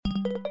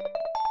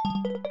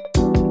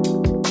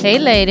Hey,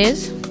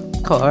 ladies.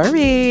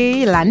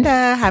 Corey,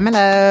 Landa, hi, my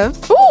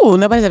love. Ooh,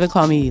 nobody's ever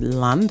called me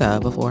Landa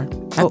before.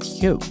 That's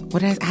cute. How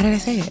did I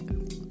say it?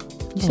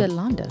 You said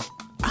Londa.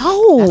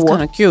 Oh. That's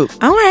kind of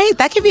cute. All right.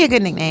 That could be a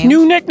good nickname.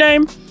 New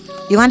nickname.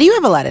 Yolanda, you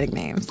have a lot of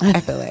nicknames, I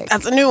feel like.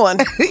 That's a new one.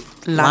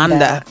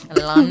 Landa.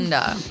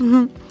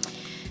 Londa.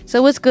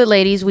 So what's good,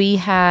 ladies? We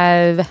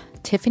have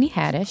Tiffany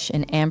Haddish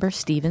and Amber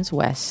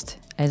Stevens-West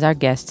as our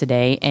guests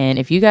today. And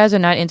if you guys are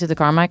not into the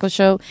Carmichael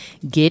show,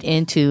 get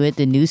into it.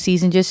 The new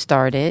season just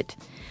started.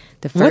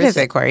 What is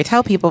it, Corey?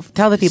 Tell the people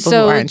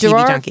who aren't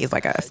TV junkies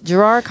like us.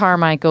 Gerard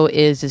Carmichael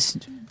is this,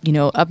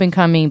 up and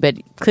coming, but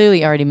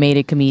clearly already made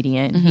a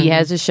comedian. Mm-hmm. He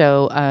has a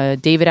show.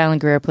 David Allen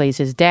Greer plays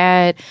his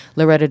dad.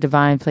 Loretta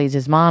Devine plays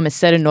his mom. It's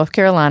set in North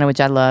Carolina,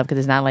 which I love because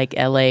it's not like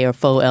L.A. or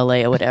faux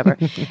L.A. or whatever.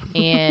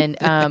 And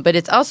but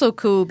it's also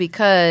cool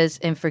because,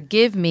 and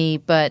forgive me,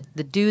 but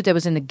the dude that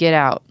was in the Get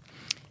Out,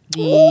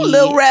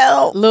 Lil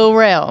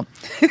Rel.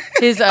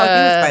 His he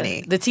was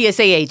funny. The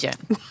TSA agent.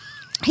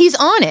 He's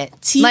on it.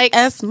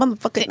 T.S.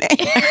 motherfucking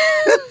name.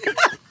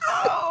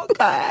 Oh,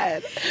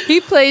 God. He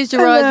plays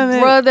Gerard's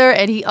brother,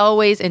 and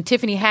and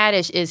Tiffany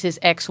Haddish is his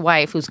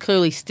ex-wife, who's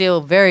clearly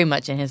still very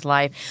much in his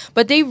life.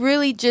 But they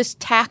really just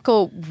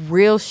tackle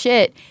real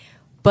shit,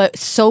 but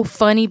so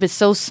funny, but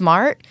so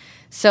smart.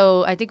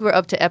 So I think we're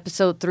up to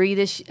episode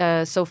 3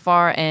 so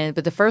far,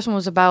 but the first one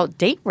was about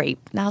date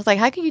rape. And I was like,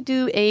 how can you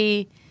do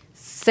a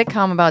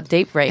sitcom about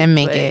date rape and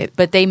make it,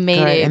 but they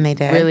made it and they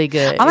did. Really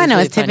good. All I know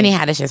really is Tiffany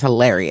Haddish is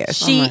hilarious.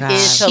 She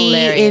is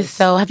hilarious. She is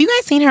so. Have you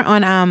guys seen her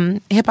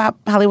on Hip Hop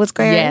Hollywood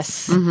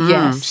Squares? Yes,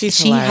 yes.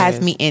 She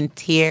has me in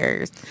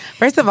tears.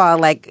 First of all,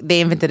 like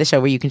they invented a show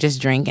where you can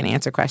just drink and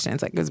answer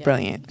questions. Like it was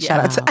brilliant. Shout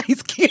out to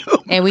Ice Cube.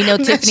 And we know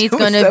Tiffany's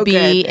going to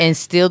be in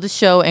Steal the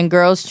Show and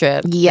Girls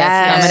Trip.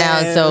 Yes,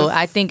 coming out. So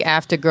I think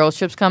after Girls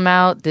Trips come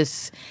out,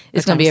 this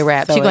is going to be a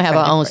wrap. So she's going to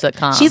have her own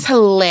sitcom. She's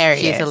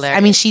hilarious. I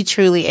mean, she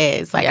truly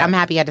is. Like I'm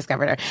happy I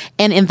discovered her.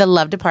 And in the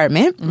love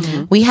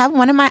department, we have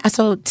one of my.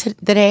 So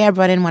today I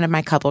brought in one of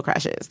my couple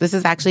crushes. This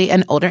is actually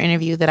an older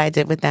interview that I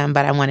did with them,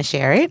 but I want to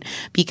share it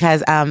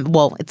because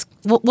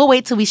we'll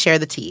wait till we share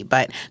the tea.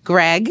 But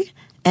Greg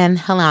and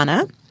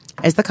Helanah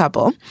is the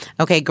couple.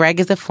 Okay, Greg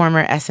is a former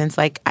Essence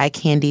eye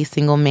candy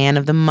single man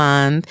of the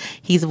month.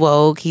 He's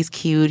woke, he's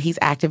cute, he's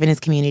active in his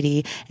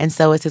community, and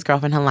so is his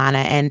girlfriend Helanah.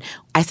 And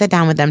I sat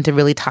down with them to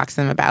really talk to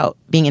them about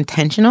being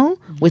intentional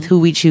with who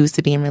we choose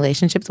to be in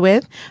relationships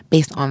with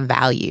based on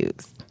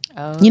values.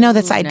 Oh,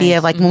 this idea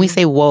of when we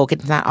say woke,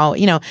 it's not all,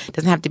 it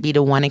doesn't have to be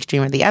to one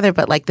extreme or the other,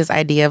 but this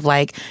idea of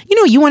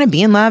you want to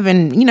be in love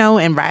and,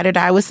 and ride or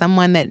die with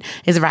someone that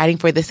is riding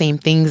for the same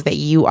things that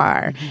you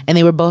are. And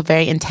they were both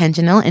very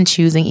intentional in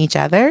choosing each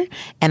other.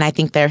 And I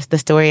think there's the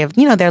story of,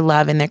 their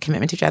love and their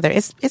commitment to each other.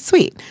 It's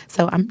sweet.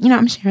 So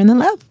I'm sharing the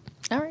love.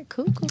 All right,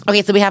 cool.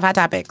 Okay, so we have hot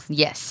topics.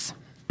 Yes.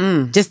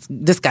 Just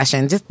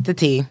discussion, just the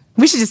tea.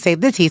 We should just say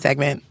the tea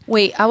segment.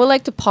 Wait, I would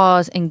like to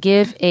pause and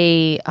give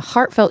a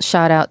heartfelt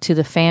shout out to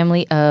the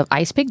family of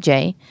Ice Pick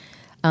J,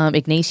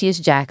 Ignatius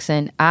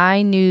Jackson.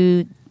 I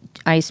knew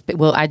Ice Pick,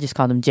 I just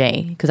called him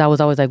Jay because I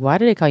was always like, why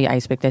do they call you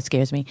Ice Pick? That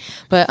scares me.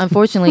 But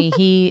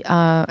unfortunately,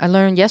 I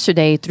learned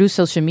yesterday through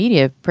social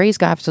media, praise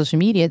God for social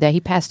media, that he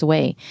passed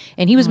away.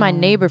 And he was my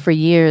neighbor for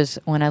years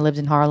when I lived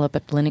in Harlem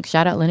at Lenox.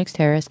 Shout out Lenox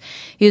Terrace.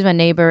 He was my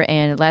neighbor.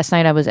 And last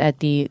night I was at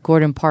the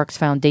Gordon Parks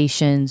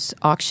Foundation's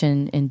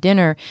auction and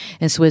dinner,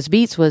 and Swizz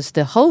Beatz was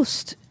the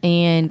host.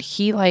 And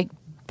he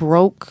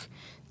broke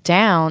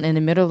down in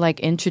the middle of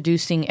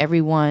introducing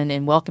everyone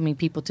and welcoming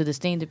people to this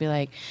thing to be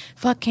like,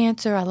 fuck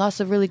cancer, I lost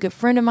a really good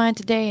friend of mine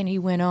today, and he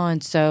went on.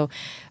 So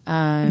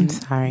I'm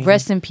sorry.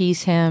 Rest in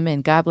peace him,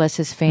 and God bless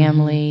his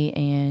family.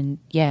 And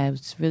it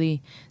was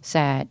really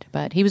sad,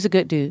 but he was a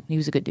good dude.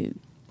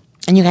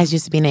 And you guys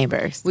used to be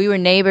neighbors. We were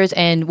neighbors,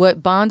 and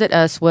what bonded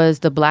us was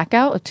the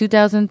blackout of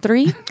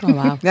 2003. Oh,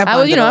 wow.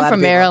 I'm from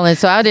Maryland,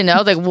 so I didn't know. I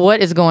was like, what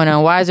is going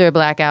on? Why is there a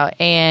blackout?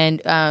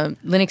 And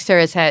Lenox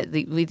Terrace had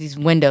these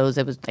windows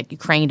that was you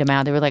craned them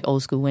out. They were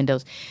old school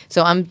windows.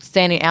 So I'm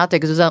standing out there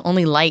because it was the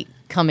only light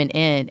coming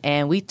in,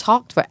 and we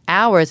talked for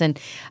hours. And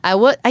I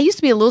used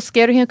to be a little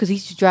scared of him because he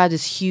used to drive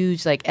this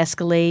huge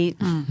Escalade,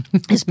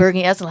 this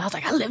burgundy Escalade. I was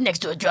like, I live next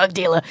to a drug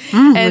dealer.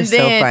 And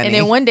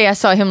then one day I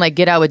saw him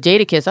get out with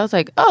Jada Kiss. I was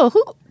like, oh,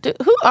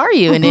 who are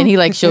you? And then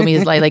he showed me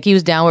his life. He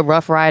was down with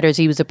Rough Riders.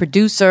 He was a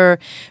producer,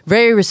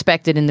 very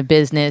respected in the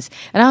business.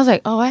 And I was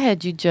like, oh, I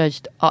had you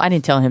judged. Oh, I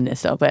didn't tell him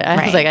this though, but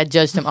I was like, I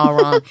judged him all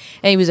wrong.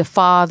 And he was a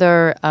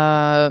father.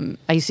 I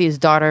used to see his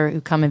daughter who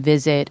come and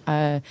visit.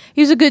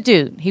 He was a good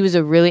dude. He was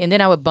and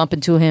then I would bump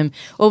into him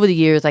over the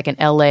years, in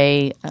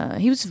LA.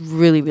 He was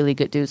really, really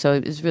good dude. So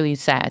it was really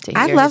sad to hear.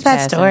 I love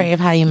that story of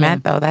how you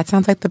met though. That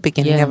sounds like the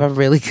beginning of a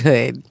really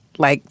good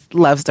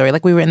love story.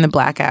 We were in the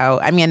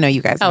blackout. I mean, I know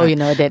you guys. Oh, it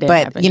didn't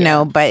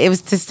happen. But it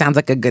was just sounds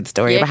like a good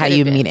story about how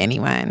you meet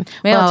anyone.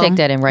 Maybe I'll take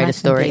that and write a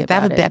story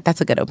about it. That's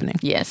a good opening.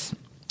 Yes.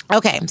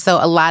 Okay, so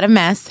a lot of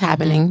mess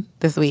happening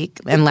this week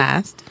and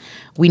last.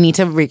 We need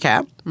to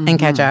recap and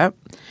catch up.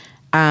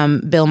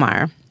 Bill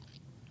Maher.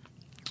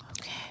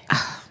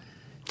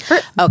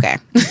 Okay.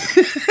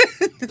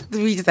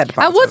 We just had to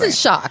pause. I wasn't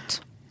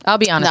shocked. I'll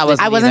be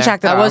honest. I wasn't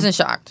shocked at all. I wasn't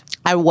shocked.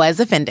 I was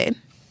offended.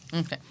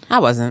 Okay. I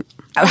wasn't.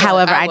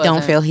 However, I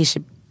don't feel he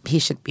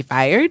should be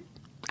fired.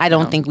 I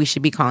don't think we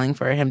should be calling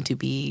for him to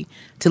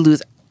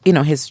lose,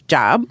 his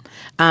job.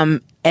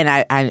 And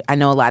I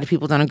know a lot of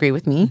people don't agree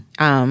with me.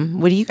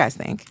 What do you guys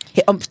think?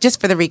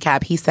 Just for the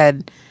recap, he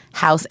said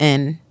house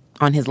in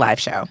on his live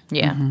show.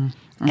 Yeah.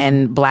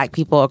 And Black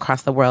people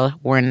across the world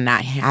were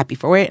not happy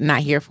for it,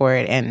 not here for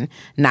it, and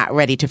not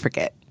ready to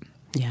forget.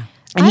 Yeah.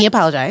 And he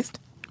apologized,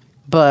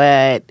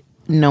 but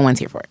no one's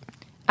here for it.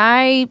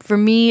 For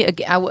me,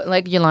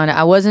 like Yolanda,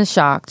 I wasn't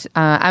shocked.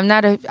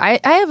 I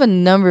have a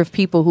number of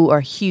people who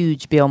are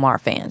huge Bill Maher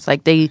fans.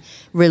 Like, they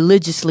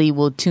religiously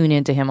will tune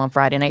into him on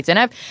Friday nights. And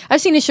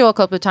I've seen the show a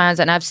couple of times,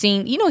 and I've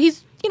seen,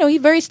 he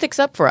very sticks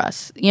up for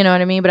us. You know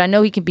what I mean? But I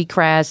know he can be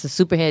crass,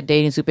 the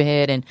dating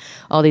superhead, and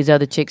all these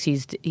other chicks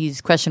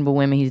he's questionable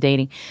women he's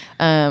dating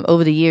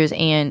over the years.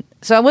 And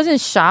so I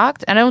wasn't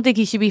shocked. And I don't think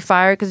he should be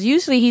fired, because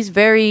usually he's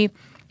very,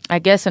 I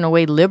guess, in a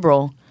way,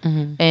 liberal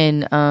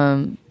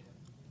and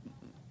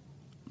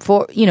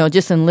for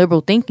just in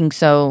liberal thinking.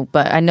 So,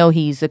 but I know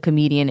he's a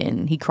comedian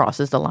and he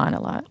crosses the line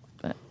a lot.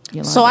 But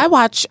so I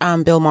watch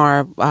Bill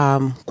Maher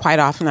quite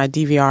often. I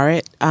DVR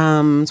it.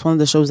 It's one of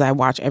the shows I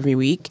watch every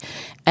week,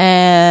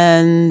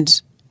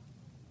 and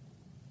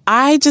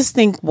I just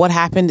think what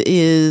happened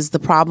is the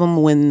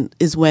problem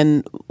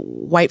when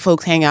white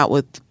folks hang out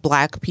with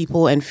Black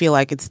people and feel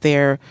like it's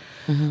their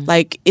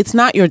like it's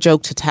not your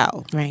joke to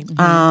tell, right?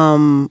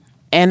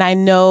 And I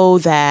know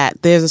that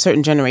there's a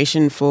certain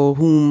generation for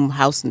whom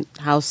house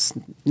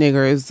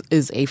nigger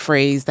is a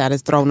phrase that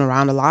is thrown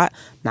around a lot.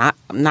 Not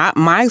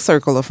my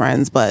circle of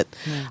friends, but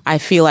I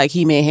feel like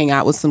he may hang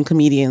out with some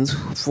comedians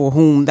for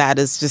whom that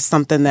is just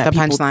something that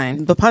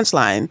the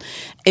punchline.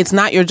 It's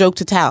not your joke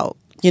to tell.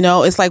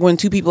 It's like when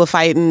two people are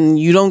fighting,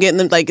 you don't get in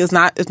the, like, it's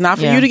not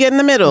for you to get in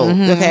the middle.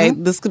 Okay,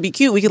 this could be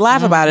cute. We could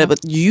laugh about it, but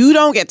you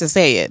don't get to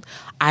say it.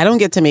 I don't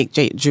get to make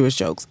Jewish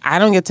jokes. I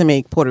don't get to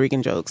make Puerto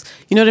Rican jokes.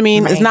 You know what I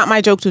mean? Right. It's not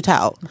my joke to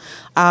tell.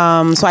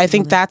 So I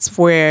think that's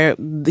where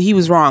he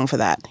was wrong for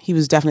that. He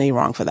was definitely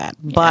wrong for that.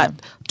 Yeah. But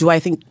do I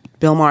think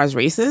Bill Maher is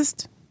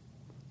racist?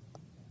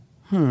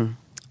 I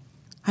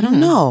don't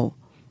know.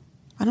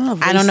 I don't know.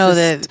 I don't know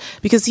that,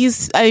 because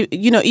he's,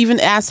 even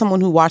as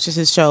someone who watches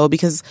his show,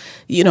 because,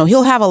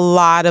 he'll have a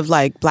lot of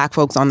like Black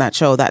folks on that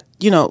show that,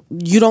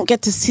 you don't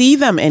get to see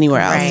them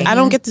anywhere else. Right. I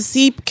don't get to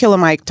see Killer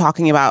Mike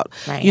talking about,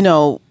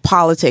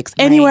 politics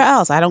anywhere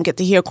else. I don't get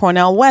to hear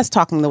Cornel West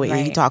talking the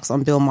way he talks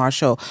on Bill Maher's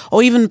show,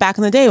 or even back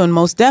in the day when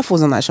Mos Def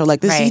was on that show.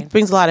 Like this, he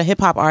brings a lot of hip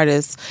hop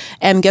artists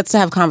and gets to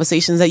have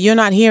conversations that you're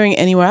not hearing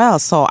anywhere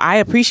else. So I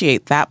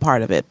appreciate that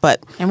part of it.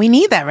 And we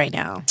need that right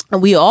now.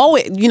 We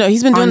always,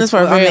 he's been doing this for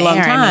a very long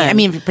time. I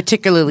mean,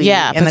 particularly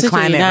in the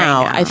climate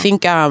now. Right now. I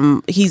think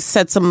he's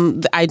said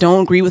I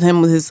don't agree with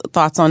him with his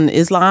thoughts on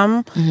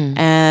Islam,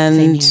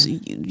 and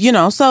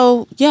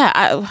so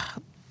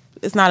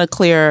it's not a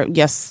clear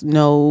yes,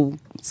 no.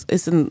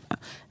 It's a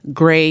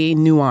gray,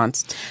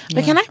 nuanced.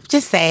 But can I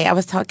just say, I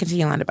was talking to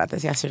Yolanda about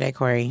this yesterday,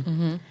 Corey.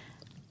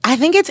 I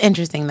think it's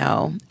interesting,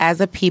 though,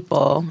 as a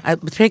people,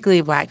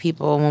 particularly Black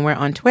people, when we're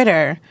on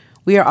Twitter,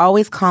 we are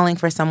always calling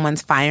for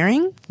someone's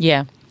firing.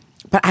 Yeah.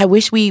 But I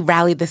wish we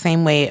rallied the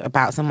same way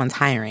about someone's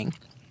hiring.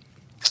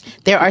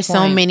 There are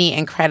so many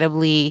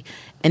incredibly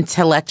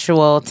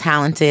intellectual,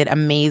 talented,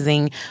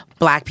 amazing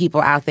Black people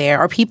out there,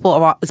 or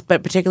people,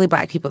 but particularly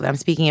Black people that I'm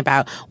speaking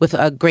about, with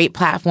a great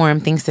platform,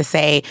 things to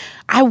say.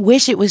 I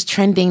wish it was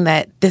trending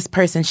that this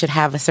person should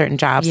have a certain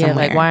job somewhere.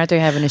 Like, why aren't they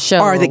having a show?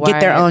 Or get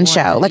their own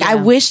show. Like, I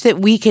wish that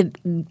we could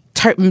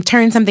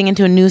turn something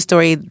into a news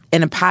story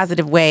in a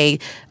positive way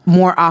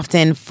more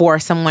often for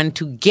someone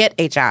to get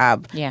a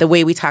job, the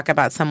way we talk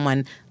about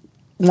someone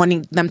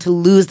wanting them to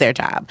lose their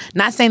job.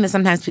 Not saying that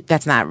sometimes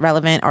that's not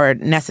relevant or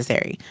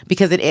necessary,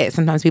 because it is.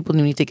 Sometimes people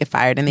do need to get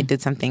fired and they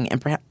did something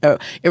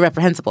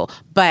irreprehensible.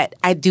 But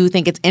I do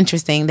think it's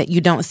interesting that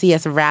you don't see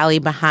us rally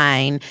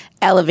behind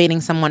elevating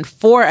someone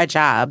for a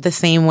job the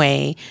same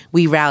way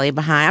we rally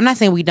behind. I'm not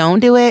saying we don't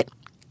do it.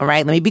 All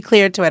right, let me be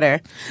clear,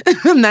 Twitter.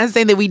 I'm not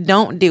saying that we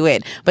don't do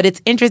it, but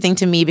it's interesting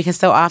to me because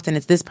so often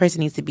it's this person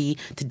needs to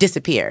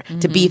disappear,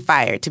 to be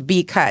fired, to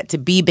be cut, to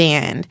be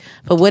banned.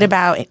 But what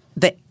about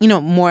the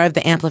more of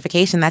the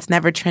amplification that's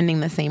never trending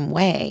the same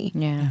way?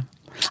 Yeah.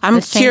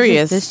 I'm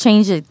curious. Just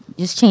change it,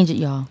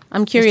 y'all.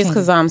 I'm curious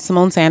because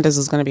Simone Sanders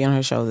is going to be on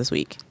her show this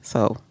week.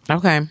 So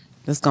okay.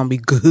 It's going to be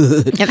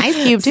good. And Ice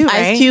Cube, too,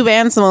 right? Ice Cube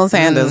and Simone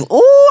Sanders.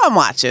 Ooh, I'm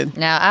watching.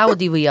 Now, I will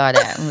DVR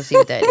that. We'll see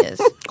what that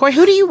is. Corey,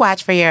 who do you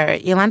watch for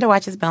Yolanda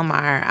watches Bill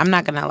Maher. I'm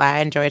not going to lie. I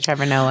enjoy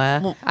Trevor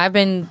Noah. I've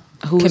been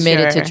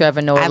committed to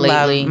Trevor Noah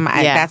lately.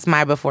 That's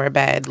my before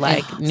bed,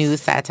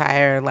 news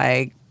satire,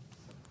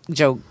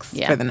 jokes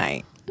for the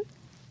night.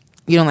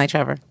 You don't like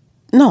Trevor?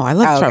 No, I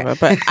love Trevor,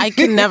 but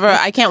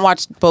I can't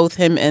watch both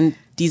him and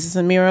Desus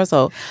and Mero,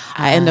 so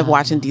I end up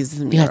watching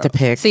Desus and Mero. You have to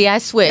pick. See, I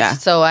switched. Yeah.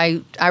 So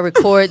I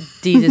record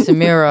Desus and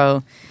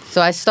Mero,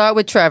 So I start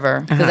with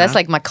Trevor because that's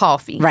like my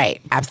coffee. Right.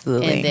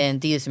 Absolutely. And then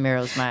Diaz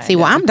Mero's my See,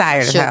 well, I'm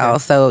tired as hell,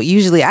 so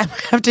usually I'm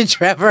after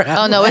Trevor.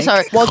 Oh, no, it's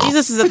hard. Well,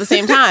 Jesus is at the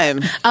same time.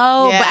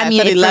 Oh, but I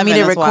mean, for me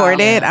to record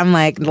it, I'm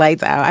like,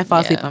 lights out. I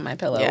fall asleep on my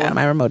pillow with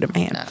my remote in my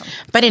hand. No.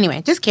 But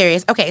anyway, just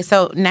curious. Okay,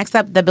 so next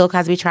up, the Bill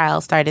Cosby trial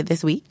started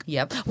this week.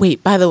 Yep.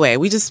 Wait, by the way,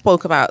 we just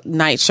spoke about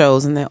night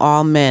shows and they're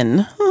all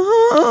men.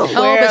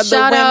 But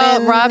shout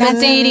out Robin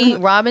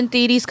Thede. Robin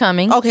Thede's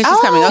coming. Okay, she's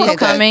coming. Okay, she's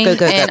coming.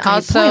 Good. And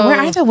also,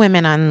 where are the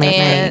women on this?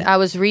 And I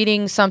was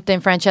reading something.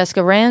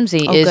 Francesca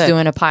Ramsey is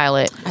doing a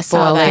pilot. I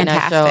saw that.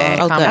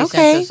 Fantastic. Comedy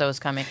Central, so it's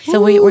coming.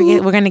 So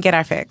we're going to get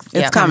our fix.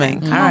 It's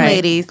coming. All right,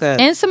 ladies.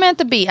 Good. And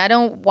Samantha Bee. I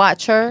don't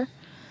watch her.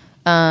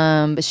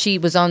 But she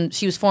was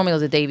formerly on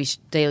the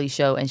Daily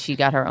Show, and she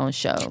got her own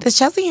show. Does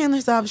Chelsea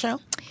Handler still have a show?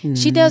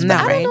 She does, but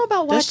I don't know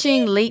about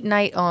watching late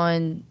night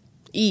on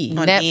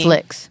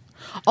Netflix.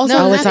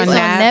 No, it's on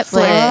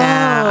Netflix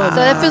now. So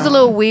that feels a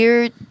little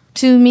weird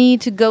to me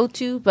to go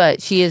to,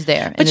 but she is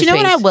there. But you know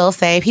what I will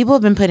say? People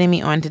have been putting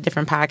me on to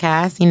different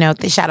podcasts. You know,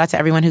 shout out to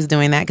everyone who's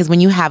doing that, because when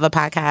you have a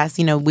podcast,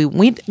 you know, we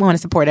want to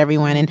support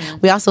everyone, and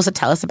we also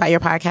tell us about your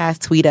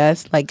podcast, tweet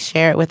us, like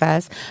share it with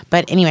us.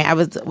 But anyway,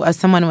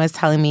 someone was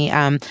telling me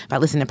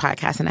about listening to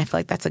podcasts, and I feel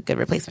like that's a good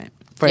replacement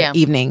for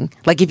evening.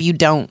 Like if you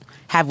don't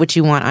have what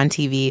you want on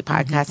TV,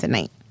 podcast at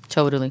night.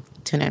 Totally.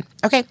 Tune in.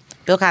 Okay,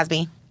 Bill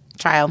Cosby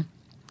trial.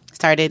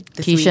 Started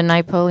this Keisha week.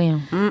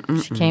 Napoleon.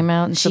 She came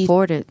out and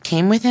supported.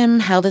 Came with him,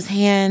 held his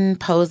hand,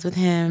 posed with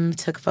him,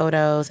 took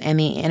photos, and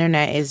the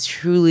internet is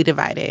truly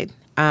divided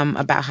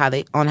about how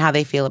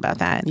they feel about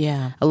that.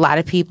 Yeah, a lot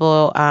of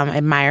people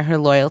admire her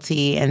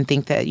loyalty and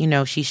think that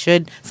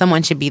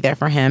someone should be there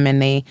for him, and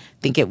they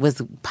think it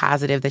was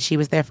positive that she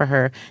was there for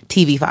her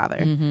TV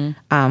father,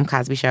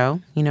 Cosby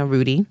Show.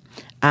 Rudy,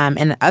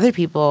 and other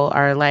people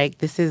are like,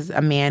 this is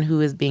a man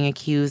who is being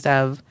accused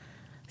of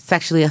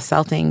sexually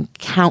assaulting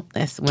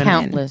countless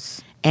women.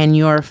 And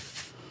your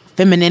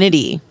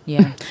femininity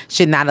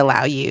should not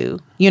allow you,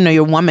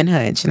 your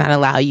womanhood should not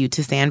allow you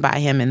to stand by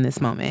him in this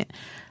moment.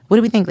 What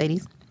do we think,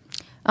 ladies?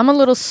 I'm a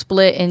little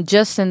split, and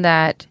just in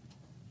that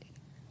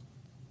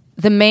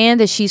the man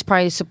that she's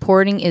probably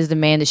supporting is the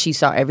man that she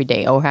saw every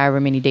day, or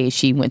however many days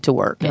she went to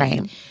work.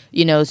 And,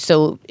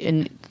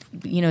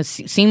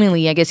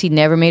 seemingly, I guess he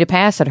never made a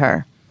pass at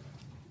her,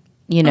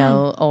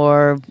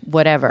 or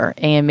whatever.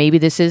 And maybe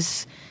this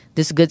is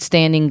this good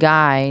standing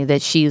guy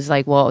that she's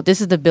like, well, this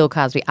is the Bill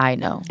Cosby I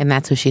know. And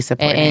that's who she's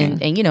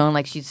supporting. And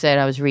like she said,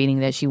 I was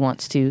reading that she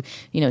wants to,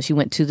 she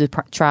went to the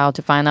trial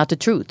to find out the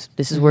truth.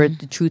 This is where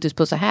the truth is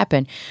supposed to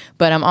happen.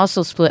 But I'm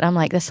also split. I'm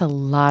like, that's a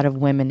lot of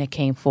women that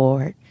came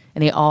forward,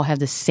 and they all have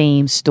the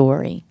same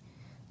story.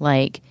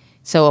 Like,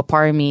 so a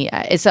part of me,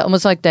 it's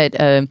almost like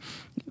that.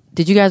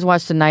 Did you guys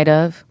watch The Night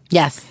Of?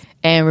 Yes.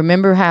 And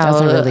remember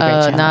how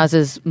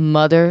Nas's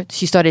mother,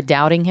 she started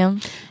doubting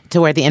him?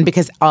 Toward the end,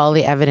 because all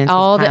the evidence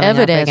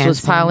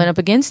was piling up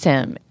against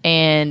him.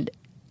 And,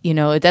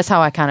 that's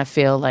how I kind of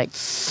feel like,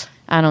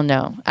 I don't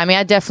know. I mean,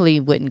 I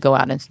definitely wouldn't go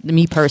out and,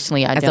 me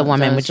personally, as a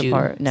woman, would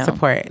support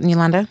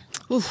Yolanda?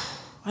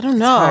 Oof, I don't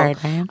know.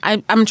 Hard,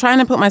 right? I'm trying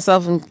to put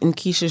myself in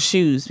Keisha's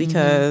shoes,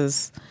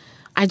 because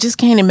I just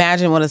can't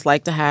imagine what it's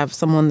like to have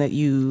someone that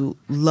you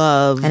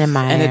love and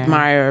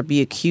admire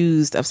be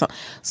accused of something.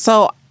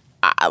 So,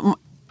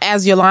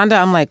 as Yolanda,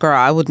 I'm like, girl,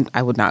 I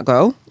would not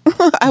go.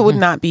 I would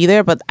not be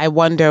there, but I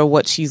wonder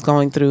what she's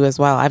going through as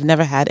well. I've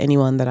never had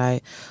anyone that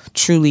I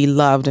truly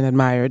loved and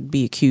admired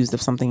be accused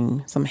of some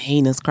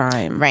heinous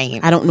crime. Right.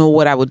 I don't know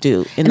what I would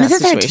do in that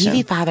situation. This is her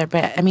TV father,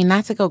 but I mean,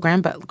 not to go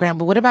grand, but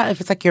what about if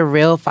it's like your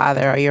real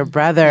father or your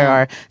brother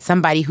or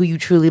somebody who you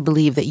truly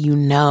believe that you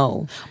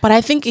know? But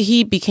I think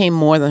he became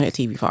more than her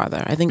TV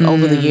father. I think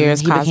over the years,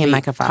 he became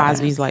like a father.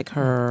 Cosby's like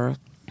her,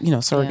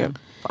 surrogate.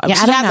 Yeah,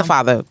 she has a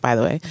father, by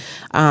the way,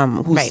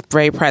 who's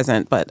very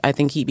present, but I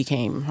think he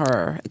became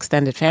her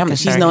extended family.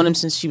 She's known him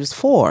since she was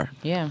 4.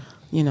 Yeah.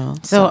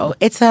 So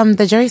it's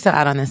the jury's still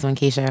out on this one,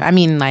 Keisha. I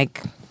mean,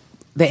 like,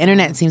 the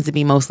internet seems to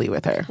be mostly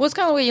with her. Well, it's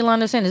kind of what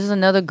Yolanda's saying. This is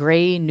another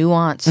gray,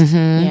 nuanced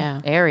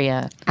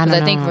area. Because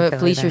I think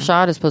Felicia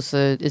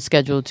Rashad is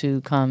scheduled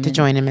to come to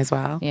join him as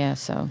well. Yeah,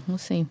 so we'll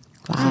see.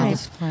 Wow. How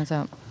this plans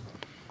out.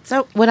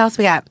 So what else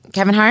we got?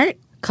 Kevin Hart?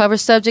 Cover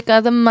subject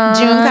of the month.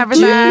 June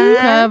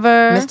cover.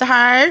 Mr.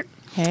 Hart.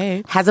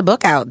 Hey. Has a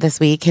book out this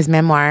week, his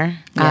memoir.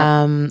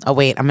 Yeah. I'm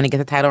going to get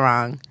the title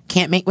wrong.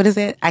 What is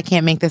it? I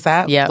Can't Make This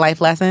Up. Yep.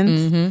 Life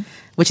Lessons.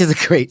 Which is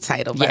a great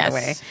title, by the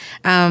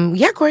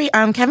way. Corey,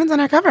 Kevin's on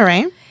our cover,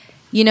 right?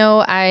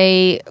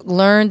 I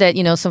learned that,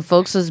 some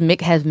folks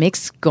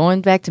have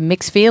going back to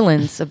mixed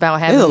feelings about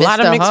having There's a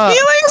lot of mixed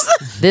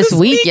feelings this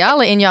week.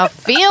 Y'all are in y'all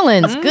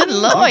feelings. Good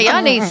Lord.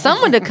 Y'all need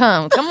someone to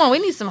come. Come on. We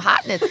need some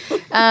hotness.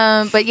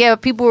 But yeah,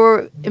 people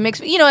were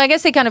mixed. I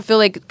guess they kind of feel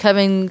like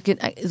Kevin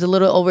is a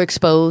little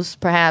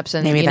overexposed, perhaps,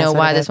 and maybe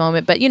why this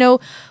moment. But,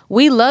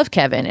 we love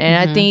Kevin.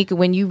 And I think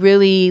when you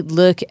really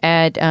look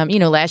at,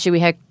 last year we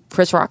had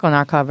Chris Rock on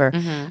our cover.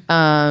 Dave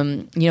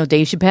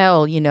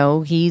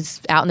Chappelle,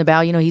 he's out and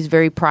about, he's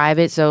very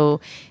private. So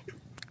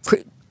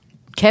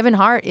Kevin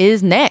Hart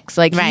is next.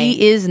 Like,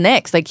 he is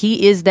next. Like,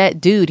 he is that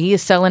dude. He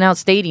is selling out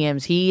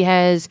stadiums. He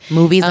has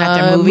movies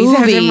after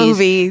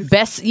movies.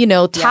 Best,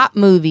 top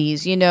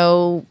movies.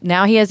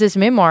 Now he has this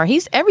memoir.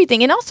 He's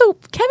everything. And also,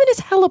 Kevin is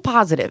hella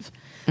positive.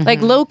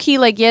 Like, low key,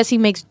 like, yes, he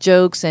makes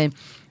jokes and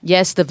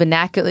yes, the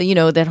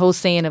vernacular, that whole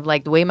saying of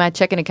like the way my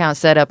checking account's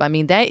set up. I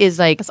mean, that is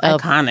like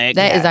iconic.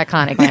 That is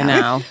iconic now. I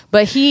know.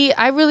 But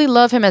I really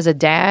love him as a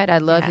dad. I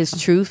love his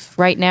truth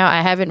right now.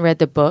 I haven't read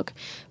the book,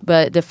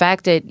 but the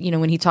fact that,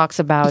 when he talks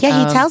about...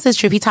 Yeah, he tells his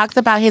truth. He talks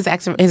about his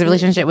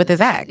relationship with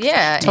his ex.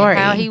 Yeah, Tori. And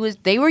how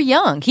they were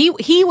young. He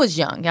was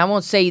young. I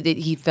won't say that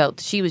he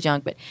felt she was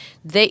young, but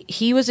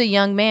he was a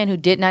young man who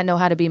did not know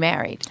how to be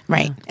married.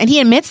 Right. And he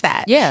admits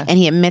that. Yeah. And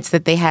he admits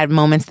that they had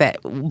moments that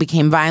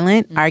became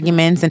violent,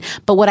 arguments.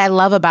 But what I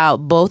love about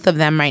both of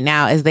them right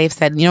now is they've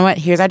said, you know what,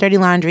 here's our dirty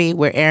laundry.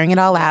 We're airing it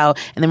all out.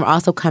 And then we're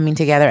also coming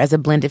together as a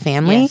blended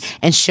family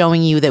and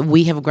showing you that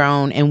we have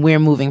grown and we're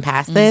moving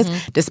past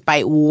this,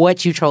 despite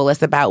what you troll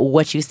us about,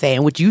 what you say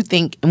and what you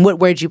think and what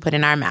words you put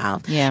in our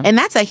mouth. Yeah. And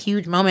that's a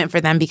huge moment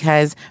for them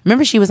because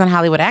remember she was on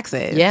Hollywood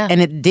Exes. Yeah.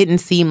 And it didn't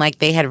seem like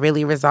they had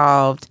really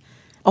resolved.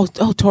 Oh,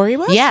 Tori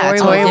was? Yeah,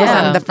 Tori was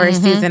on the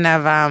first season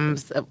of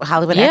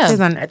Hollywood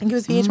Exes on, I think it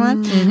was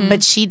VH1.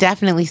 But she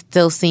definitely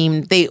still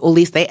seemed, at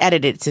least they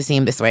edited it to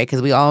seem this way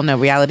because we all know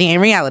reality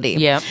ain't reality.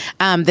 Yeah.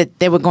 That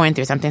they were going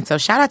through something. So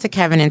shout out to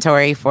Kevin and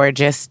Tori for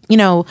just,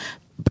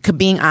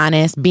 being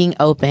honest, being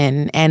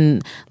open,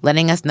 and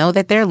letting us know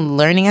that they're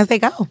learning as they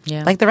go,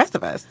 like the rest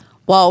of us.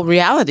 Well,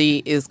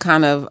 reality is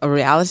kind of a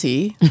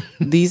reality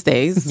these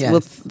days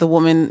with the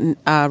woman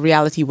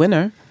reality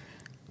winner.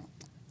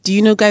 Do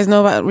you guys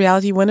know about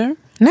Reality Winner?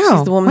 No.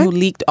 She's the woman who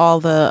leaked all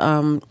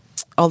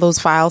those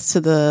files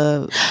to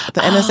the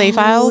NSA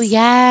files. Oh,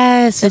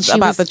 yes.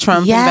 About the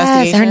Trump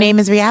investigation. Her name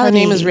is Reality.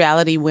 Her name is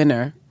Reality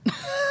Winner.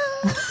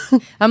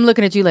 I'm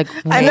looking at you like,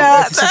 wait, I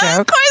know.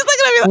 Corey's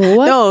looking at me like,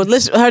 what?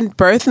 No, her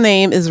birth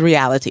name is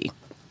Reality.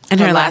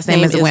 And her last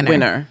name is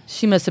Winner.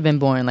 She must have been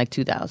born like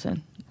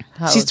 2000.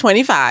 She's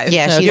 25.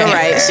 Yeah, you're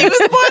right. She was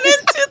born in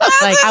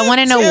 2000. Like, I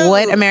want to know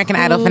what American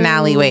Idol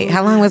finale. Wait,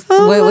 how long was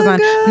what was on?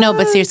 God. No,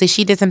 but seriously,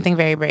 she did something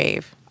very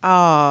brave.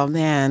 Oh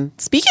man!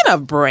 Speaking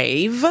of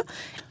brave,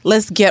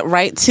 let's get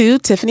right to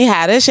Tiffany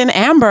Haddish and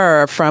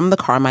Amber from the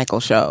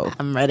Carmichael Show.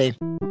 I'm ready.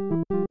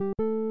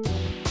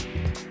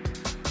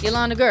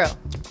 Helanah girl,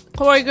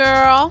 Corey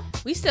girl,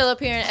 we still up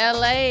here in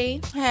LA.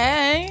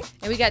 Hey,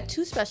 and we got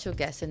two special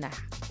guests in the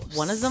house.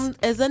 One of them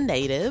is a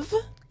native.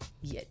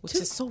 Yeah, which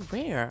is so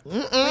rare.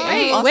 Wait, two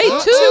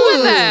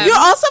in them. You're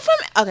also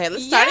from... Okay,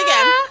 let's start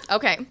again.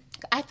 Okay.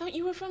 I thought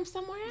you were from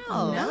somewhere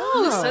else.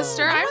 No,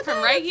 sister, I'm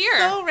from right here.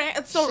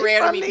 It's so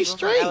rare to meet people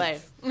from LA.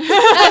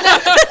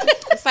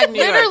 It's like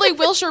literally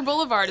Wilshire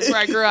Boulevard is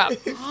where I grew up.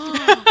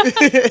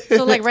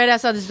 So like right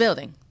outside this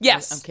building?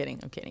 Yes. I'm kidding.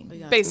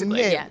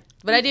 Basically. Yeah.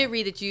 But I did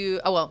read that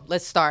you... Oh, well,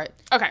 let's start.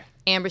 Okay.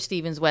 Amber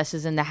Stevens-West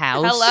is in the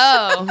house.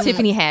 Hello.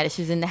 Tiffany Haddish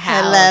is in the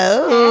house.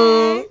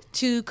 Hello.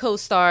 Two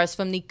co-stars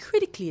from the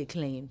critically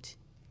acclaimed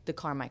The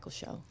Carmichael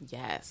Show.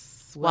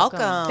 Yes.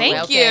 Welcome.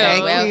 Thank you.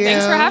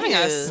 Thanks for having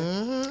us.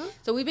 Mm-hmm.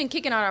 So we've been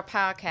kicking out our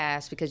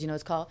podcast because,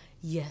 it's called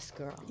Yes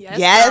Girl. Yes,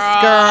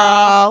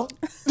 girl.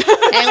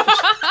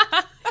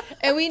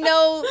 And we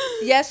know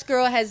Yes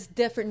Girl has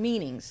different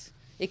meanings.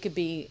 It could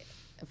be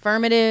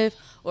affirmative,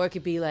 or it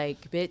could be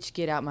like, bitch,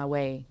 get out my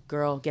way.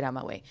 Girl, get out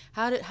my way.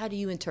 How do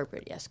you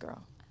interpret Yes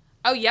Girl?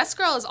 Oh, Yes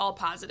Girl is all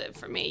positive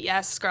for me.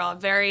 Yes Girl,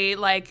 very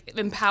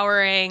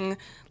empowering.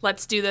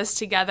 Let's do this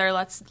together.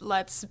 Let's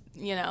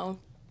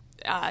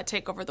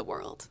take over the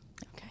world.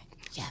 Okay.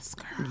 Yes,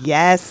 girl.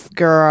 Yes,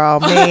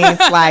 girl means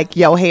like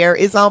your hair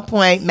is on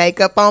point,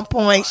 makeup on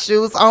point,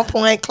 shoes on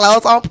point,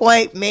 clothes on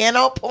point, men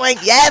on point.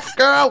 Yes,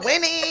 girl,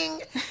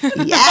 winning.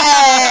 Yes.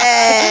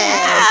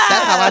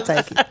 That's how I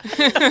take it.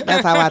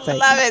 That's how I take it.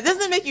 Love it.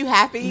 Doesn't it make you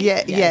happy?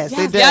 Yeah, yes,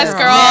 it does. Yes,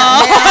 girl.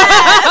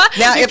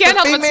 Now, You if can't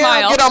the help but female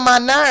smile. get on my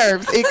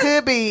nerves, it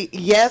could be,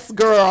 yes,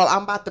 girl,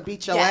 I'm about to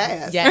beat your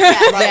ass.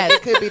 Yes.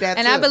 It could be that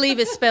And too. I believe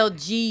it's spelled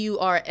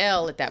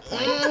GURL at that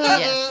point.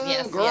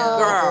 Yes.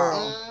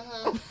 Girl.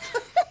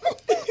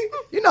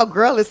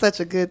 Girl is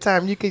such a good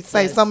term. You can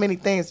say so many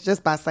things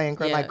just by saying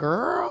girl. Yeah. Like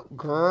girl.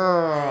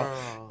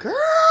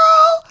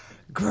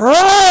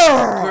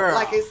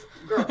 Like it's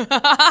girl.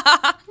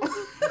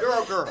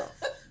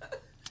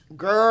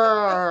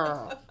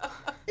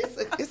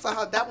 It's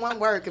a that one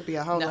word could be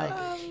a whole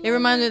lot. It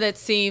reminds me of that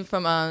scene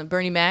from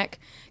Bernie Mac,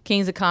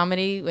 Kings of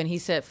Comedy, when he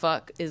said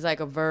fuck is like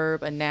a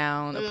verb, a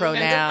noun, a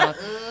pronoun.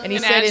 And he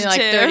An said it in like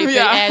adjective, 30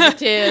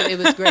 adjective. It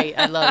was great.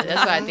 I love it.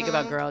 That's why I think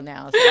about girl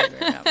now.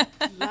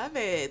 Love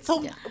it.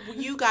 So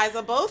you guys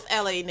are both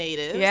LA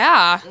natives.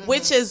 Yeah.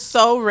 Which is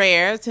so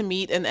rare to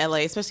meet in LA,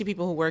 especially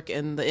people who work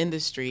in the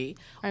industry.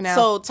 I know.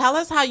 So tell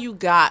us how you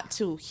got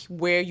to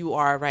where you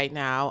are right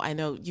now. I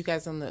know you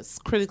guys on this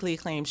critically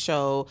acclaimed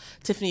show.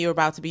 Tiffany, you're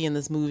about to be in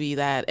this movie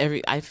that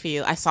I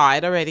saw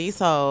it already,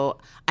 so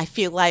I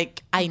feel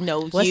like I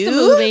know What's you. the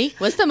movie?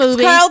 What's the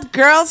movie? It's called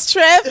Girls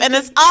Trip, and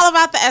it's all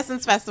about the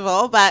Essence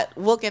Festival, but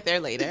we'll get there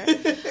later.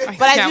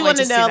 But I do want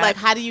to know,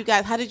 how did you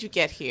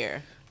get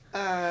here?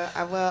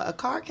 Well, a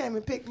car came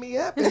and picked me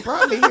up and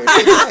brought me here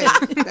today.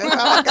 That's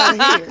how I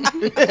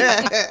got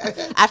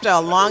here. After a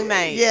long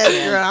night.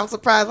 Yes, girl. I'm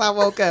surprised I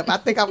woke up. I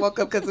think I woke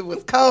up because it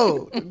was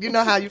cold. You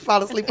know how you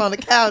fall asleep on the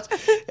couch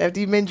after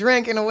you've been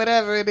drinking or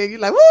whatever, and then you're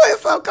like, "Woo,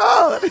 it's so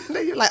cold." And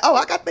then you're like, "Oh,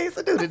 I got things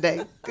to do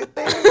today. Good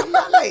thing I'm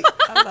not late."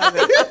 I love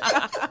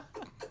it.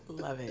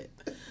 Love it.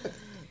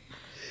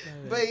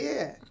 But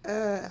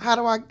yeah, how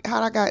do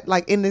I got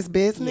like in this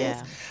business?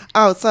 Yeah.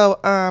 Oh, so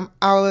I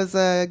was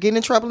getting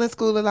in trouble in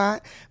school a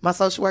lot. My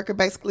social worker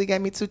basically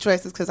gave me two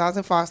choices because I was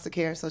in foster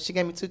care. So she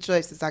gave me two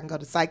choices. I can go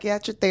to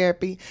psychiatric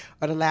therapy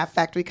or the Laugh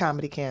Factory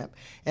comedy camp.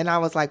 And I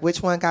was like,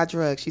 which one got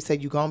drugs? She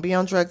said, you're going to be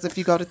on drugs if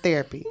you go to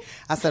therapy.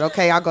 I said,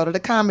 okay, I'll go to the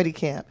comedy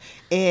camp.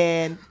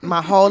 And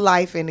my whole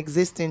life and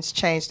existence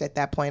changed at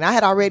that point. I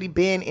had already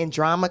been in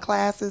drama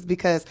classes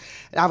because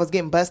I was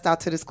getting bussed out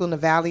to the school in the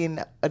Valley,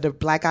 and the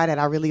black guy that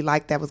I really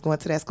liked that was going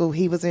to that school,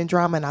 he was in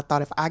drama, and I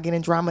thought if I get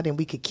in drama, then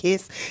we could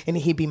kiss and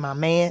he'd be my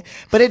man.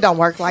 But it don't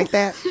work like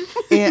that.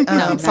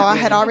 And so I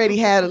had already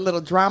had a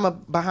little drama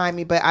behind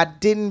me, but I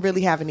didn't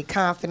really have any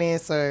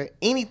confidence or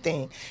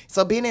anything.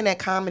 So being in that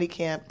comedy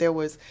camp, there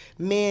was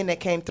men that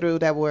came through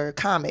that were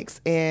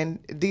comics, and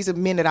these are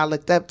men that I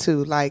looked up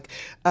to, like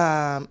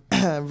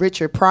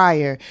Richard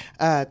Pryor.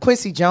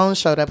 Quincy Jones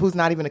showed up, who's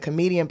not even a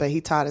comedian, but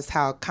he taught us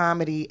how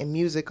comedy and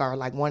music are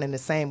like one and the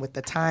same with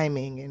the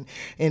timing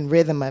and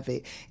rhythm of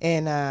it.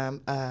 And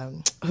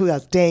who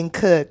else? Dane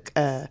Cook,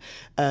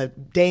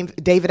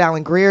 David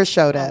Allen Greer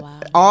showed up. Wow.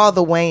 All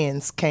the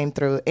Wayans came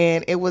through,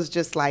 and it was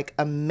just like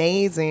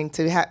amazing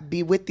to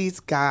be with these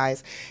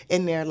guys,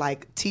 and they're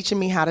like teaching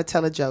me how to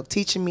tell a joke,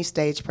 teaching me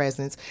stage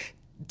presence,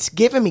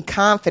 giving me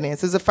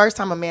confidence. It was the first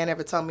time a man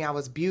ever told me I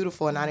was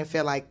beautiful and I didn't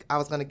feel like I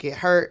was going to get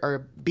hurt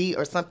or beat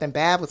or something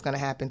bad was going to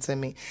happen to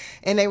me.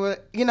 And they were,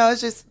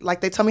 it's just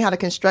like they told me how to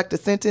construct a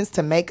sentence,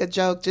 to make a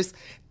joke, just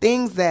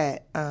things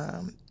that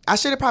I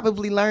should have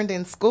probably learned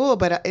in school,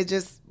 but it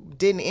just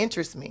didn't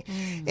interest me.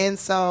 And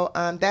so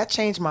that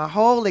changed my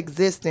whole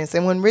existence.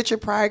 And when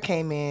Richard Pryor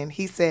came in,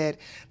 he said,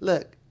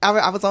 look,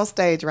 I was on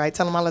stage, right,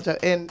 telling my little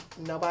joke, and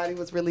nobody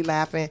was really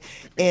laughing.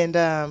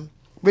 And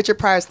Richard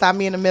Pryor stopped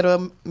me in the middle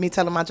of me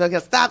telling my joke. He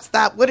goes,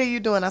 stop, what are you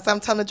doing? I said, I'm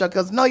telling a joke. He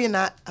goes, no, you're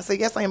not. I said,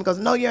 yes, I am. He goes,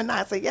 no, you're not.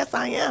 I said, yes,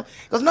 I am.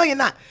 He goes, no, you're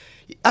not.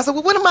 I said,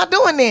 well, what am I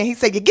doing then? He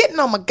said, you're getting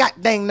on my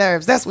goddamn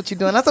nerves. That's what you're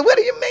doing. I said, what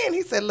do you mean?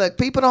 He said, look,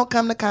 people don't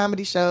come to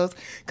comedy shows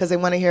because they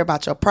want to hear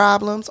about your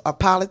problems or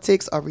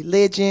politics or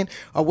religion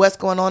or what's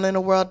going on in the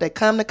world. They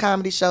come to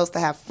comedy shows to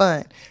have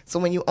fun. So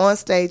when you're on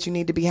stage, you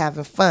need to be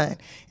having fun.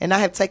 And I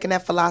have taken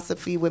that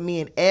philosophy with me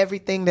in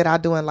everything that I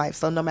do in life.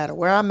 So no matter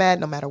where I'm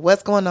at, no matter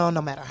what's going on,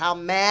 no matter how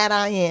mad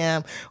I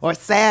am or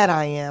sad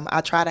I am,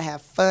 I try to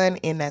have fun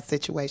in that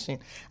situation.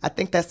 I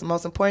think that's the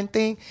most important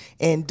thing.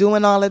 And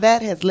doing all of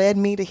that has led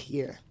me to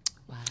here.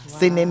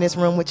 Sitting in this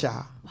room with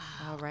y'all.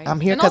 Wow, right. I'm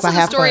here because I have fun.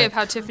 And also the story of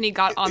how Tiffany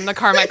got on the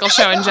Carmichael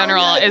show in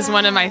general is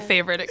one of my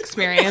favorite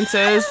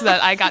experiences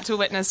that I got to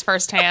witness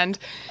firsthand.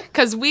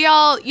 Because we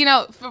all,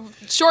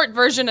 short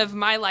version of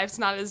my life's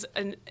not as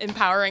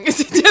empowering as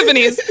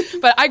Tiffany's,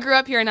 but I grew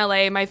up here in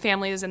LA. My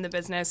family is in the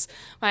business.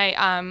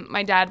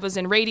 My dad was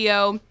in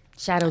radio.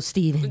 Shadow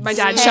Stevens. My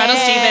dad, Shadow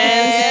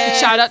Stevens.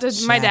 Shout out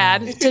to my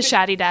dad, to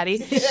Shaddy Daddy.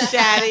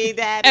 Shaddy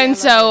Daddy. And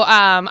so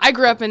I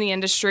grew up in the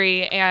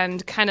industry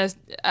and kind of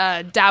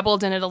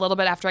dabbled in it a little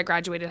bit after I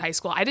graduated high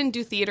school. I didn't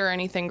do theater or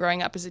anything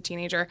growing up as a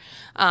teenager.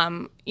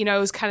 It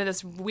was kind of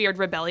this weird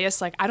rebellious,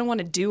 like, I don't want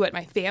to do what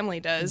my family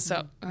does.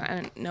 So I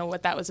didn't know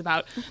what that was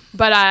about.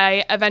 But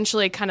I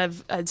eventually kind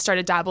of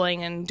started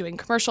dabbling and doing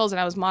commercials,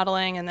 and I was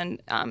modeling, and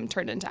then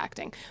turned into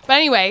acting. But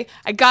anyway,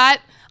 I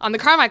got on the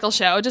Carmichael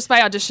show just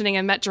by auditioning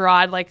and met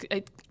Gerard like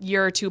a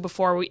year or two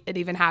before it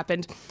even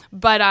happened.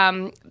 But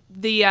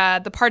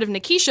the part of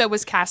Nikisha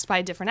was cast by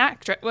a different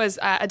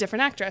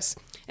actress.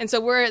 And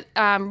so we're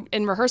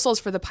in rehearsals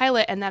for the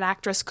pilot, and that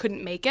actress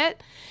couldn't make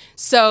it.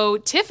 So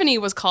Tiffany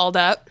was called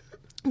up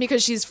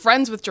because she's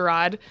friends with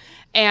Gerard.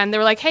 And they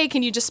were like, hey,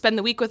 can you just spend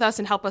the week with us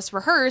and help us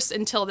rehearse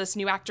until this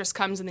new actress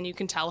comes, and then you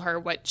can tell her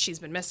what she's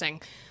been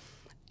missing.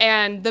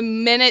 And the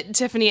minute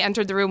Tiffany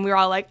entered the room, we were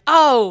all like,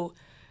 oh,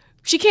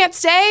 she can't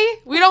stay?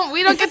 We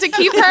don't get to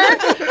keep her?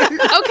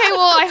 Okay,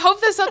 well, I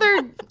hope this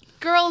other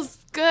girl's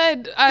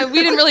good. We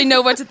didn't really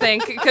know what to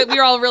think because we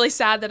were all really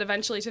sad that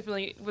eventually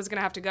Tiffany was going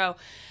to have to go.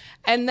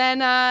 And then,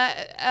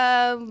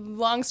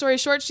 long story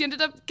short, she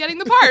ended up getting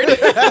the part. It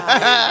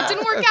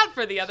didn't work out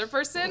for the other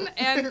person,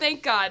 and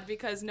thank God,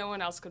 because no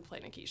one else could play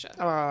Nikisha.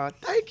 Oh,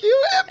 thank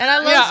you. And I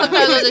love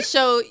sometimes on the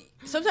show,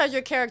 sometimes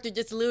your character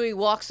just literally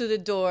walks through the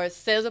door,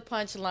 says a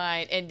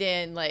punchline, and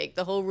then like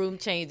the whole room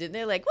changes. And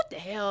they're like, "What the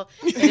hell?"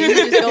 And then you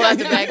just go out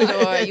the back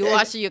door. You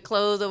wash your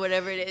clothes or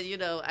whatever it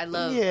is. I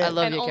love and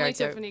your only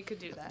character. Tiffany could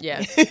do that.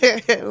 Yeah.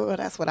 Well,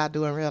 that's what I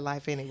do in real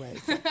life anyway.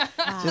 So.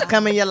 Just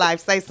come in your life,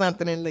 say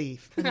something, and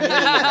leave.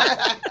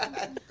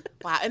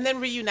 Wow. And then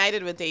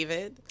reunited with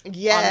David on the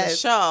Yes.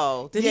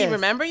 show. Did he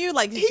remember you?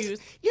 Like, did you?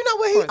 You know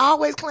what? He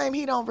always claimed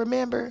he don't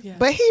remember,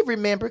 but he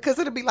remember because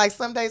it'll be like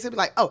some days he'll be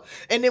like, oh,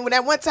 and then when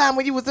that one time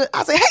when you was,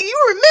 I say, hey,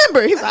 you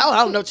remember? He's like, oh, I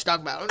don't know what you're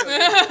talking about.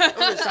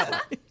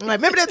 I'm like,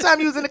 remember that time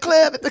you was in the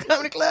club at the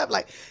comedy club?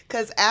 Like,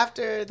 because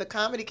after the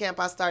comedy camp,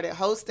 I started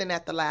hosting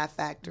at the Laugh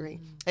Factory,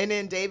 and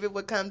then David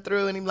would come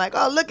through and he'd be like,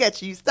 oh, look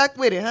at you, you stuck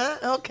with it, huh?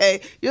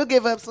 Okay, you'll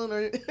give up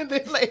sooner than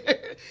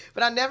later.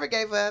 But I never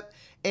gave up,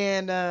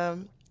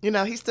 and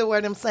he still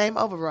wear them same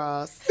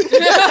overalls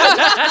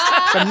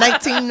from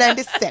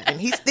 1997.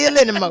 He's still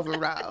in them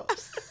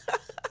overalls.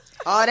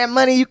 All that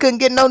money you couldn't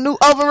get no new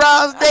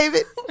overalls,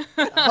 David.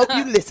 I hope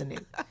you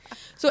listening.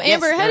 So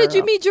Amber, how did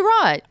you meet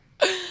Gerard?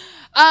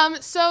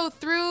 So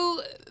through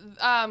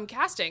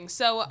casting.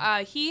 So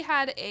he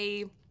had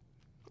a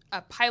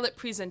pilot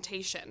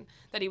presentation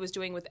that he was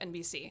doing with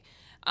NBC.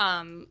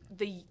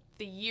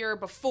 The year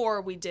before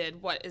we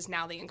did what is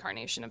now the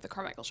incarnation of the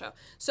Carmichael show.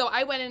 So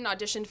I went in and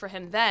auditioned for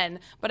him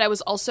then, but I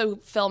was also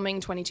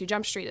filming 22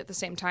 Jump Street at the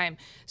same time.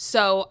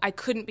 So I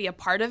couldn't be a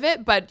part of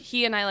it, but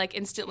he and I like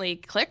instantly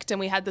clicked and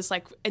we had this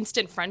like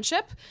instant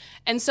friendship.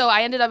 And so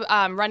I ended up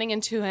running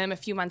into him a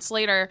few months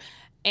later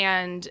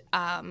and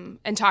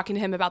talking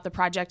to him about the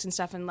project and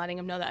stuff and letting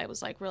him know that I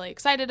was like really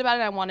excited about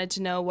it. I wanted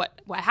to know what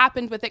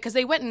happened with it because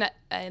they went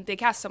and they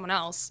cast someone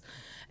else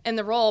in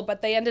the role,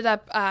 but they ended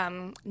up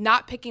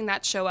not picking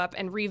that show up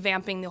and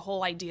revamping the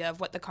whole idea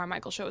of what the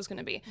Carmichael show was going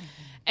to be.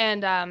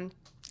 Mm-hmm. And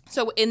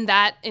so in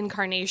that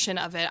incarnation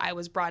of it, I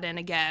was brought in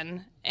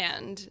again,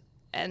 and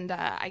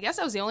I guess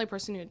I was the only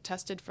person who had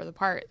tested for the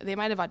part. They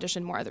might have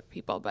auditioned more other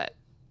people, but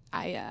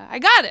I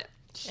got it.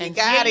 She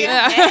got it.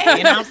 Yeah.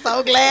 And I'm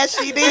so glad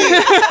she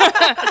did.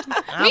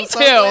 Me too.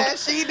 Glad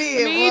she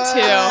did. Me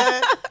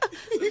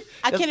too.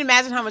 I can't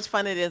imagine how much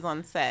fun it is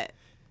on set.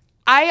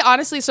 I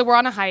honestly, so we're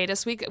on a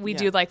hiatus week. We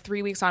do like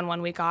 3 weeks on,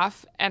 1 week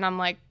off. And I'm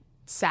like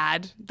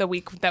sad the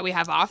week that we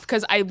have off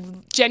because I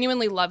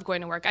genuinely love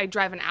going to work. I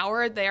drive an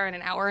hour there and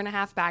an hour and a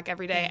half back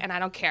every day. And I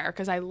don't care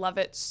because I love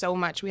it so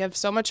much. We have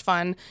so much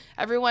fun.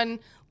 Everyone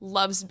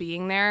loves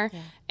being there.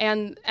 Yeah.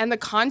 And the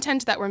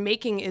content that we're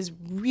making is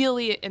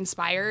really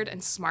inspired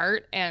and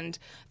smart and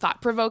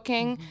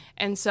thought-provoking. Mm-hmm.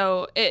 And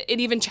so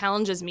it even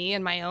challenges me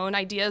and my own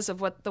ideas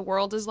of what the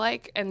world is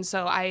like. And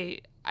so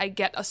I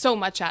get so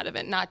much out of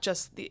it, not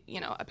just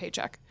a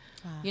paycheck.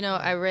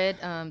 I read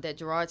that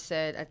Gerard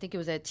said, I think it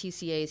was at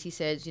TCA's, he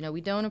says,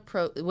 we don't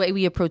approach, the way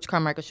we approach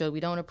Carmichael show, we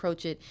don't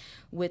approach it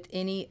with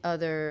any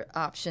other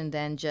option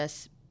than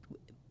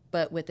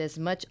but with as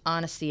much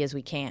honesty as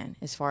we can,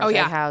 as far as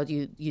how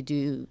you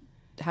do,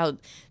 how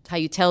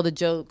you tell the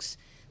jokes,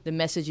 the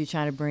message you're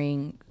trying to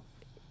bring.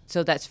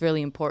 So that's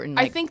really important.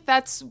 I think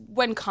that's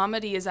when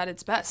comedy is at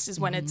its best, is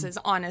when it's as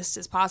honest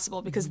as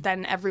possible, because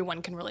then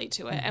everyone can relate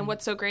to it. And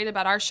what's so great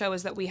about our show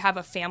is that we have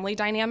a family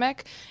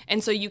dynamic,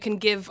 and so you can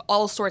give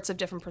all sorts of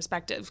different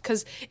perspectives.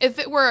 Because if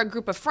it were a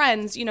group of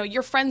friends,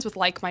 you're friends with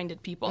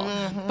like-minded people.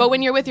 But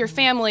when you're with your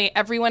family,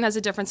 everyone has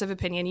a difference of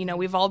opinion.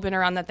 We've all been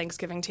around that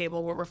Thanksgiving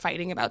table where we're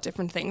fighting about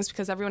different things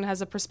because everyone has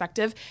a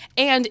perspective.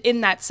 And in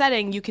that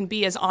setting, you can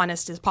be as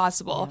honest as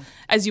possible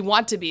as you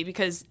want to be,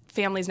 because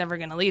family's never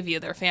going to leave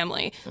you. They're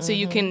family. So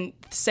you can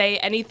say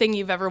anything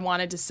you've ever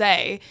wanted to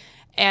say.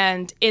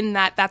 And in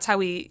that's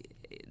how you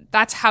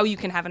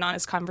can have an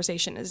honest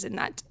conversation, is in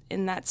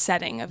that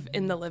setting of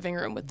in the living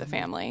room with the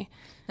family.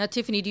 Now,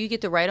 Tiffany, do you get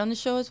to write on the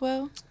show as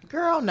well?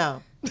 Girl,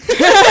 no.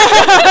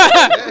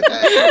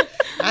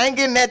 I ain't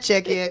getting that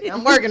check yet.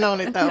 I'm working on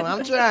it, though.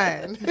 I'm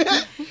trying.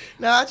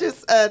 No, I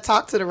just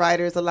talk to the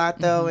writers a lot,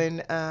 though,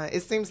 and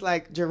it seems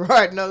like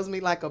Gerard knows me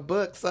like a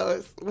book.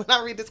 So when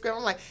I read the script,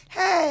 I'm like,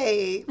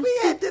 hey, we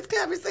had this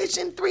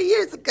conversation 3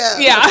 years ago.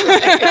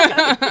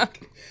 Yeah.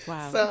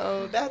 Wow.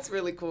 So that's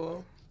really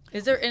cool.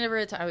 Is there ever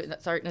a time,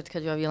 sorry not to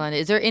cut you off, Helanah,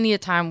 is there any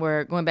time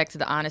where, going back to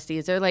the honesty,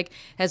 is there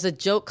has a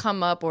joke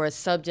come up or a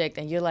subject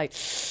and you're like,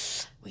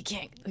 we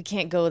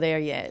can't go there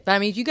yet? But I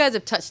mean, you guys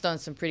have touched on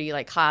some pretty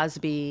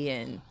Cosby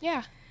and...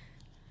 Yeah.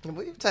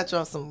 We've touched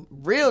on some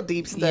real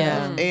deep stuff.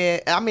 Yeah.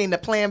 And I mean, the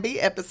Plan B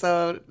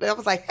episode, I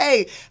was like,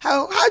 hey,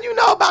 how you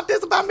know about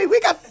this about me?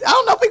 I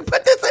don't know if we can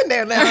put this in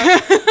there now.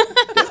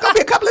 There's going to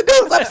be a couple of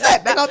dudes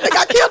upset. They're going to think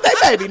I killed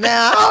their baby.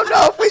 Now, I don't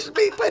know if we should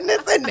be putting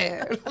this in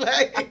there.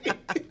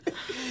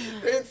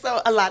 And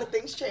so a lot of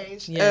things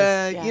changed.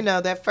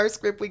 Yes. That first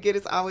script we get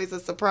is always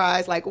a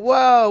surprise. Like,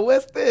 whoa,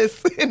 what's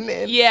this? And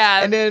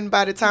then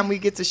by the time we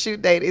get to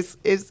shoot date,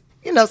 it's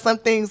some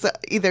things are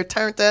either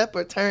turned up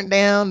or turned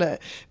down or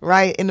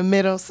right in the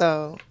middle.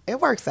 So it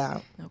works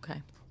out.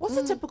 Okay. What's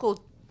a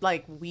typical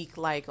week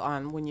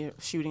on when you're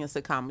shooting a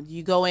sitcom?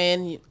 You go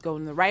in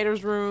the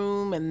writer's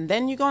room, and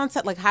then you go on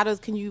set.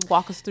 Can you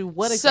walk us through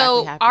what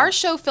exactly happens? So our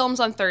show films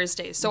on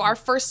Thursdays. So our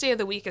first day of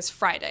the week is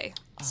Friday.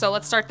 So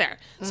let's start there.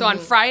 So on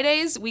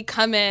Fridays, we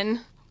come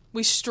in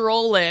We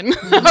stroll in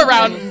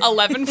around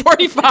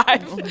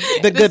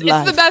 11:45. The good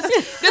life. It's the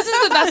best. This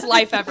is the best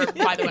life ever,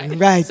 by the way.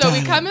 Right. So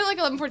we come in like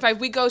 11:45.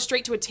 We go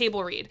straight to a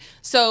table read.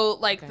 So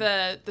like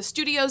the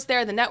studio's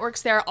there, the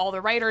network's there, all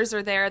the writers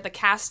are there. The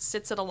cast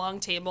sits at a long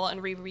table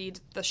and we read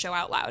the show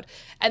out loud.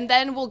 And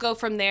then we'll go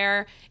from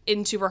there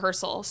into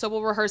rehearsal. So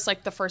we'll rehearse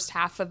like the first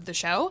half of the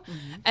show.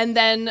 And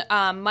then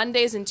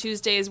Mondays and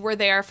Tuesdays, we're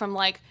there from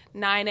like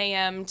 9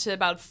 a.m. to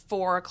about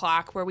 4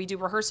 o'clock, where we do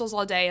rehearsals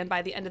all day, and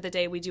by the end of the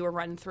day we do a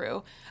run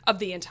through of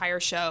the entire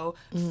show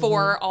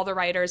for all the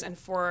writers and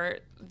for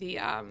the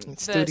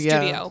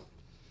studio.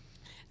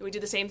 We do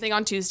the same thing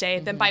on Tuesday.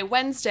 Then by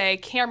Wednesday,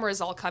 cameras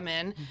all come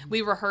in.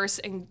 We rehearse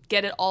and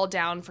get it all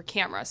down for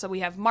camera. So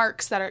we have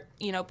marks that are,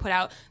 put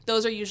out.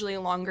 Those are usually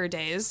longer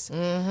days.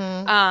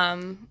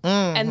 And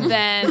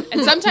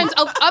sometimes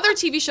other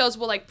TV shows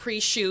will like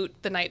pre-shoot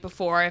the night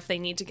before if they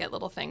need to get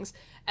little things.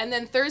 And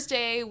then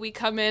Thursday, we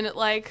come in at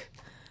like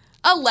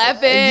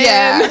 11.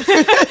 Yeah.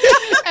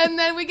 And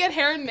then we get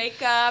hair and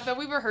makeup and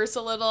we rehearse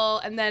a little.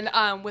 And then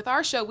with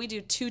our show, we do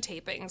 2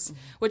 tapings,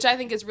 which I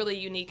think is really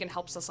unique and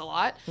helps us a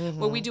lot.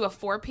 Where we do a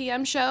 4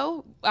 p.m.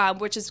 show,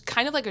 which is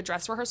kind of like a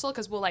dress rehearsal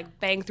because we'll like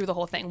bang through the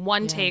whole thing.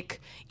 One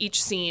take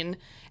each scene.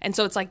 And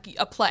so it's like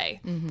a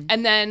play.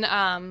 And then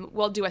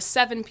we'll do a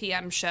 7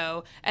 p.m.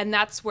 show, and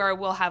that's where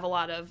we'll have a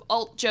lot of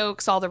alt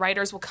jokes. All the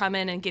writers will come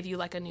in and give you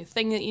like a new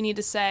thing that you need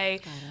to say.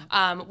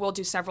 We'll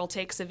do several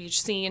takes of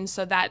each scene,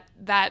 so that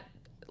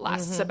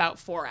lasts about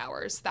 4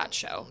 hours, that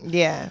show.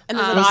 Yeah. And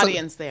there's an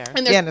audience there.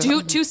 And there's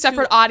two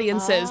separate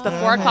audiences. The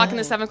 4 o'clock and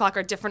the 7 o'clock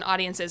are different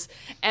audiences.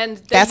 And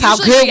that's how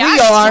good we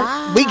are.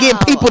 Wow. We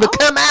get people to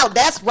come out.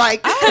 That's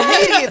right.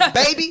 Comedians,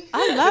 baby.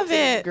 I love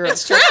it. Girl.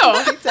 It's true.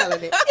 Keep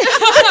telling it.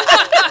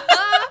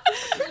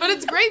 But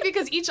it's great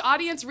because each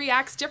audience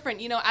reacts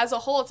different. As a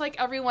whole, it's like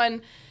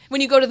everyone... When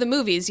you go to the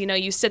movies,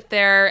 you sit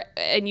there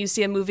and you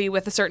see a movie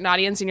with a certain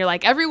audience and you're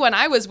like, everyone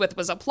I was with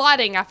was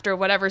applauding after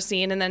whatever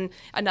scene. And then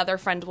another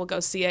friend will go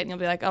see it and you'll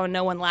be like, oh,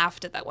 no one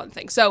laughed at that one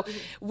thing. So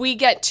we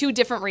get 2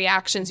 different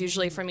reactions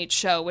usually from each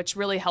show, which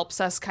really helps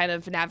us kind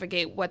of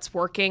navigate what's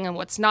working and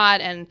what's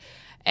not and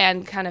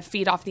kind of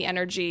feed off the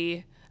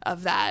energy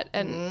of that.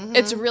 And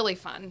it's really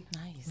fun.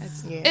 Nice.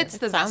 It's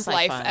the best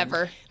life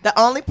ever. The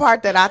only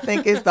part that I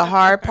think is the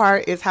hard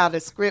part is how the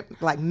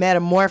script like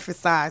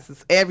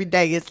metamorphosizes every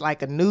day. It's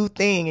like a new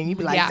thing, and you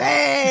be like,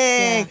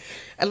 dang. Yeah.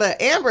 And look,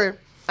 Amber,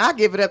 I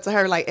give it up to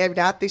her like every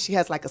day. I think she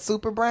has like a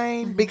super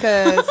brain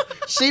because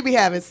she be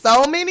having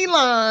so many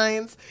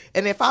lines.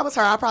 And if I was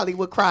her, I probably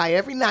would cry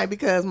every night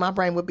because my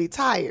brain would be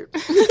tired.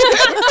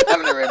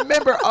 Having to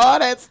remember all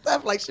that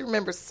stuff. Like she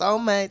remembers so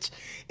much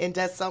and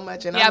does so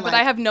much. And but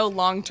I have no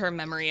long-term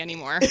memory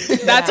anymore.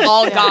 That's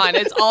all gone.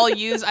 It's all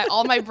used.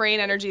 All my brain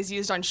energy is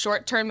used on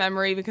short-term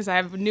memory because I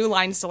have new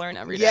lines to learn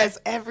every day. Yes,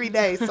 every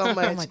day so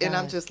much. And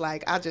I'm just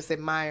like, I just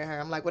admire her.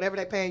 I'm like, whatever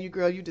they're paying you,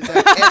 girl, you deserve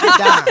every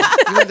dime.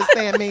 You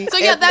understand me? So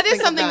yeah, that is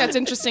something that's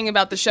interesting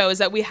about the show is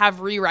that we have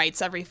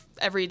rewrites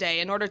every day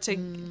in order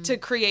to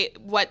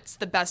create what's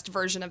the best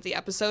version of the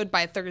episode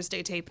by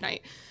Thursday tape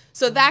night.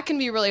 So that can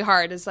be really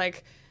hard. It's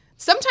like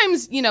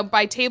sometimes,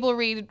 by table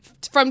read,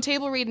 from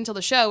table read until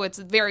the show, it's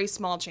very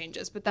small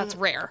changes, but that's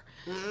rare.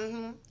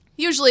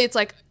 Usually it's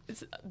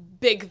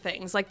big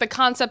things. Like the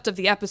concept of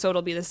the episode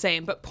will be the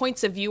same, but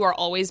points of view are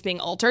always being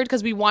altered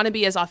because we want to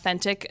be as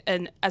authentic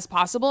and as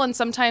possible. And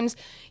sometimes,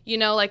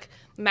 like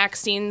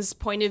Maxine's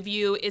point of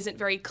view isn't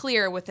very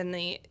clear within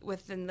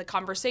the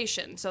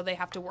conversation, so they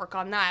have to work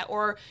on that.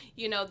 Or,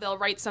 they'll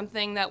write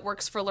something that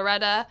works for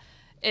Loretta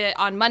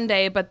on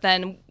Monday, but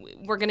then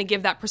we're going to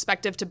give that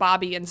perspective to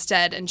Bobby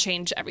instead and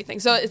change everything.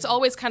 So it's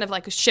always kind of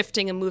like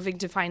shifting and moving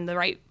to find the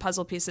right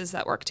puzzle pieces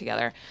that work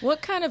together.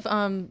 What kind of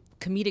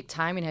comedic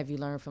timing have you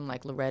learned from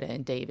like Loretta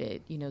and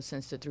David,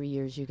 since the 3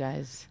 years you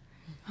guys?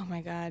 Oh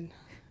my God.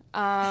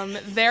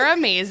 They're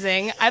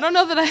amazing. I don't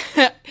know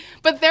that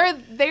but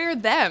they're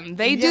them.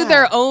 They do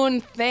their own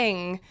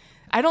thing.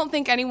 I don't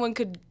think anyone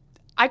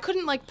I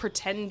couldn't like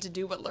pretend to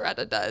do what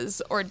Loretta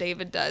does or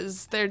David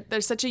does.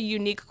 There's such a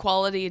unique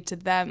quality to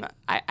them.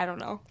 I don't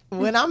know.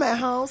 When I'm at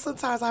home,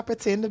 sometimes I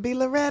pretend to be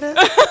Loretta.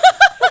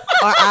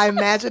 Or I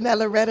imagine that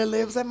Loretta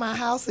lives at my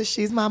house and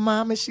she's my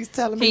mom and she's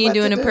telling me what to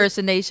do. Can you do an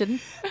impersonation?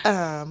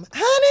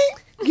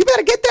 Honey, you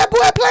better get that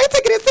boy a plane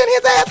ticket and send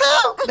his ass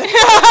home.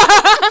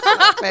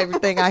 That's my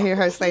favorite thing I hear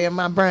her say in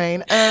my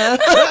brain.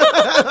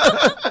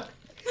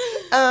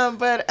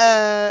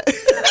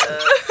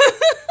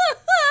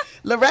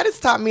 Loretta's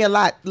taught me a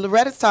lot.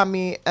 Loretta's taught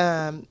me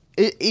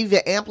even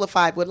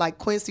amplified what like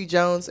Quincy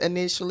Jones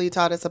initially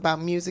taught us about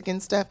music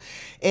and stuff.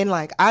 And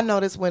like I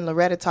notice when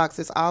Loretta talks,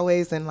 it's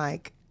always in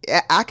like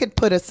I could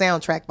put a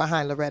soundtrack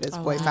behind Loretta's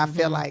voice. I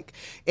feel like,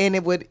 and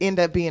it would end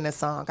up being a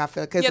song. I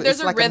feel because there's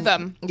it's like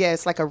rhythm.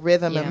 It's like a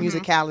rhythm, a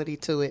musicality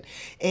to it.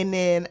 And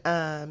then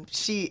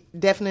she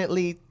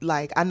definitely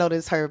like I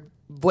notice her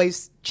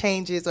voice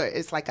changes, or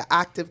it's like an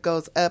octave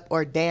goes up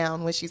or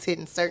down when she's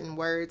hitting certain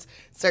words,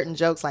 certain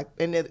jokes, like,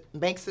 and it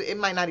makes it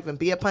might not even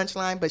be a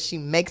punchline, but she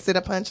makes it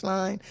a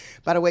punchline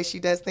by the way she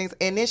does things.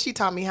 And then she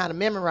taught me how to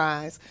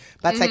memorize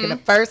by taking the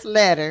first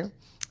letter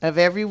of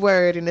every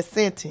word in a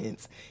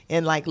sentence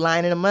and like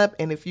lining them up.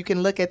 And if you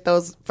can look at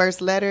those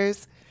first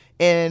letters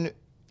and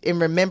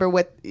remember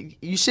what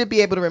you should be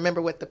able to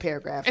remember what the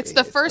paragraph is. It's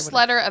the first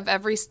letter of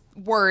every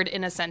word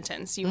in a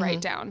sentence you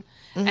write down.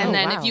 And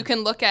then if you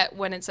can look at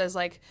when it says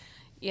like,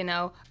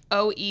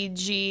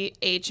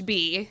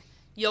 OEGHB,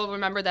 you'll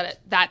remember that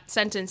that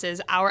sentence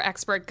is our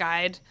expert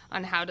guide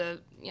on how to,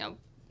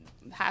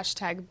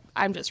 hashtag,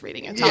 I'm just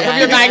reading it, top of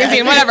your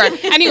magazine, whatever.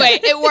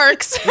 Anyway, it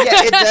works.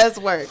 Yeah, it does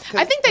work.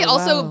 I think they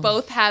also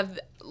both have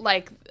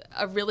like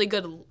a really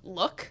good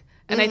look.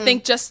 And I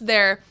think just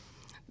their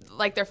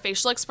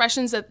facial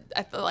expressions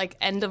at the like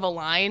end of a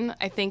line,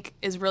 I think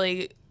is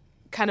really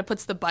kind of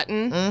puts the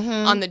button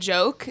on the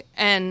joke.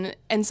 And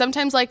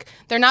sometimes like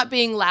they're not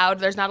being loud.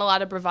 There's not a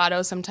lot of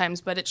bravado sometimes,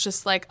 but it's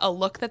just like a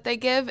look that they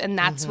give. And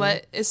that's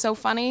what is so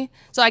funny.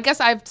 So I guess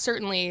I've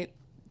certainly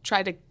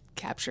tried to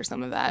capture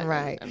some of that.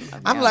 Right.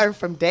 I've learned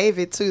from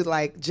David too,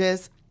 like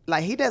just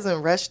like he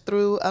doesn't rush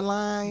through a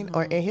line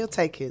and he'll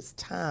take his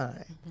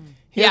time.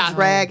 He'll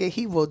drag it.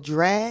 He will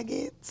drag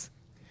it.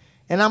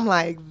 And I'm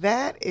like,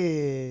 that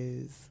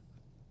is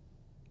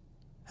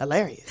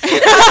hilarious. The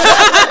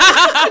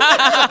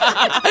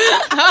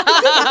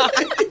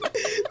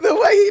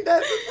way he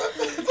does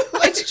it.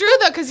 It's true,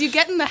 though, because you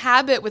get in the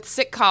habit with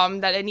sitcom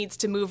that it needs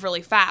to move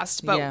really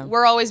fast. But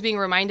we're always being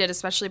reminded,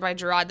 especially by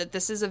Gerard, that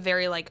this is a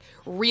very, like,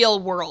 real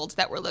world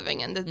that we're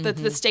living in.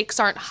 The stakes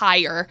aren't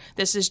higher.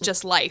 This is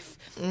just life.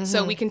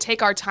 So we can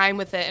take our time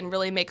with it and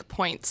really make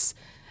points.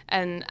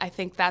 And I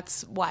think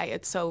that's why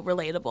it's so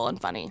relatable and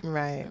funny.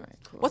 Right.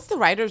 Cool. What's the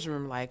writer's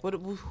room like?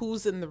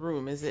 Who's in the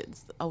room?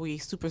 Are we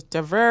super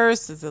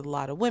diverse? Is it a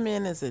lot of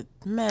women? Is it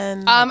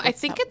men? I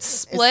think it's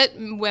split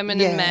women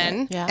and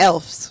men. Yeah.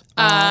 Elves.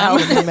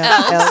 Elves.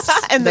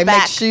 And they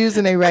make shoes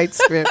and they write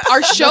scripts.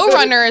 Our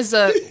showrunner is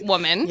a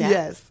woman.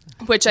 Yes.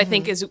 Which I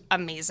think is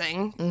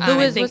amazing.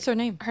 What's her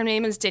name? Her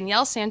name is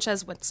Danielle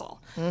Sanchez Winsel.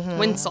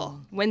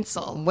 Winsel.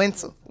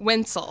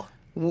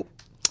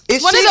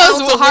 It's one of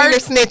those hard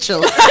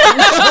snitchels.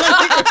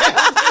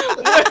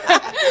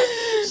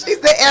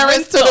 She's the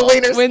heiress to the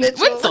Wiener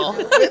Schnitzel.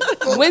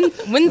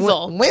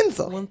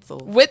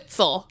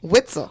 Witzel.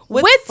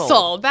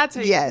 That's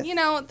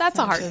a, that's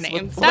a hard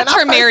name. That's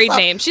her married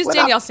name. She's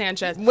Danielle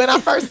Sanchez. When I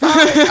first saw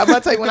her, I'm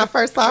gonna tell you, when I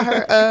first saw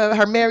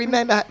her married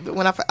name,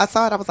 when I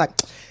saw it, I was like,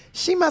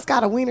 she must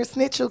got a Wiener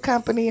Schnitzel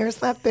company or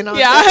something.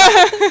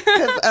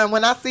 Because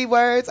when I see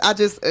words, I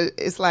just,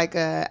 it's like,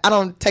 I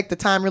don't take the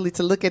time really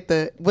to look at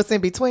what's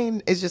in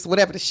between. It's just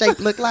whatever the shape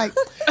look like.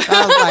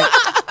 I was like,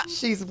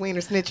 she's a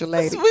Wiener Schnitzel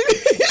lady.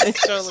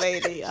 Schnitzel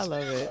lady. I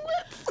love it.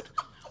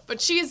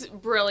 But she's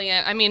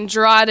brilliant. I mean,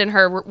 Gerard and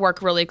her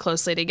work really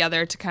closely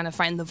together to kind of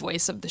find the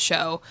voice of the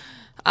show.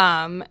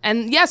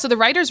 So the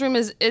writer's room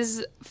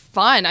is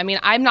fun. I mean,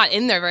 I'm not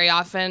in there very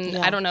often.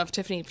 Yeah. I don't know if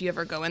Tiffany, if you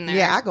ever go in there.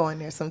 Yeah, I go in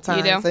there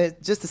sometimes. You do?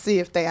 Just to see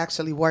if they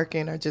actually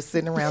working or just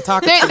sitting around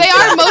talking. They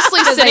are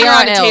mostly sitting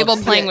around a table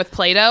playing with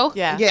Play-Doh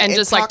and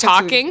just like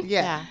talking.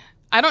 Yeah.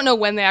 I don't know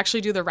when they actually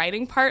do the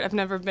writing part. I've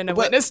never been a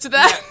witness to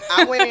that.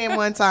 I went in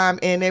one time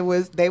and they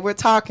were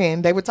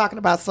talking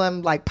about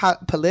some like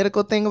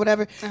political thing or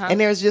whatever, and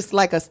there was just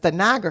like a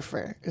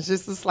stenographer. It's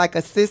just this like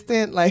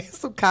assistant, like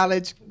some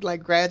college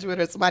like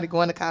graduate or somebody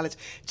going to college,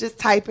 just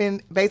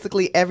typing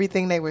basically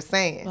everything they were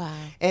saying. Wow.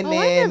 And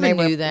then they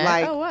were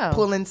like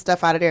pulling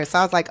stuff out of there. So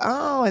I was like,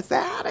 oh, is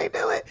that how they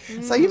do it?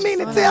 So you mean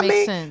to tell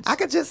me I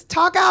could just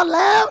talk out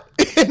loud?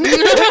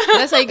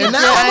 That's like, and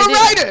now I'm a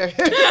writer.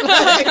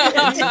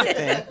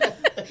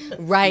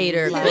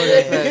 Writer.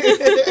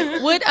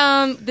 What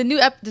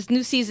this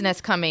new season that's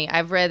coming,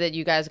 I've read that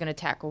you guys are going to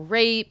tackle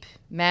rape,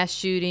 mass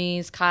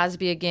shootings,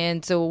 Cosby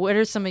again. So what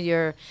are some of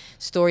your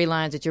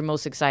storylines that you're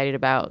most excited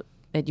about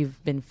that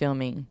you've been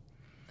filming?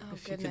 Oh,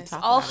 goodness.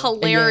 All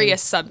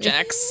hilarious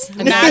subjects.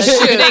 Mass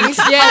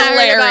shootings.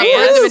 Hilarious.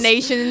 Birth of a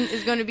Nation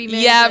is going to be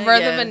mentioned. Yeah,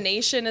 Birth of a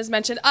Nation is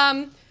mentioned.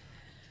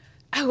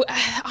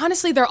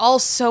 Honestly, they're all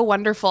so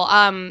wonderful.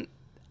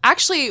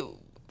 Actually,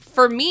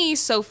 for me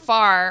so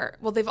far,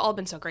 well, they've all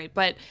been so great,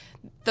 but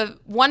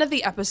one of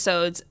the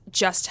episodes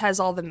just has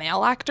all the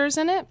male actors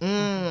in it.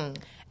 And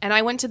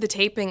I went to the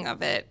taping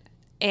of it,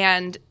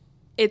 and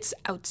it's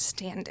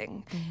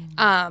outstanding.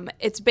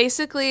 It's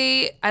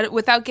basically,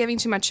 without giving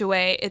too much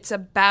away, it's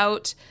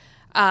about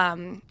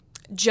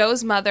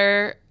Joe's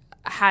mother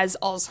has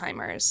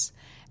Alzheimer's,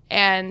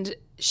 and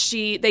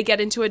they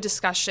get into a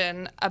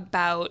discussion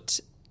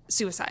about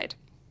suicide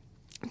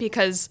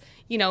because,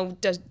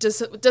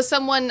 does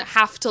someone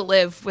have to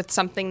live with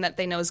something that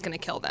they know is going to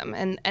kill them?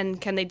 And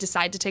can they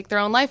decide to take their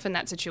own life in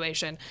that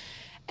situation?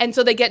 And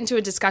so they get into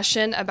a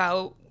discussion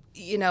about,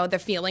 their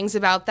feelings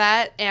about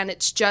that. And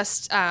it's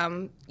just,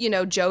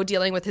 Joe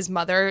dealing with his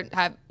mother,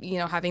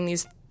 having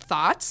these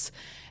thoughts,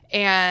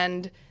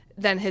 and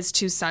then his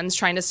two sons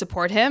trying to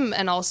support him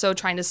and also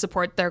trying to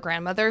support their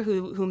grandmother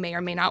who may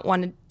or may not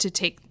want to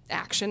take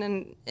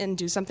action and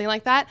do something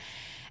like that.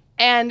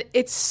 And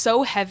it's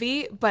so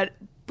heavy, but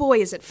boy,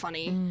 is it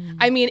funny.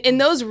 I mean, in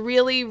those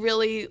really,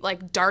 really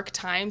like dark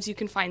times, you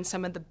can find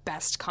some of the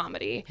best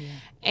comedy. Yeah.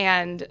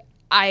 And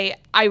I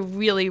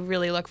really,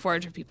 really look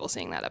forward to people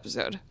seeing that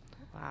episode.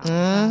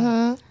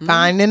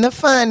 Finding the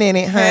fun in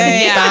it,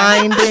 honey.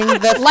 Finding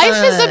the fun.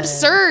 Life is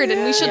absurd,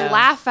 and we should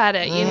laugh at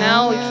it. You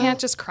know, we can't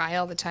just cry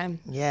all the time.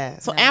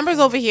 Yes. So Amber's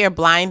over here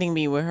blinding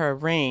me with her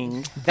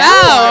ring.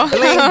 Thank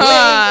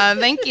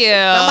you.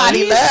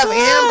 Somebody love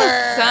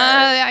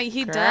Amber.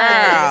 He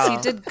does. He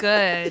did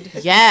good.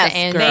 Yes,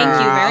 and girl.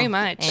 thank you very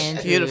much.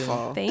 And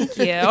beautiful. Thank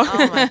you.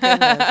 Oh my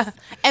goodness.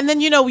 And then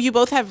you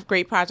both have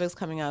great projects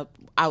coming up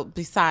out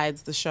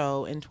besides the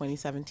show in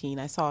 2017.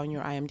 I saw on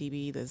your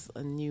IMDb there's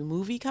a new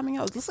movie coming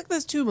out. It looks like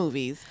there's 2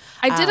 movies.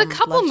 I did a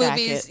couple Love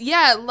movies. Jacket.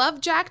 Yeah,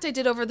 Love Jacked I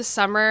did over the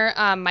summer.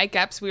 Mike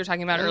Epps, we were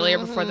talking about earlier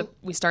before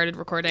we started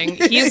recording.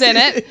 He's in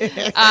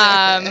it.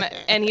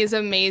 And he's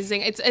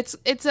amazing.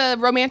 It's a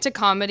romantic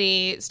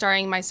comedy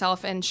starring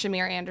myself and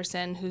Shamir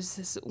Anderson, who's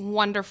this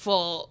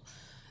wonderful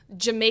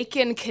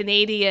Jamaican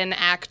Canadian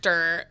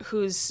actor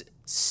who's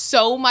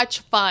so much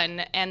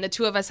fun, and the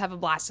two of us have a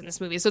blast in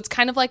this movie. So it's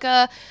kind of like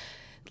a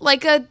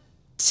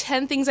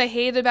 10 Things I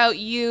Hate About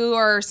You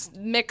or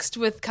mixed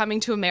with Coming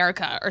to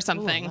America or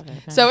something.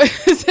 Ooh, so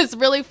it's this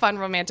really fun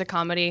romantic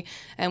comedy,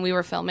 and we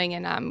were filming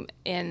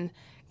in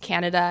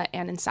Canada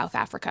and in South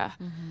Africa,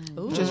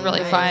 which was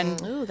really fun.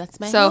 Ooh, that's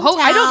my so hometown.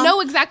 I don't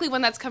know exactly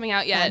when that's coming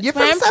out yet. You're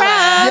from South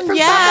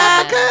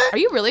Africa? Are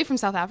you really from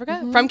South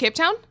Africa? From Cape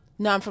Town?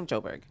 No, I'm from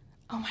Joburg.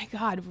 Oh my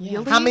God,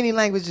 really? How many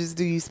languages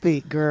do you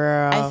speak,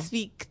 girl? I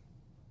speak,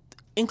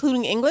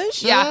 including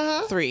English?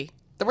 Yeah. 3.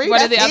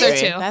 What are the other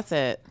 2? That's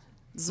it.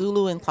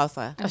 Zulu and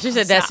Xhosa. Oh, she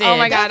said that's it. Oh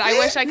my God, I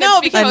wish I could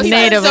speak because Xhosa.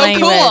 native It's so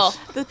language. cool.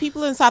 The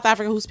people in South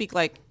Africa who speak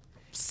like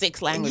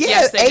 6 languages. Yeah,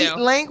 Yes, they 8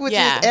 do. languages.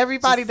 Yeah.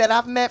 Everybody that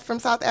I've met from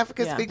South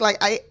Africa speak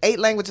like 8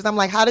 languages. I'm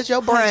like, how does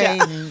your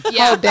brain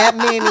Yeah. hold that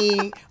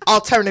many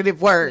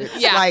alternative words?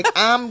 Yeah. Like,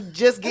 I'm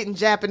just getting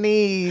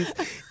Japanese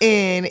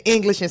and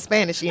English and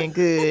Spanish in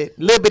good.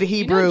 A little bit of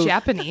Hebrew. You know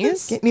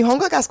Japanese?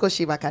 Nihongo ga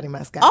skoshi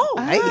wakarimasu ka?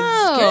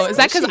 Oh, is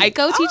that because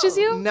Aiko teaches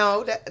you?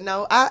 No,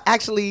 I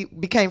actually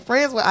became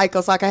friends with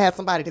Aiko so I could have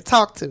somebody to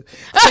talk to.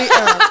 See,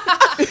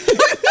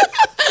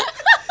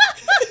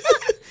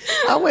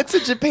 I went to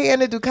Japan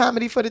to do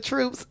comedy for the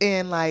troops,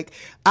 and like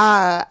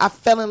I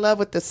fell in love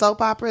with the soap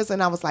operas,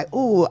 and I was like,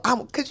 ooh,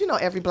 because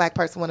every black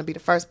person want to be the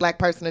first black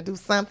person to do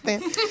something.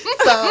 So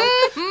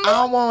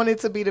I wanted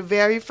to be the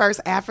very first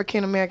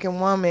African American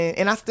woman,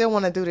 and I still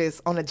want to do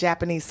this on a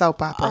Japanese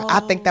soap opera. I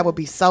think that would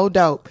be so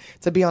dope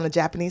to be on a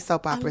Japanese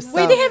soap opera.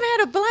 Wait, they haven't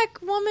had a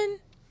black woman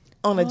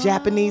on a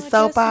Japanese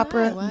soap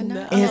opera. Why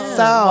not? And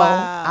so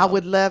I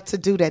would love to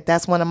do that.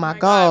 That's one of my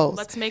goals.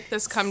 Let's make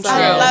this come true.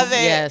 I love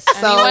it. Yes.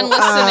 Anyone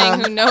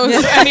listening who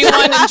knows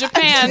anyone in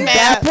Japan?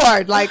 That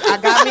part, like I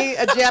got me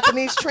a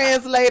Japanese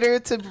translator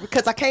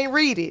because I can't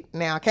read it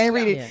now. I can't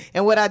read it. Yeah.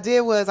 And what I did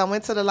was I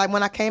went to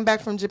when I came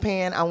back from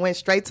Japan, I went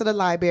straight to the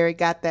library,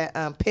 got that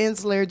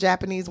Penzler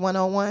Japanese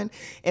 101,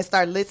 and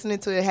started listening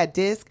to it. It had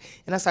disc,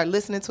 and I started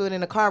listening to it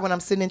in the car when I'm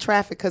sitting in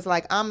traffic because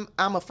like I'm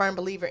a firm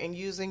believer in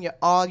using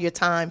all your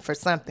time for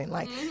something.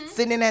 Like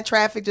sitting in that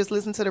traffic, just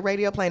listening to the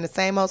radio, playing the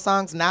same old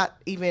songs, not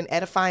even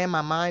edifying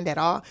my mind at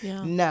all.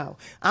 Yeah. No,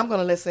 I'm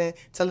gonna listen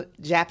to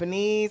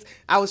Japanese.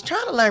 I was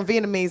trying to learn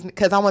Vietnamese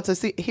because I want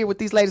to hear what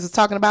these ladies are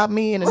talking about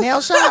me in a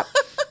nail shop.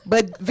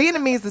 But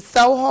Vietnamese is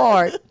so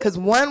hard because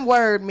one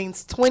word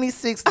means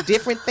 26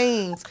 different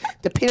things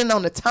depending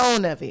on the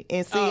tone of it.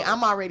 And see,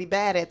 I'm already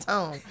bad at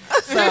tone.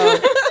 So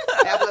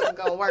that wasn't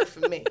going to work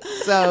for me.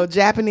 So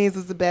Japanese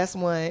is the best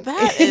one.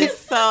 That is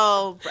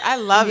so, I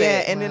love it.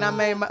 Yeah, and then I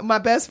made my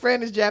best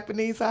friend is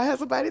Japanese, so I had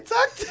somebody to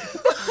talk to.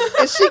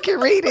 And she can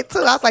read it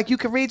too. I was like, you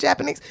can read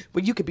Japanese?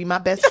 Well, you could be my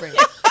best friend.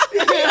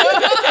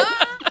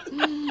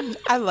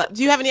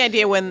 Do you have any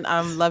idea when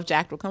Love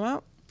Jacked will come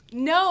out?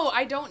 No,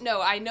 I don't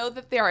know. I know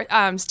that they are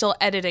still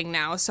editing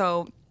now,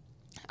 so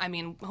I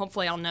mean,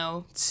 hopefully I'll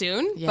know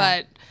soon,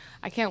 but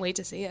I can't wait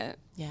to see it.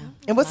 Yeah.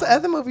 And what's the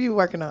other movie you're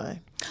working on?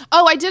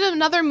 Oh, I did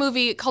another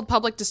movie called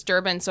Public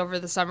Disturbance over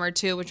the summer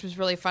too, which was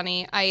really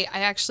funny. I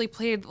actually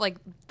played like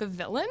the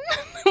villain,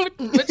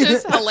 which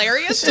is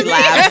hilarious to me.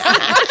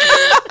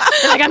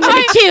 like I'm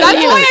gonna kill you.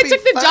 That's why I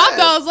took the Fun. job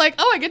though. I was like,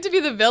 oh, I get to be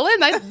the villain?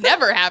 That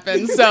never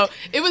happens. So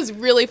it was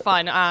really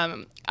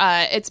fun.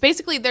 It's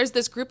basically there's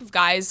this group of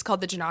guys called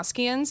the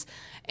Janoskians,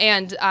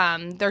 and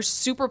they're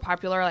super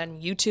popular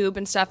on YouTube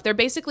and stuff. They're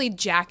basically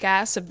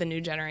Jackass of the new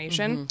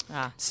generation.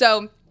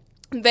 So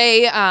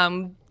they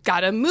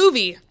got a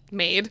movie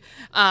made,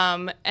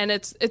 and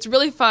it's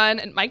really fun,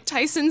 and Mike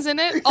Tyson's in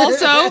it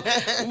also,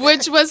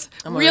 which was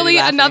really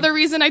another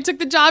reason I took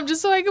the job,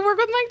 just so I could work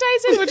with Mike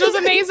Tyson, which was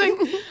amazing.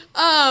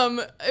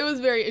 It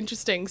was very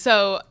interesting.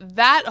 So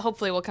that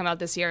hopefully will come out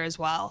this year as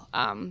well,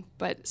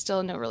 but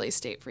still no release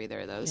date for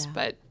either of those.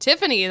 But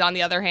Tiffany, on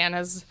the other hand,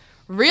 is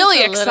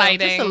really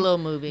exciting. Just a little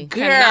movie.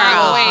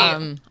 Cannot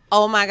wait.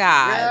 Oh my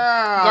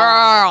God.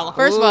 Girl.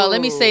 First of all,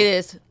 let me say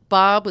this.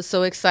 Bob was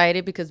so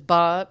excited because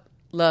Bob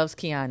loves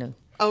Keanu.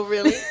 Oh,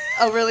 really?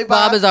 Oh, really,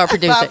 Bob is our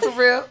producer. Bob, for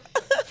real?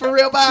 For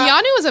real, Bob?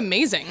 Keanu is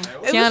amazing.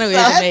 Keanu is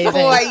Yes, amazing.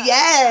 boy.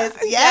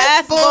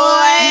 Yes,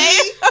 boy.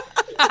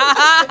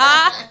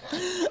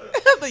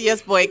 The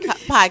Yes Boy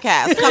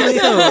podcast coming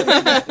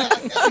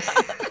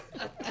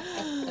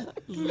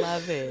soon.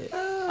 Love it.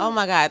 Oh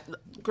my God.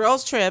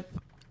 Girls Trip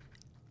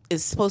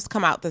is supposed to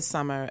come out this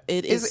summer.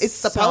 It's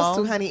supposed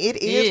to, honey. It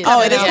is.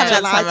 Oh, it is coming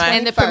out this summer.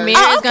 And the premiere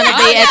is going to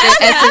be at the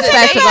Essence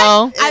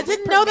Festival. I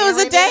didn't know there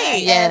was a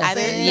day. Yes. I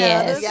didn't know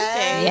there was a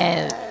day.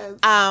 Yes.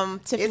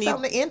 It's Tiffany,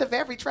 on the end of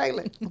every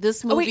trailer.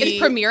 this movie. Oh, wait, it's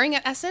premiering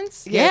at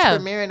Essence? Yeah.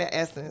 It's premiering at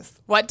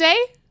Essence. What day?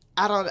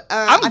 I don't.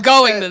 I'm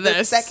going to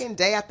this. The second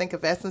day, I think,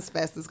 of Essence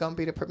Fest is going to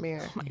be the premiere.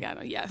 Oh my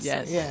God, yes.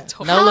 Yeah.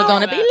 Totally. Nola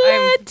going to be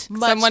lit.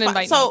 Someone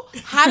invite me. So,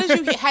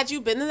 had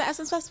you been to the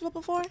Essence Festival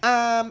before?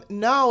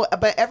 No,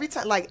 but every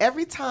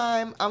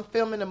time I'm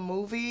filming a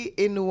movie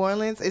in New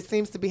Orleans, it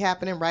seems to be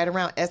happening right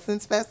around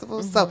Essence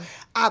Festival. So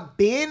I've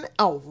been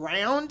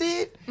around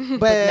it,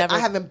 but I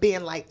haven't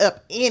been like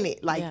up in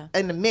it,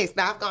 in the mix.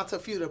 Now I've gone to a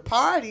few of the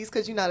parties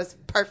because it's a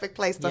perfect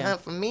place to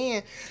hunt for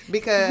men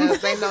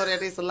because they know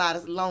that there's a lot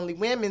of lonely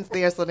women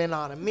there. So then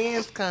all the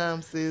men's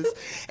comes and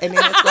then it's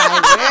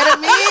like, wait a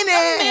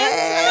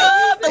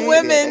minute, the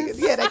women,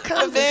 they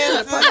come.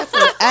 That's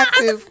an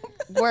active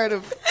word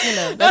of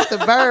that's the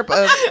verb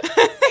of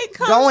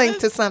going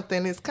to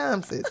something is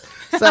comes. So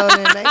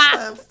then they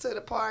comes to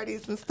the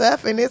parties and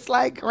stuff, and it's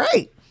like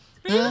great.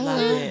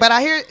 But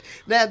I hear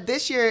that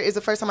this year is the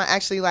first time I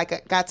actually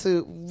got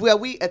to. Well,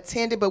 we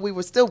attended, but we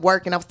were still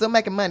working. I was still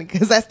making money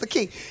because that's the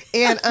key.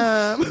 And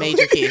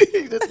major key.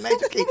 That's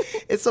major key.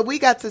 And so we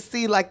got to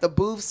see the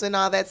booths and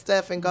all that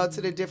stuff, and go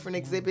to the different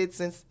exhibits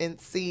and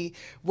see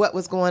what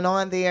was going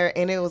on there.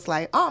 And it was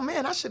like, oh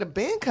man, I should have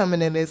been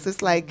coming in this.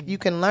 It's like you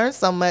can learn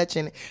so much,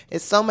 and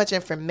it's so much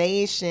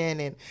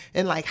information,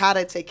 and like how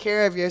to take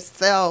care of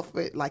yourself,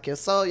 like your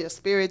soul, your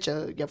spirit,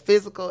 your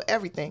physical,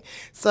 everything.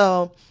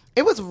 So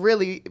it was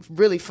really,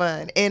 really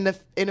fun, and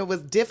it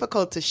was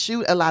difficult to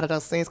shoot a lot of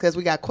those scenes because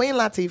we got Queen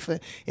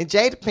Latifah and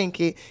Jada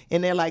Pinkett,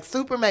 and they're like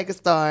super mega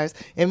stars,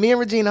 and me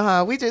and Regina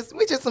Hall, we just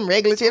some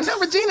regular chicks. Now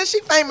Regina,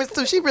 she famous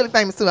too. She really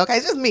famous too. Okay,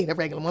 it's just me, the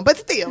regular one, but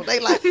still, they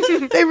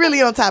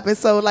really on top. And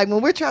so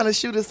when we're trying to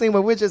shoot a scene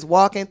where we're just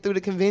walking through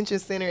the convention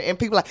center, and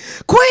people are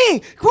like,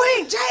 Queen, Jada,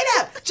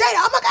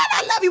 oh my God,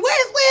 I love you.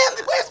 Where's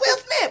Will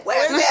Smith?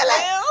 Where's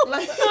Will?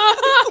 Where's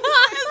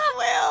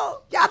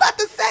Will? Y'all about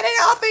to set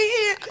it off in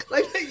here?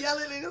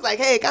 Yelling, and it's like,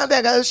 hey, calm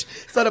down, guys.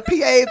 So the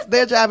PAs,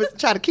 their job is to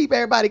try to keep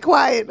everybody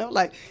quiet. And I'm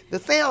like, the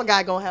sound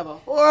guy gonna have a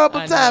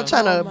horrible time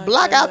trying to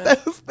block out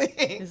those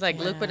things. It's like,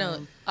 look, but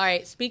all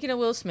right. Speaking of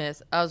Will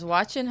Smith, I was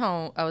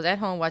at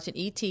home watching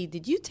E.T.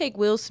 Did you take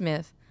Will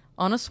Smith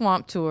on a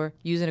swamp tour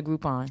using a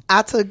Groupon?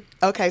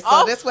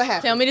 This what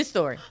happened. Tell me the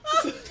story.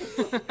 So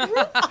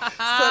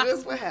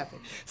this what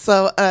happened.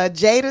 So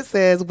Jada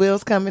says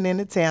Will's coming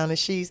into town, and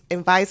she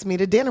invites me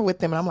to dinner with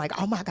them, and I'm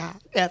like, oh my God,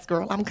 yes,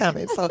 girl, I'm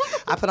coming. So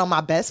I put on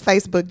my best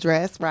Facebook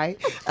dress, right?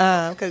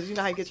 Because you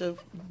know how you get your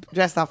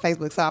dress off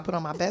Facebook. So I put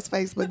on my best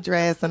Facebook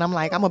dress, and I'm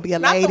like, I'm gonna be a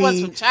lady. Not the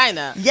ones from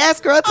China. Yes,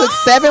 girl. It took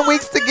 7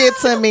 weeks to get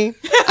to me.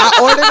 I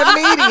ordered a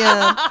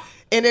medium.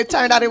 And it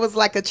turned out it was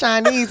like a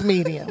Chinese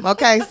medium.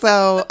 Okay,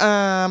 so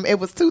it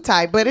was too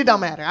tight, but it don't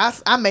matter.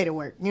 I made it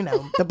work.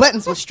 The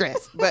buttons were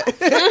stressed, but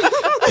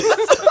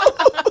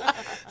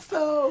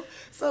so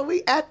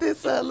we at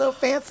this little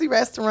fancy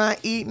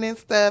restaurant eating and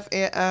stuff,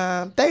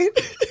 and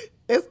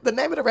it's the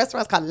name of the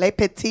restaurant is called Le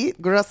Petit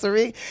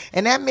Grosserie,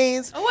 and that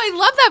means I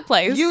love that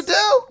place. You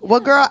do?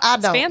 Well, girl, I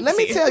don't. Fancy. Let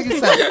me tell you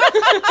something.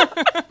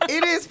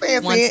 It is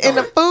fancy, and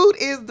the food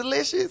is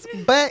delicious,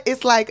 but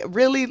it's like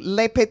really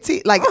Le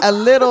Petit, like a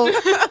little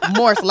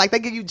morsel. Like they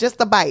give you just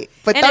a bite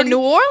for in New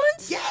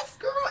Orleans. Yes,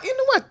 girl, in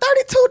New Orleans,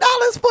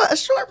 $32 for a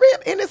short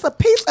rib, and it's a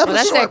piece of a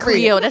that's short that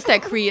Creole. rib. That's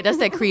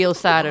that Creole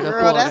side of the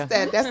Girl, border.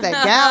 that's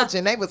that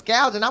gouging. They was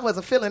gouging. I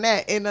wasn't feeling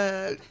that, and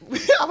I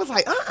was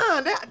like,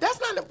 that's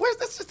not.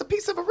 That's just a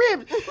piece of a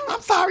rib.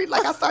 I'm sorry.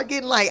 Like I start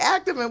getting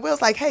active, and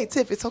Will's like, hey,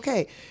 Tiff, it's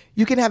okay.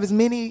 You can have as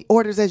many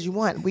orders as you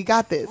want. We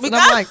got this. And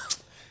I'm like,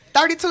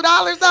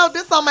 $32 though?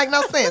 This don't make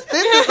no sense.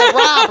 This is a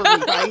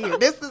robbery right here.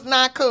 This is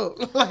not cool.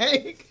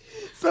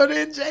 So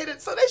then Jada,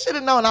 so they should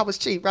have known I was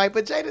cheap, right?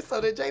 But Jada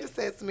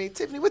says to me,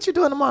 Tiffany, what you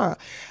doing tomorrow?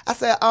 I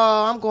said,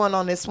 oh, I'm going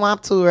on this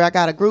swamp tour. I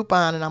got a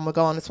Groupon, and I'm going to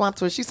go on the swamp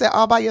tour. She said,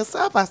 all by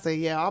yourself? I said,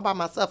 yeah, all by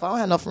myself. I don't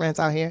have no friends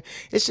out here.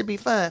 It should be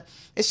fun.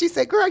 And she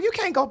said, girl, you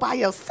can't go by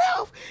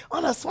yourself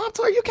on a swamp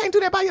tour. You can't do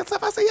that by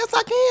yourself. I said, yes,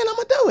 I can. I'm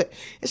going to do it.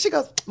 And she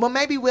goes, well,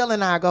 maybe Will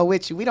and I go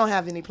with you. We don't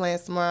have any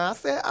plans tomorrow. I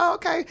said, oh,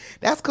 okay,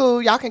 that's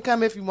cool. Y'all can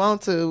come if you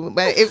want to.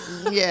 But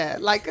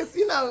cause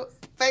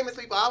famous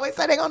people always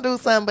say they're going to do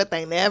something, but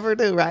they never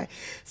do, right?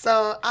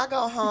 So I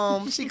go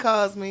home. She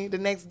calls me the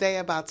next day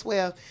about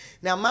 12.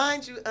 Now,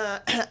 mind you,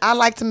 I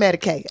like to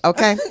medicate,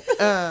 okay?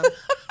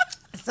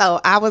 So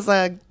I was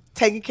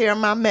taking care of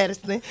my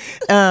medicine.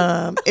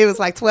 It was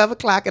like 12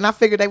 o'clock, and I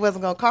figured they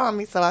wasn't going to call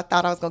me, so I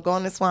thought I was going to go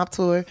on this swamp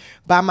tour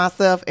by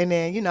myself, and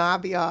then, I'll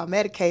be all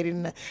medicated,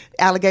 and the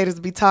alligators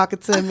will be talking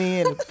to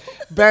me, and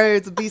the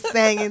birds will be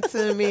singing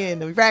to me,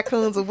 and the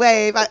raccoons will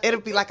wave.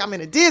 It'll be like I'm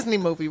in a Disney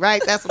movie,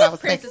 right? That's what I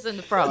was thinking. Princess and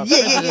the Frog.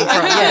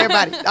 Yeah.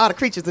 Everybody, all the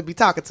creatures will be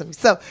talking to me.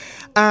 So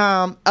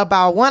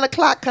about 1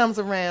 o'clock comes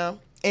around,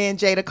 And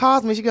Jada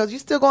calls me. She goes, "You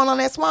still going on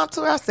that swamp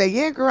tour?" I said,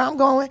 "Yeah, girl, I'm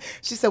going."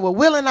 She said, "Well,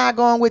 Will and I are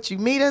going with you.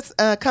 Meet us.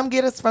 Come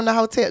get us from the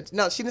hotel."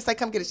 No, she didn't say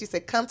come get us. She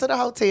said, "Come to the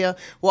hotel.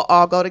 We'll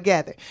all go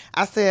together."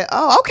 I said,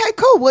 "Oh, okay,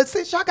 cool. Well,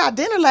 since y'all got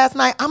dinner last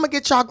night, I'm going to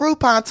get y'all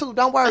Groupon too.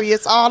 Don't worry.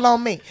 It's all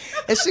on me."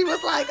 And she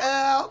was like,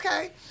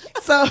 okay.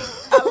 So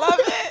I love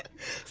it.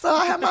 So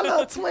I had my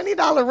little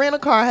 $20 rental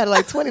car. I had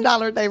like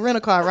 $20 a day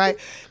rental car, right?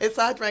 And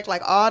so I drank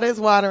like all this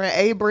water and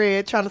ate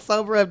bread, trying to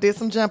sober up, did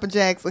some jumping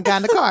jacks, and got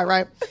in the car,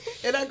 right?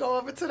 And I go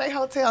over to their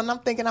hotel, and I'm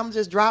thinking I'm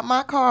just drop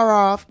my car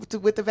off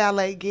with the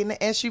valet, get in the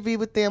SUV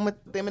with them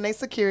and their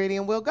security,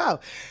 and we'll go.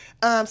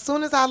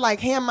 Soon as I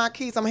hand my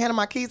keys, I'm handing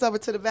my keys over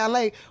to the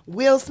valet.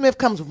 Will Smith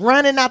comes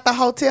running out the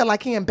hotel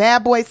like he in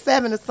Bad Boy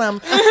 7 or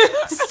something.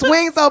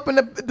 Swings open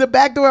the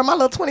back door. My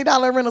little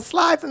 $20 rental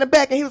slides in the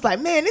back, and he was like,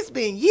 "Man, it's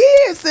been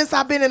years since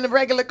I've been in the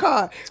regular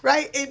car,"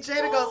 right? And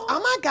Jada goes,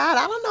 "Oh my God,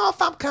 I don't know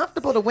if I'm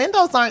comfortable. The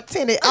windows aren't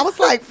tinted." I was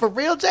like, "For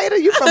real,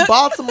 Jada? You from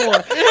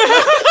Baltimore?"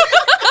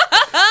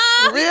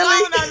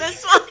 Really?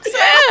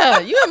 Yeah,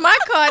 you in my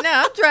car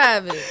now. I'm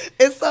driving.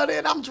 And so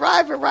then I'm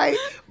driving, right?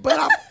 But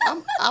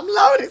I'm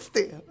loaded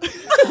still.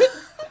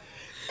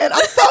 And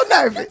I'm so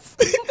nervous.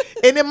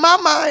 And in my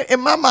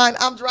mind,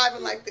 I'm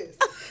driving like this.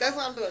 That's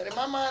what I'm doing. In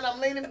my mind, I'm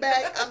leaning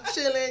back, I'm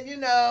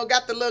chilling,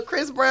 got the little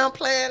Chris Brown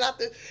playing out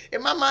there.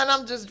 In my mind,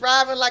 I'm just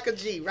driving like a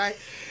G, right?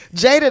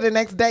 Jada the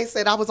next day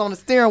said I was on the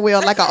steering wheel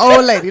like an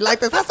old lady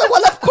like this. I said,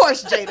 "Well, of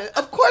course, Jada.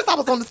 Of course I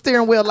was on the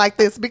steering wheel like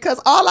this, because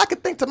all I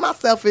could think to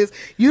myself is,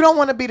 you don't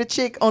want to be the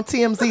chick on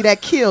TMZ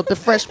that killed the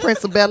Fresh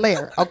Prince of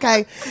Bel-Air,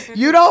 okay?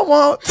 You don't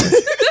want...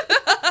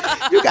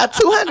 You got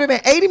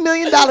 $280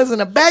 million in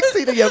the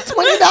backseat of your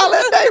 $20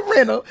 a day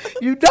rental.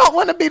 You don't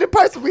want to be the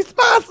person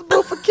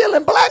responsible for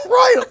killing black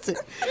royalty.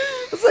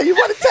 So you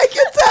want to take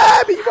your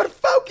time and you want to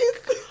focus."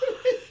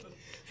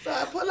 So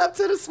I pull up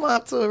to the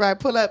swamp tour, right?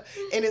 Pull up,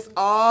 and it's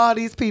all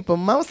these people,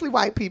 mostly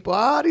white people,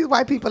 all these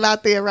white people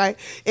out there, right?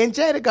 And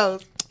Jada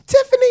goes,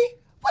 "Tiffany,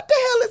 what the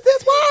hell is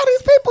this? Why are all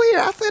these people here?"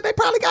 I said, "They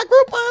probably got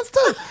Groupons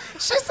too."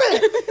 She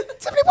said,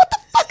 "Tiffany, what the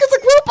fuck is a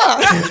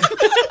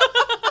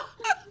Groupon?"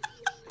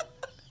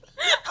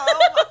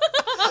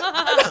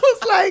 And I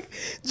was like,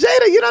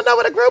 "Jada, you don't know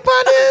what a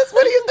Groupon is?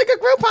 What do you think a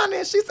Groupon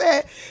is?" She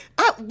said,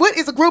 "What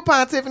is a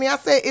Groupon, Tiffany?" I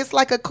said, "It's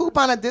like a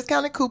coupon, a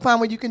discounted coupon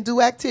where you can do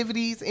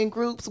activities in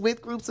groups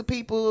with groups of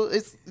people.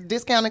 It's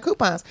discounted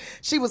coupons."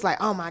 She was like,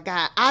 "Oh my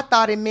God, I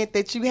thought it meant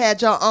that you had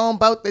your own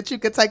boat that you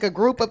could take a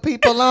group of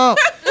people on."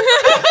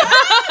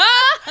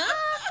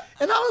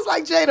 And I was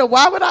like, "Jada,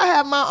 why would I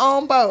have my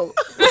own boat?"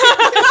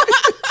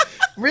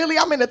 Really,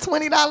 I'm in a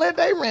 $20 a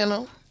day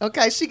rental.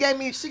 Okay, she gave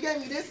me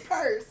this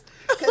purse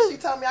because she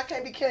told me I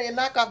can't be carrying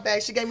knockoff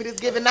bags. She gave me this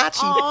Givenchy.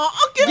 Oh,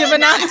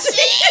 Givenchy.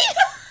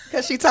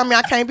 Because she told me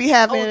I can't be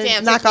having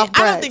knockoff bags.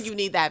 I don't think you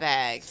need that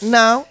bag.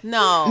 No,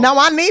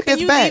 I need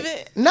this bag. Leave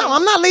it? No,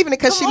 I'm not leaving it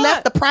because she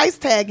left the price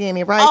tag in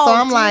it, right? So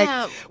I'm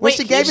like, when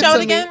she gave it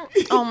to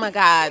me. Oh my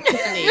God,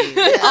 Tiffany.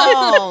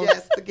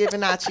 Yes, the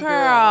Givenchy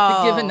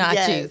girl. The Givenchy.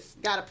 Yes.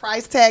 Got a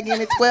price tag in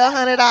it,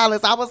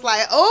 $1,200. I was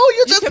like, "Oh,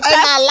 you just paid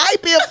my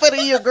light bill for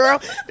the year, girl.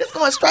 This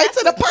going straight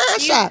to the pawn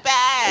shop."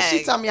 And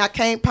she told me I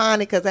can't pawn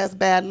it because that's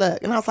bad luck.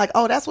 And I was like,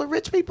 "Oh, that's what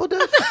rich people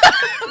do."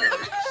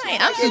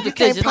 I'm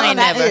superstitious. I ain't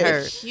never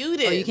heard.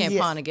 Cutest. Oh, you can't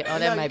pawn a gift. Oh,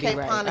 that might be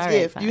right. All right,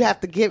 gift. You have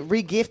to get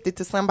re-gifted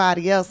to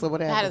somebody else or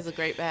whatever. That is a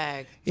great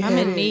bag. Yeah. I'm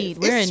in need.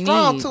 We're it's in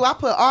strong need. too. I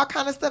put all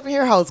kind of stuff in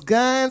here. Holds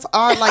guns,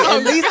 all like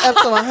at least up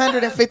to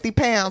 150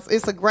 pounds.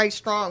 It's a great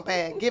strong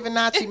bag.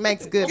 Givenchy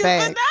makes good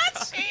bags.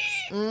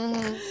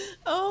 Mm-hmm.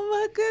 Oh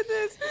my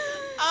goodness!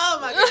 Oh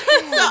my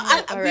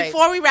goodness! So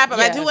before we wrap up,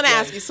 I do want to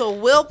ask you. So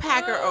Will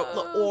Packer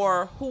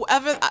or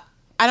whoever.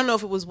 I don't know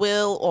if it was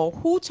Will or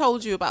who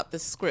told you about the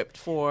script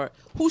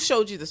who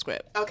showed you the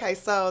script. Okay,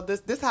 so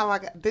this how I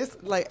got this,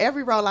 like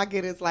every role I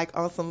get is like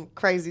on some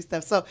crazy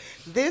stuff. So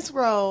this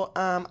role,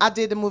 I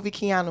did the movie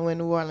Keanu in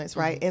New Orleans,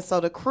 right? Mm-hmm. And so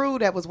the crew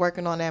that was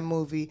working on that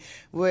movie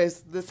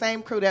was the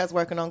same crew that was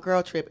working on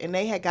Girl Trip, and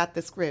they had got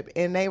the script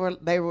and they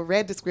were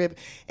read the script,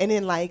 and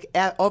then like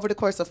over the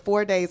course of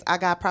 4 days, I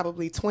got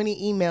probably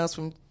 20 emails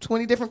from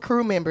 20 different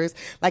crew members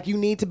like, "You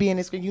need to be in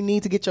this script. You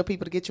need to get your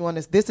people to get you on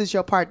this. This is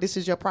your part. This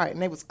is your part."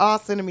 And they was all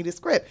sending me the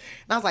script,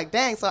 and I was like,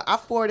 "Dang!" So I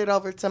forwarded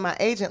over to my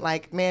agent,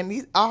 like,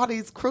 "Man, all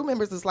these crew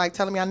members is like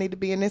telling me I need to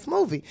be in this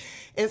movie."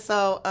 And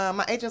so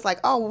my agent's like,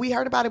 "Oh, we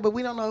heard about it, but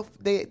we don't know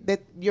if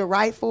that you're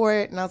right for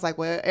it." And I was like,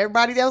 "Well,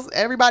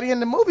 everybody in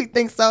the movie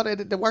thinks so,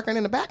 that they're working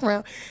in the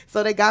background."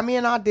 So they got me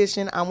an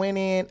audition. I went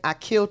in, I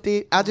killed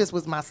it. I just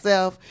was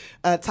myself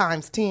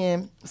times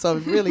 10. So it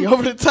was really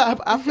over the top,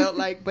 I felt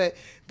like, but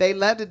they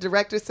loved it. The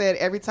director said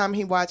every time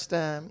he watched,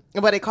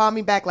 they called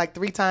me back like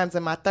 3 times,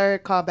 and my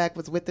third callback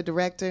was with the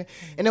director,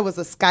 and it was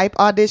a Skype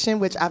audition,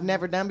 which I've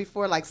never done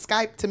before. Like,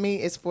 Skype to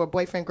me is for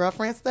boyfriend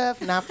girlfriend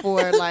stuff, not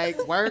for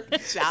like work.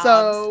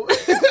 So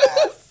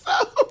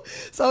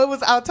So it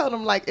was. I told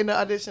him like in the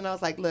audition, I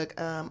was like, "Look,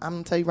 I'm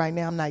gonna tell you right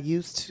now, I'm not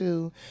used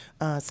to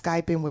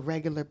Skyping with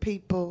regular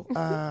people.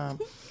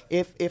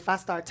 If I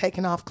start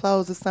taking off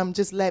clothes or something,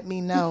 just let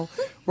me know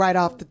right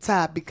off the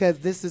top because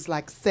this is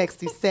like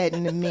sexy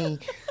setting to me."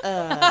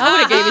 I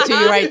would have gave it to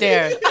you right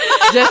there,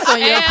 just on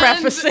your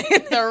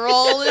prefacing. The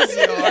role is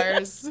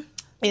yours.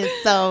 And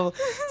so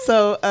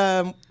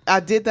I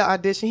did the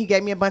audition. He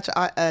gave me a bunch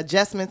of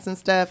adjustments and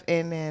stuff,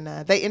 and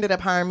then they ended up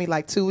hiring me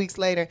like 2 weeks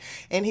later.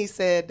 And he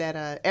said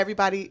that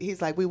everybody,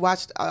 he's like, we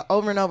watched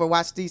over and over,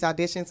 watched these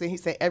auditions, and he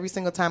said every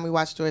single time we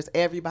watched yours,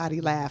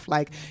 everybody laughed.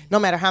 Like, no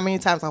matter how many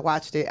times I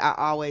watched it, I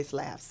always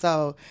laughed.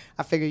 So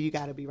I figured you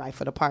got to be right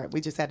for the part.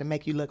 We just had to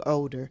make you look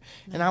older.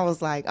 And I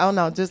was like, oh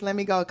no, just let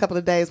me go a couple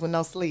of days with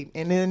no sleep.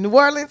 And in New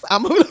Orleans,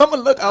 I'm going to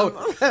look older.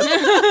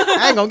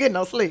 I ain't going to get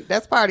no sleep.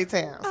 That's party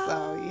time.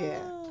 So yeah.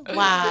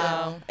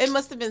 Wow. It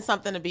must have been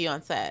something to be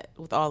on set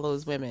with all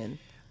those women.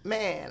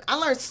 Man, I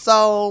learned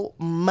so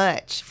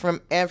much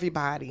from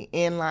everybody.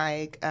 And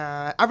like,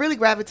 I really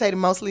gravitated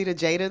mostly to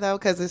Jada though,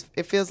 because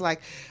it feels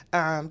like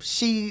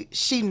she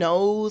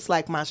knows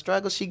like my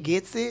struggle. She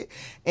gets it.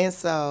 And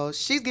so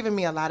she's giving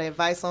me a lot of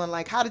advice on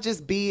like how to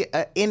just be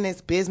in this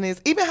business,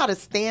 even how to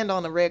stand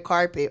on the red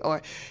carpet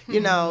or,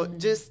 you know,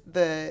 just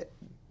the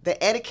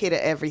etiquette of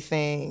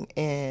everything.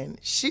 And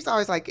she's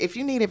always like, if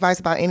you need advice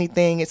about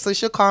anything, so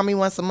she'll call me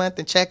once a month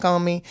and check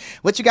on me.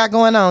 What you got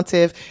going on,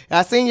 Tiff?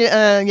 I seen your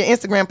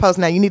Instagram post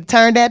now. You need to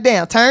turn that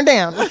down. Turn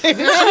down.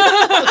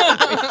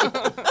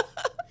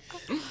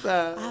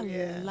 So I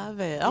love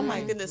it. Oh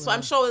my goodness. So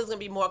I'm sure there's going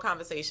to be more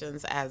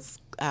conversations as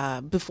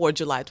before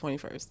July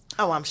 21st.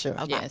 Oh, I'm sure.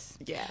 Okay. Yes.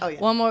 Yeah. Oh, yeah.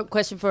 One more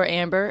question for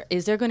Amber.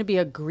 Is there going to be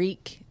a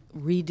Greek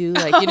redo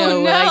like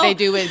like they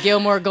do with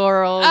Gilmore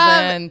Girls?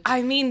 And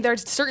I mean, they're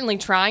certainly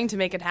trying to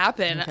make it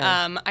happen. Okay.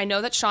 I know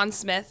that Sean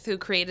Smith, who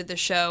created the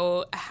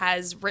show,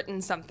 has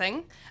written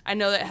something. I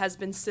know that it has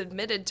been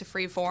submitted to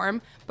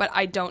Freeform, but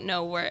I don't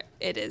know where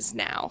it is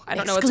now. I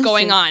don't know what's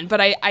going on, but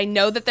I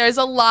know that there's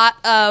a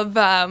lot of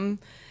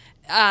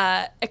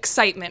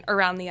excitement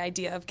around the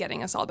idea of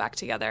getting us all back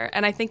together,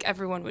 and I think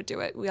everyone would do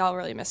it. We all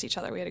really miss each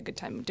other. We had a good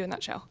time doing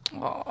that show.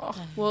 Aww.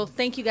 Well,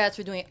 thank you guys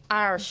for doing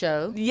our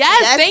show.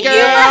 Yes, thank you for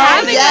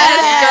having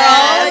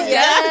us,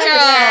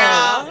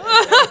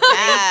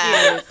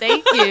 girls.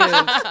 Thank you.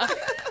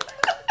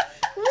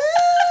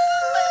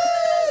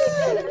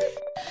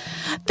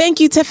 Thank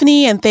you,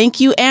 Tiffany, and thank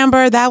you,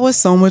 Amber. That was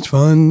so much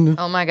fun.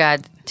 Oh my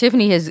God,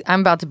 Tiffany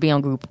I'm about to be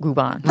on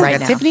Groupon right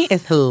now. Tiffany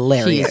is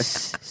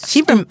hilarious.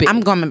 She from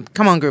I'm going to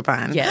come on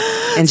Groupon. Yes,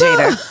 and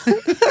Jada.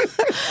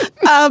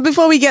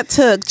 Before we get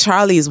to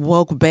Charlie's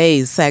Woke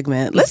Bays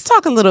segment, let's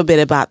talk a little bit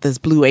about this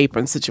Blue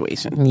Apron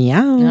situation.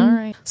 Yeah. All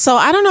right. So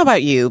I don't know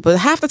about you, but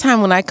half the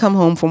time when I come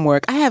home from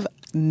work, I have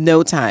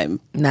no time.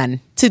 None.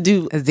 To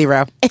do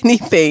zero.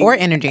 Anything. Or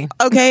energy.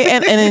 Okay,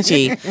 and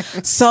energy.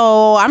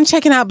 So I'm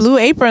checking out Blue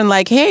Apron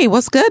like, hey,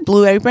 what's good,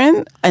 Blue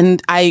Apron?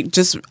 And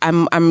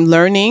I'm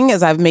learning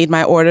as I've made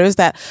my orders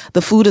that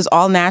the food is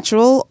all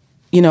natural.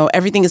 You know,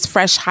 everything is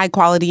fresh, high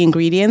quality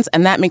ingredients,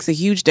 and that makes a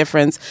huge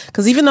difference.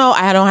 Because even though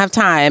I don't have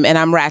time and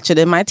I'm ratchet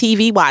in my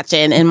TV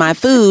watching and my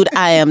food,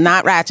 I am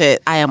not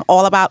ratchet. I am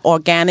all about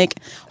organic,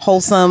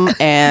 wholesome,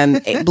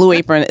 and Blue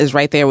Apron is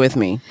right there with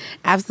me.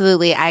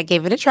 Absolutely. I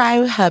gave it a try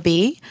with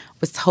hubby.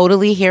 Was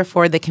totally here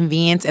for the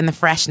convenience and the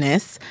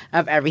freshness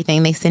of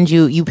everything. They send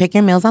you pick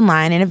your meals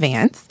online in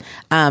advance.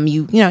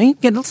 You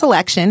get a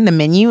selection. The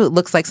menu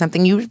looks like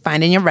something you would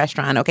find in your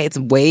restaurant. Okay, it's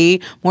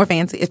way more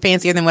fancy. It's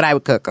fancier than what I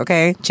would cook.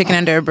 Okay, chicken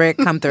under a brick,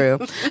 come through.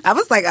 I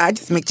was like, I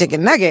just make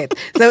chicken nuggets.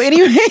 So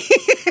anyway,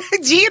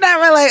 G and I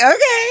were like,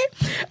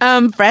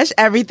 okay, fresh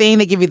everything.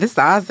 They give you the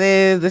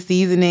sauces, the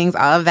seasonings,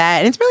 all of that,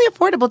 and it's really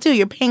affordable too.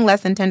 You're paying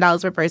less than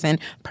 $10 per person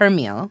per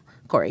meal.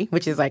 Corey,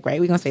 which is like, right,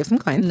 we're going to save some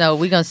coins. No,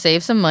 we're going to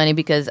save some money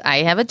because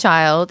I have a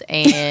child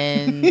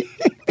and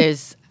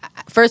there's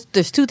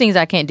two things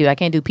I can't do. I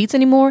can't do pizza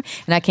anymore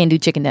and I can't do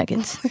chicken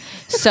nuggets.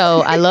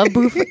 So I love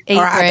Blue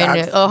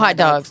Apron or hot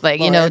dogs.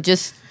 Like,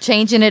 just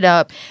changing it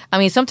up. I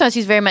mean, sometimes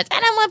she's very much, I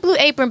don't want Blue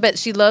Apron, but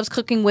she loves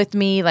cooking with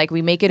me. Like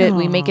we make it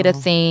a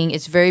thing.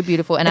 It's very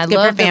beautiful. And I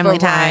love the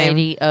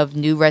variety of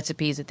new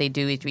recipes that they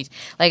do each week.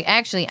 Like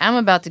actually, I'm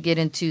about to get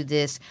into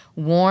this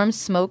warm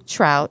smoked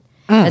trout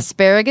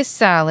asparagus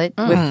salad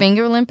with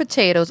fingerling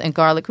potatoes and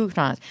garlic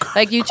croutons.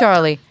 Like you,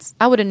 Charlie,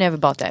 I would have never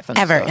bought that from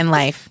the ever store. In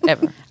life.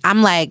 Ever.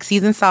 I'm like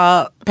seasoned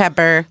salt,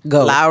 pepper,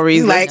 go.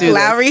 Lowry's, like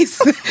Lowry's,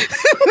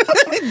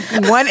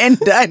 one and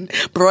done.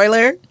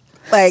 Broiler.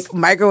 Like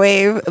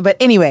microwave. But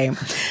anyway,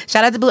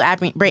 shout out to Blue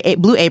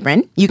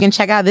Apron. You can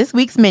check out this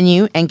week's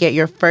menu and get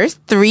your first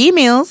 3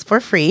 meals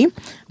for free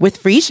with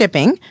free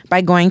shipping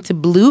by going to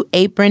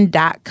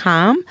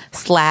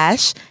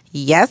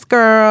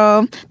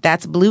blueapron.com/yesgirl.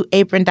 That's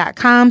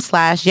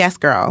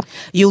blueapron.com/yesgirl.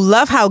 You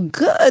love how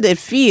good it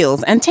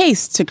feels and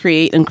tastes to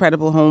create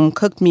incredible home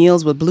cooked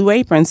meals with Blue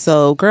Apron.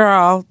 So,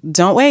 girl,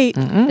 don't wait.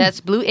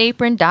 That's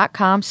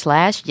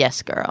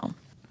blueapron.com/yesgirl.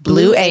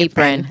 Blue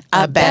Apron,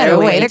 a better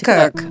way to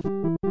cook.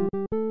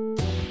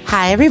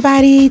 Hi, Hi,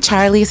 everybody.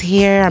 Charlie's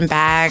here. I'm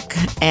back.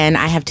 And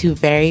I have two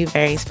very,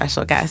 very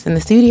special guests in the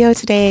studio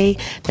today.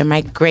 They're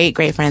my great,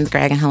 great friends,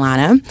 Greg and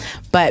Helanah.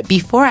 But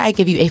before I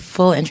give you a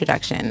full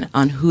introduction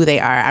on who they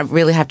are, I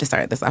really have to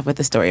start this off with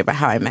a story about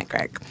how I met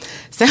Greg.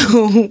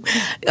 So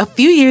a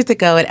few years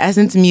ago at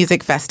Essence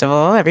Music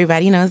Festival,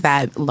 everybody knows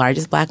that,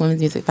 largest Black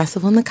women's music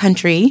festival in the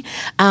country,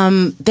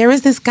 there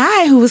was this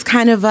guy who was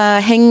kind of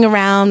hanging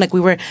around. Like, we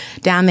were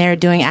down there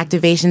doing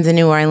activations in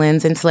New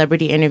Orleans and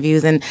celebrity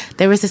interviews. And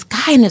there was this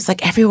guy, and it's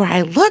like everywhere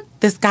I looked,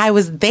 this guy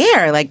was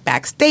there, like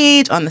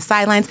backstage, on the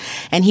sidelines,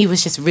 and he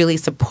was just really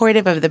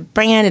supportive of the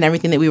brand and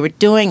everything that we were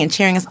doing and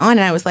cheering us on.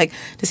 And I was like,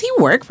 does he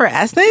work for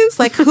Essence?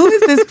 Like, who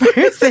is this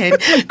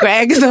person?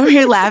 Greg is over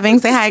here laughing.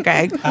 Say hi,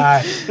 Greg.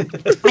 Hi.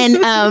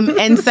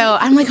 And so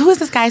I'm like, who is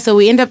this guy? So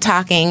we end up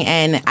talking,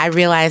 and I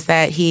realized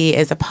that he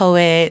is a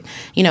poet,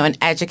 an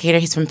educator.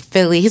 He's from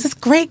Philly. He's this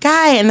great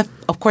guy. And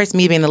of course,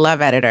 me being the love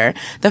editor,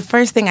 the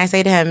first thing I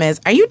say to him is,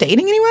 are you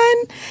dating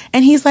anyone?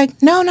 And he's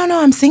like, no,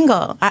 I'm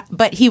single.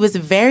 But he was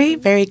very,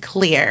 very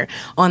clear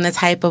on the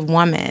type of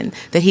woman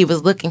that he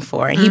was looking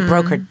for. And he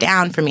broke her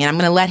down for me. And I'm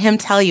going to let him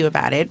tell you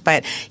about it.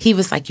 But he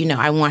was like,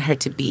 I want her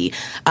to be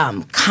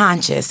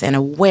conscious and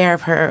aware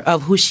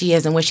of who she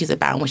is and what she's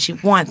about and what she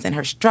wants and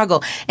her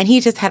struggle. And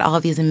he just had all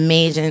of these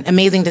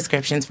amazing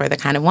descriptions for the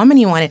kind of woman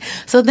he wanted.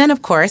 So then,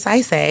 of course,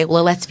 I say,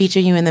 well, let's feature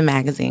you in the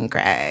magazine,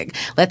 Greg.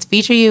 Let's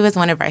feature you as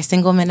one of our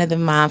single men of the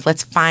month.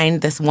 Let's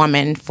find this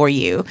woman for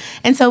you.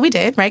 And so we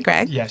did, right,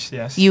 Greg?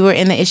 Yes. You were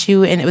in the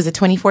issue, and it was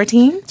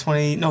 2014?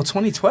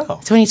 2012.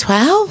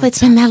 2012? It's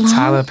been that long?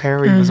 Tyler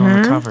Perry was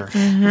on the cover.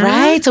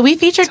 Right. So we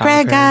featured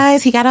Tyler Greg, Perry.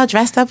 Guys. He got all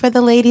dressed up for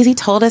the ladies. He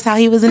told us how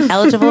he was an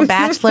eligible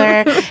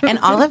bachelor and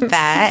all of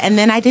that. And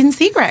then I didn't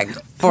see Greg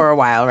for a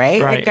while,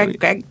 right? Right. Like,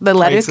 Greg, the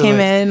letters came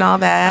in and all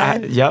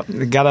that. Yep.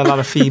 Got a lot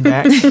of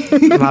feedback.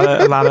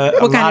 a lot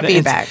of What kind of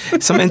feedback?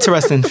 Some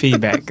interesting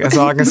feedback. That's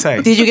all I can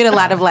say. Did you get a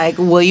lot of like,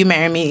 will you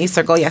marry me?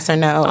 Circle yes or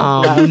no?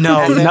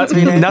 No,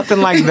 nothing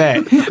like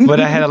that. But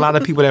I had a lot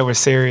of people that were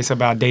serious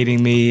about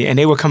dating me, and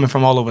they were coming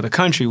from all over the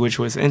country, which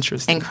was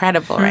interesting.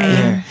 Incredible, right?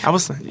 Yeah. I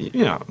was,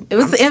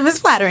 It was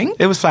flattering.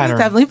 It was flattering. It was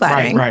definitely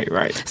flattering.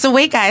 Right. So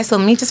wait, guys. So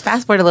let me just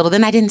fast forward a little.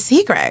 Then I didn't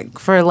see Greg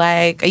for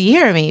like a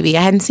year, maybe.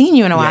 I hadn't seen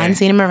you in a while. I hadn't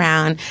seen him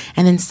around.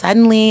 And then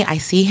suddenly I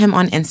see him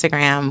on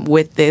Instagram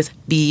with this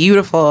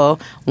beautiful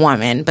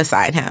woman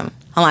beside him.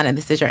 Helanah,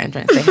 this is your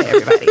entrance. Say hey,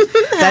 everybody.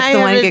 That's Hi, the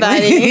one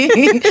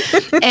everybody.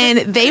 And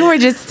they were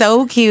just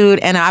so cute.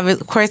 And I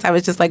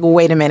was just like,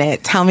 wait a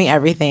minute. Tell me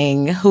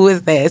everything. Who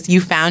is this?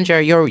 You found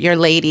your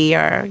lady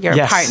or your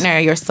partner,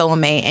 your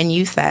soulmate. And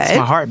you said... It's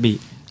my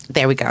heartbeat.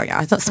 There we go,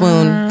 y'all. So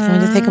swoon. Can we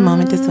just take a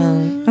moment to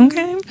swoon?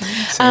 Okay.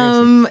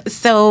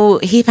 So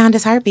he found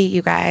his heartbeat,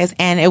 you guys.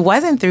 And it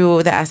wasn't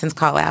through the Essence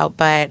call out,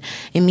 but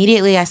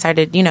immediately I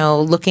started,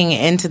 looking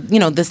into,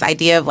 this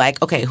idea of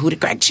like, okay, who did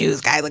Greg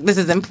choose, guys? Like, this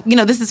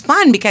is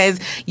fun because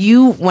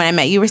when I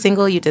met you were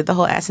single, you did the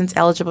whole Essence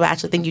eligible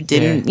bachelor thing. You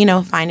didn't,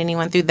 find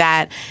anyone through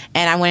that.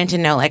 And I wanted to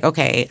know, like,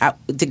 okay,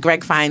 did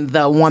Greg find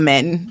the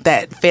woman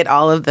that fit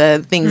all of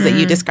the things that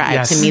you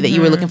described to me that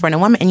you were looking for in a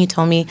woman? And you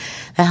told me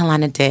that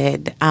Helanah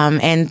did.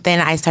 And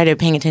then I started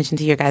paying attention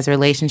to your guys'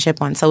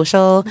 relationship on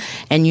social,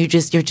 and you're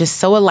just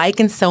so alike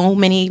in so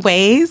many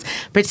ways,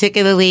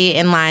 particularly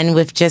in line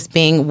with just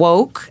being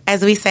woke,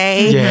 as we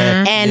say.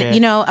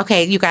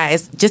 Okay, you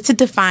guys, just to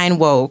define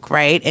woke,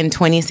 right, in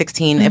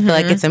 2016, I feel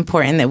like it's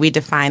important that we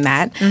define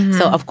that.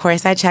 So, of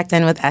course, I checked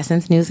in with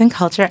Essence News and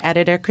Culture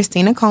editor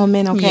Christina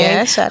Coleman, who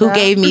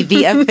gave me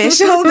the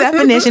official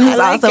definition, who's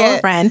also a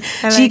friend.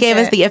 She gave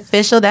us the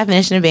official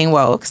definition of being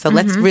woke. So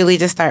let's really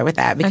just start with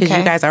that, because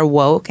you guys are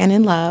woke and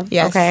in love.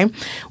 Yes. Okay.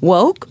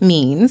 Woke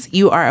means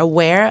you are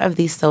aware of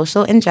these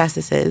social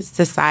injustices,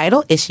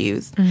 societal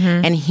issues,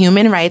 and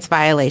human rights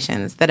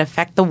violations that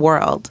affect the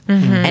world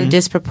and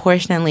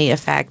disproportionately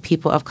affect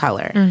people of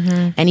color.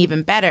 And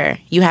even better,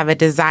 you have a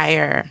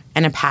desire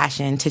and a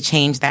passion to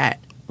change that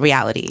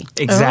reality.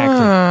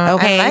 Exactly.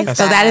 Okay,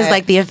 so that is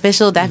like the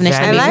official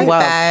definition of being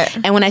woke. That.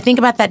 And when I think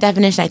about that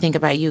definition, I think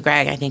about you,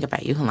 Greg. I think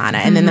about you, Helanah.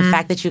 And then the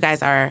fact that you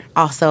guys are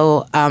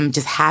also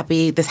just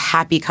this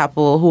happy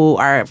couple who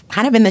are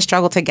kind of in the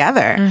struggle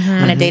together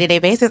on a day-to-day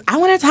basis. I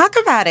want to talk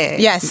about it.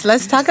 Yes,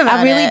 let's talk about it.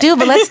 I really do.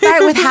 But let's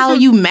start with how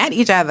you met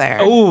each other.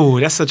 Oh,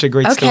 that's such a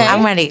great story.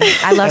 I'm ready.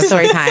 I love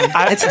story time.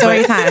 It's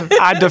story time.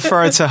 I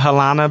defer to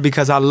Helanah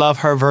because I love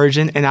her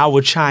version, and I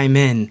will chime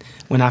in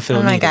when I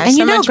feel needed. gosh. And So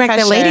you know, much Greg,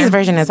 pressure. the ladies'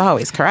 version is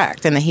always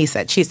correct. And the he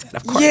said, she said,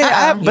 of course.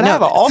 Yeah, but I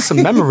have an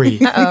awesome memory.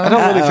 I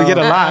don't really forget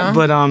a lot,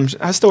 but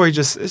her story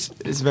just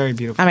is very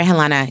beautiful. All right,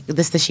 Helanah,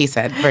 this is the she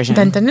said version.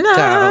 Dun, dun, dun, dun.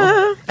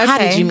 Go. How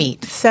did you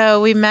meet?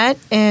 So we met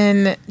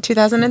in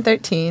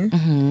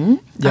 2013,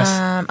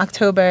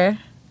 October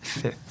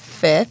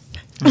 5th.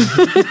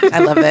 I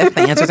love this.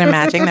 The answers are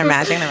matching. They're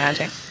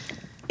matching.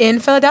 In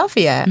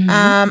Philadelphia.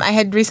 I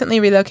had recently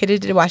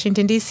relocated to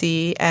Washington,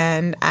 D.C.,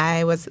 and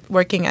I was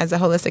working as a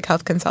holistic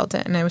health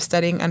consultant, and I was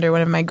studying under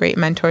one of my great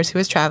mentors who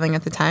was traveling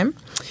at the time.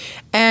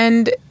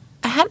 And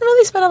I hadn't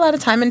really spent a lot of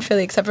time in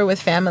Philly except for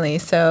with family.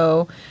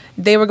 So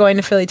they were going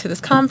to Philly to this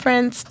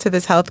conference, to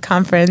this health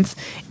conference,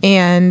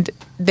 and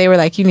they were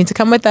like, you need to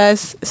come with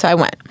us. So I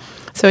went.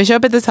 So I show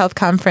up at this health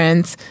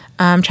conference,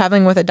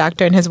 traveling with a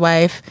doctor and his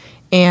wife,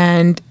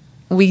 and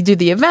we do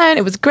the event.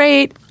 It was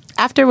great.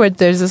 Afterwards,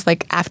 there's this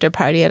like after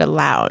party at a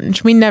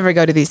lounge. We never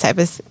go to these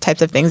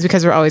types of things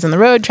because we're always on the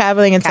road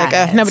traveling. It's nobody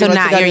so wants to go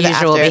not to your the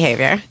usual after.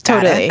 behavior.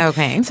 Totally.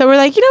 Okay. So we're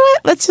like, you know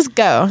what? Let's just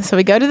go. So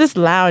we go to this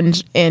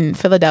lounge in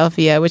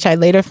Philadelphia, which I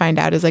later find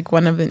out is like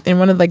one of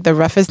the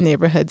roughest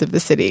neighborhoods of the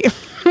city.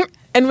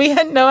 And we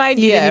had no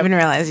idea. You didn't even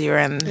realize you were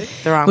in the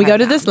wrong. We go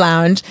to this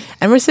lounge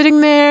and we're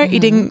sitting there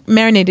eating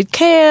marinated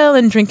kale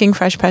and drinking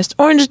fresh pressed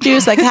orange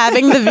juice, like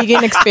having the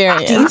vegan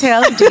experience.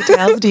 Details.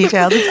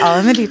 It's all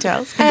in the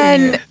details.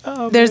 And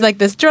there's like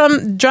this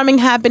drumming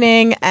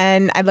happening,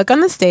 and I look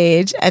on the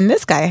stage and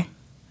this guy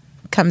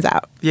comes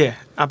out. Yeah,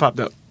 I popped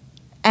up.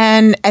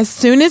 And as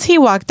soon as he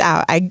walked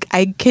out,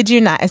 I kid you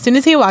not, as soon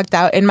as he walked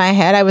out, in my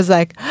head I was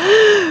like,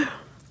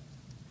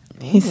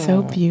 he's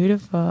so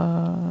beautiful.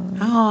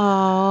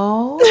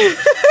 Oh.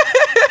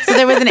 So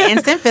there was an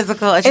instant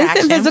physical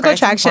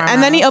attraction.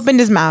 And then he opened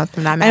his mouth.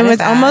 And it was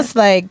almost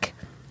like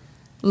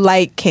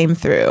light came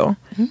through.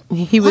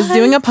 He was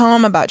doing a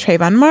poem about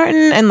Trayvon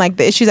Martin and like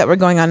the issues that were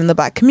going on in the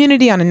Black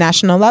community on a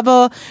national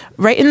level,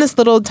 right in this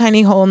little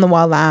tiny hole in the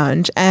wall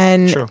lounge.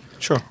 And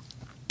Sure.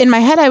 in my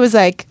head I was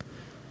like,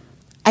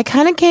 I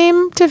kind of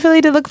came to Philly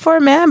to look for a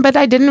man, but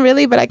I didn't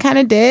really, but I kind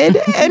of did.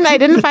 And I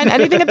didn't find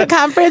anything at the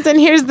conference. And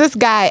here's this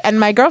guy. And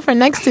my girlfriend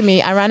next to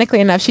me,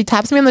 ironically enough, she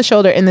taps me on the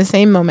shoulder in the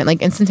same moment,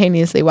 like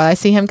instantaneously while I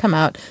see him come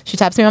out. She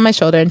taps me on my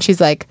shoulder and she's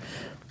like,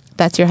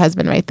 that's your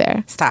husband right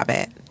there. Stop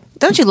it.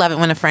 Don't you love it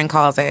when a friend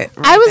calls it?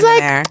 Right, I was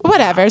like,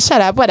 whatever, shut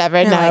up, whatever.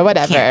 You're no, like,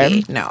 whatever.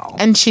 can't be. No.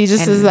 And she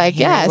just And is like,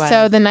 here yeah. it was.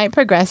 So the night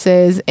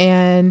progresses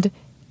and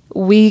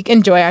we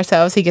enjoy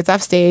ourselves. He gets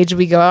off stage.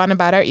 We go on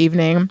about our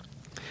evening.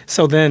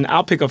 So then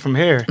I'll pick up from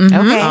here.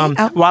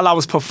 Okay. While I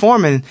was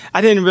performing,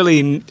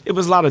 it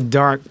was a lot of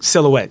dark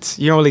silhouettes.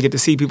 You don't really get to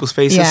see people's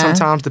faces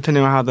sometimes,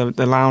 depending on how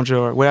the lounge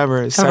or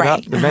whatever is set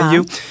up, the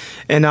venue.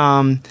 And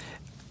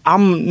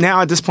I'm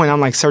now at this point, I'm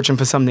like searching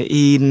for something to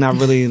eat and not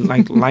really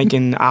like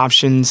liking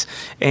options.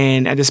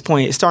 And at this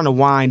point, it's starting to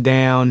wind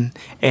down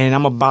and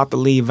I'm about to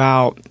leave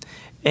out.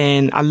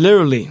 And I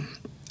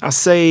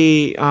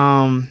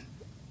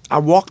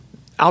walked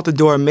out the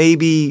door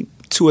maybe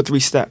 2 or 3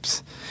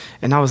 steps.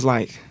 And I was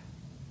like,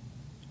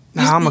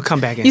 nah, I'm going to come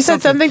back in. You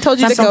said something told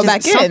you to go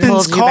back in.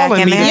 Something's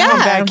calling me to Yeah. come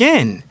back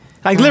in.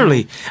 Like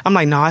literally. I'm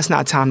like, no, it's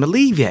not time to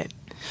leave yet.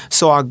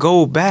 So I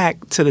go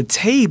back to the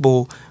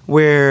table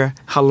where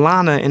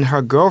Helanah and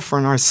her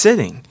girlfriend are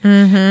sitting.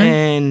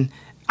 And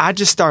I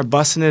just start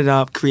busting it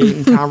up,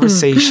 creating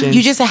conversation.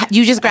 You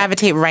just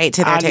gravitate right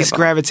to their table. I just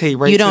gravitate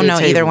right to You their don't know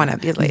table. either one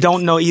of these ladies.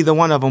 Don't know either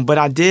one of them. But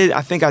I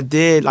think I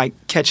did like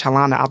catch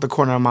Helanah out the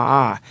corner of my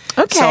eye.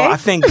 Okay. So I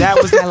think that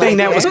was the thing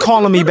that was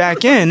calling me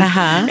back in.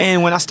 Uh-huh.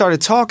 And when I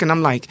started talking,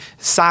 I'm like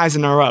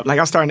sizing her up. Like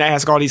I'm starting to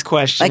ask all these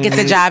questions. Like it's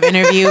a job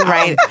interview,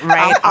 right?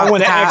 I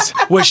want to ask,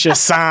 what's your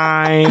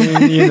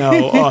sign? You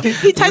know,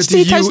 He touched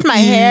my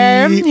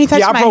hair. He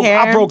touched my hair.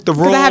 I broke the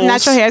rules. Because I have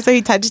natural hair, so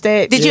he touched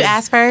it. Did you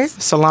ask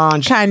first?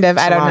 Solange. Kind of.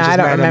 I don't know. I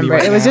don't remember.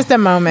 It was just a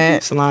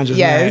moment. Solange is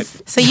Yes.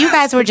 mad. So you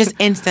guys were just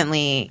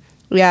instantly.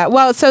 Yeah.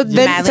 Well, so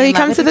madly he in love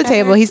comes with to the each other?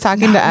 table. He's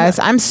talking to us.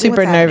 I'm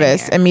super happening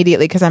nervous here?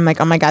 immediately because I'm like,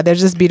 oh my God,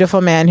 there's this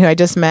beautiful man who I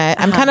just met.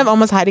 I'm kind of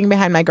almost hiding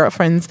behind my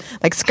girlfriend's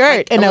like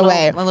skirt in a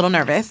way. A little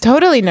nervous.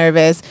 Totally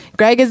nervous.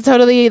 Greg is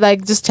totally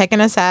like just checking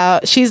us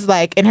out. She's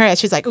like, in her head,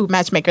 she's like, ooh,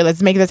 matchmaker,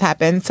 let's make this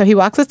happen. So he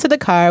walks us to the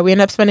car. We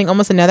end up spending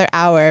almost another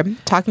hour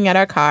talking at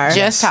our car.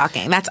 Just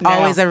talking. That's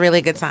always a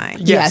really good sign.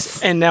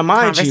 Yes. And now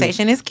mind you,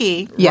 Conversation is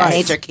key. Yes.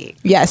 Major key.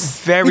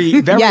 Yes.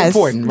 very, very Yes.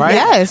 important, right?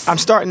 Yes. I'm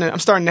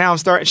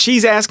starting.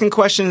 She's asking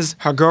questions.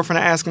 Her girlfriend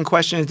are asking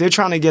questions. They're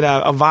trying to get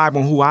a vibe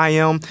on who I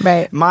am.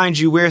 Right. Mind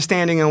you, we're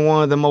standing in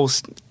one of the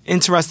most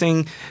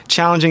interesting,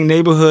 challenging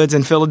neighborhoods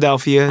in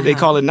Philadelphia. They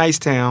call it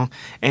Nicetown.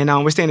 And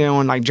we're standing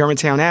on like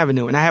Germantown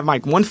Avenue. And I have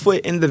like one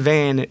foot in the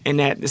van. And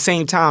at the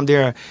same time,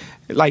 there are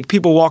like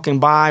people walking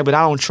by, but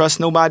I don't trust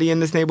nobody in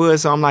this neighborhood.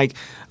 So I'm like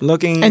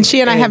looking. And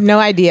she and I have no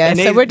idea. And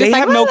So we're just they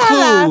like, have no la, la,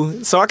 la.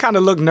 clue. So I kind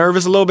of look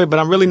nervous a little bit, but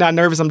I'm really not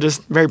nervous. I'm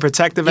just very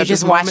protective You're at this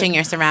just moment. watching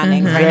your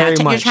surroundings right Very now.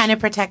 You're much. trying to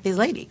protect these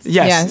ladies.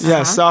 Yes.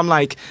 Yes. So I'm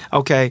like,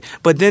 okay.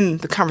 But then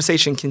the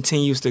conversation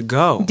continues to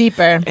go.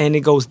 Deeper. And it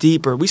goes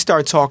deeper. We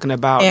start talking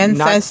about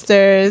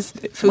Ancestors,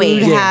 food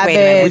Wait, habits. wait a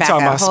minute. We Back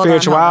talking up. about Hold on,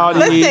 spirituality.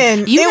 hold on.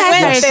 Listen, You it guys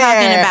went are there.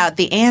 talking about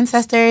the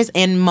ancestors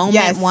in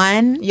moment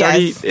one.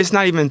 Yes. It's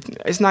not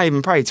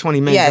even probably 20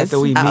 minutes Yes. after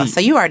we Oh, meet. so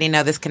you already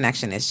know this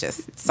connection is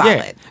just solid.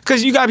 Yeah.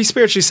 Because you got to be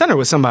spiritually centered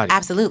with somebody.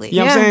 Absolutely. You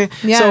know what I'm saying?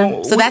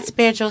 Yeah. So that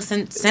spiritual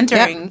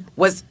centering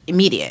was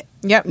immediate.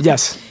 Yep.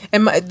 Yes.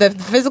 And the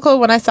physical,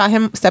 when I saw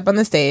him step on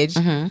the stage,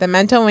 the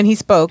mental, when he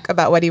spoke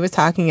about what he was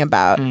talking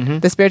about,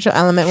 the spiritual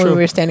element when we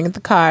were standing at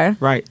the car.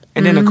 Right.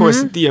 And then, of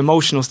course, the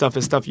emotional stuff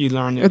is stuff you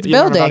learn. It's you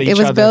learn building. about each It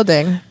was other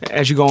building.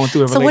 as you're going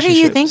through a relationship. So what are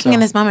you thinking in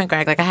this moment,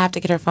 Greg? Like, I have to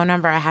get her phone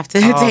number. I have to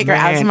take her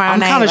out tomorrow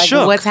night. I'm kind of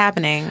shook. What's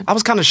happening? I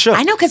was kind of shook.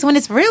 I know, because when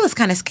it's real, it's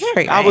kind of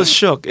scary, right? I was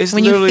shook. It's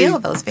when you literally, feel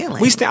those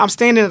feelings. I'm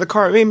standing at the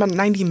car. Maybe about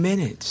 90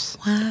 minutes.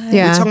 What?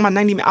 Yeah. We're talking about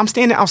 90 minutes. I'm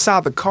standing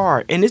outside the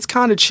car, and it's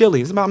kind of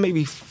chilly. It's about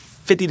maybe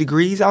 50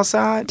 degrees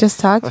outside. Just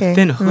talking. A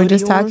thin hoodie We're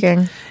just on,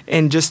 talking.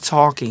 and just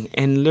talking,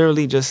 and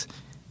literally just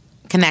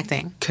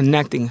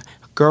Connecting.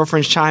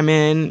 Girlfriends chime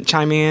in,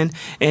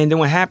 and then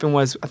what happened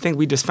was, I think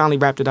we just finally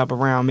wrapped it up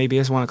around maybe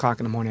it's 1 o'clock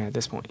in the morning at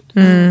this point.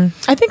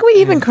 I think we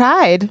even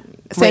cried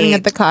standing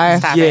at the car.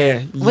 Stop Yeah,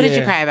 it. What did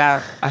you cry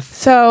about?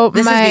 So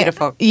This is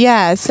beautiful.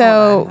 Yeah.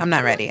 So I'm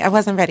not ready. I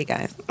wasn't ready,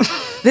 guys.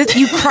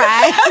 You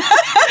cried?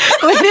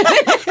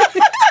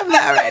 I'm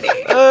not ready.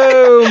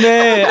 Oh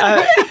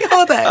man!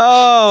 Hold on.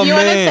 Oh you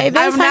want to say man!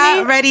 this, I'm honey?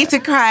 not ready to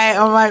cry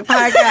on my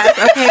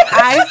podcast. Okay,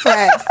 I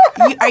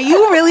sweat. Are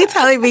you really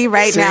telling me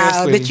right now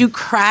Seriously. that you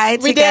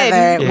cried We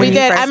together? did. when We you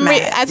did. first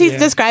met? As he's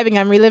describing,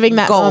 I'm reliving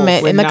that Goals.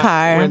 moment in the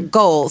car.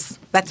 Goals.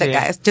 That's it,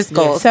 Yeah. guys. Just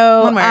goals.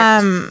 So, one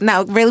word.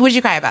 No, really, what did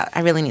you cry about?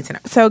 I really need to know.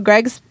 So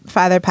Greg's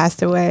father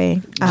passed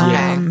away.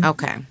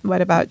 Okay.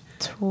 What, about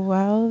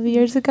 12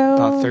 years ago?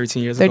 About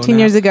 13 years ago 13 now.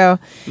 years ago.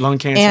 Lung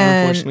cancer,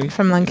 And unfortunately.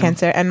 from lung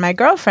cancer. And my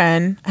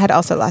girlfriend had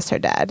also lost her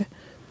dad.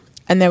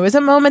 And there was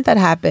a moment that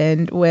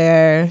happened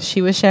where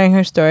she was sharing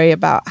her story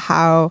about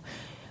how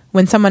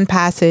when someone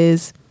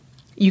passes,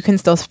 you can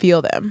still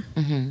feel them,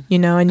 you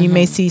know, and you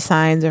may see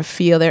signs or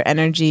feel their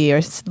energy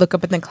or look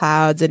up in the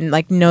clouds and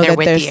like know that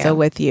they're still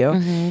with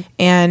you.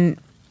 And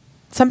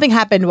something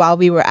happened while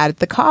we were at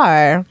the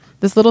car.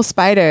 This little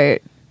spider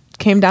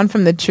came down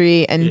from the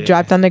tree and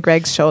dropped onto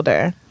Greg's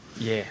shoulder.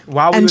 Yeah.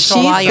 While we And were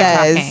she talking,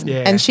 says,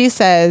 Yeah. and she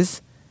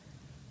says,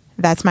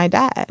 "That's my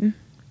dad."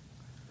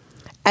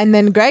 And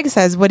then Greg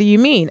says, "What do you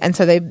mean?" And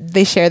so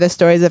they share the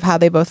stories of how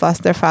they both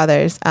lost their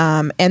fathers.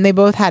 And they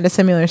both had a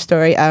similar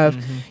story of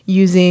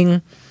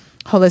using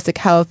holistic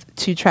health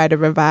to try to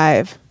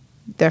revive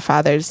their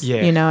fathers,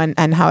 you know,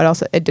 and how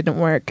it didn't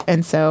work.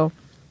 And so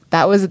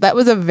that was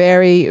a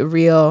very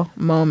real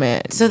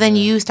moment. So then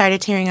you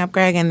started tearing up,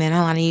 Greg, and then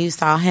Helanah, you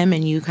saw him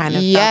and you kind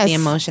of felt the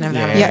emotion of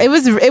that. Yeah, it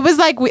was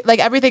like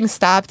everything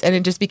stopped and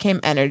it just became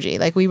energy.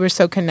 Like we were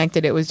so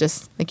connected. It was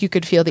just like you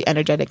could feel the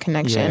energetic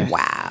connection. Yeah.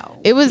 Wow.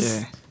 It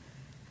was.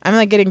 I'm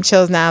like getting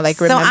chills now. Like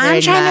So remembering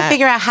I'm trying that. to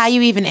figure out how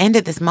you even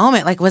ended this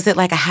moment. Like, was it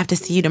like I have to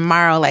see you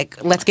tomorrow?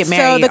 Like, let's get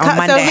married on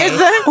Monday. So here's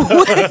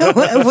the.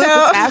 what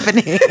was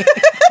happening?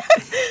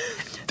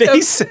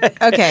 They said,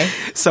 Okay.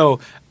 So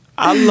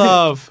I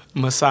love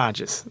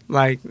massages,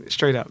 like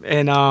straight up.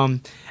 And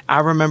I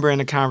remember in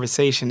a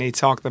conversation they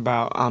talked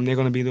about they're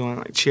going to be doing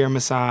like chair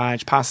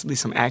massage, possibly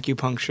some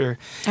acupuncture.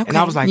 And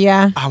I was like,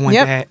 I want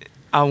that.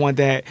 I want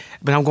that.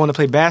 But I'm going to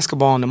play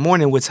basketball in the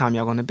morning. What time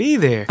y'all going to be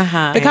there?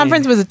 The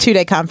conference was a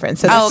 2-day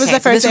conference. So this was the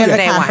first day of the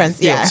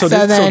conference. Yeah. So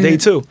then, day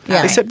 2.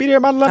 Yeah. They said be there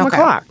about 11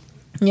 o'clock.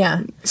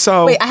 Yeah.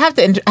 So wait, I have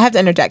to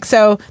interject.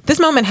 So this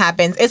moment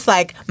happens. It's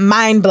like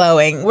mind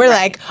blowing. We're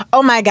like,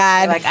 oh my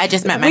god! Like I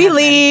just met my we husband,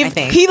 leave. I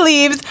think. He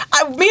leaves.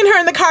 Me and her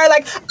in the car,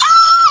 like, oh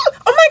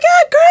my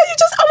god, girl, you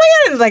just, oh my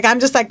god! And like I'm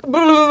just like,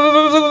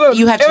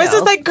 you have. It was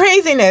just like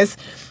craziness.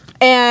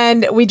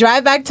 And we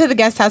drive back to the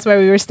guest house where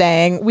we were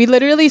staying. We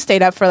literally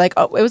stayed up for like,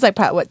 it was like,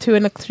 2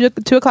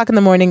 o'clock in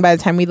the morning by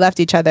the time we left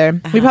each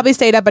other. We probably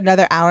stayed up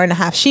another hour and a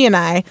half, she and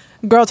I,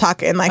 girl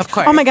talking, like,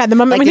 oh my God, the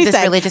moment like, when he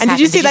said, really and did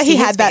you see that he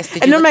had that?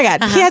 And oh my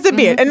God, he has a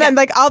beard. And then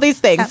like all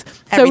these things.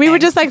 So we were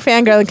just like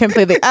fangirling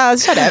completely. Oh,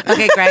 shut up.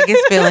 Okay, Greg is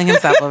feeling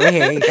himself over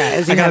here, you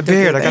guys. I got a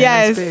beard. I got a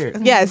nice beard.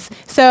 Yes.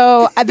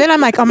 So then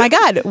I'm like, oh my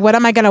God, what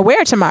am I going to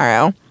wear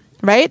tomorrow?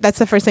 Right? That's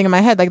the first thing in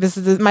my head. Like, this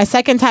is my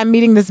second time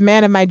meeting this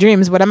man of my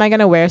dreams. What am I going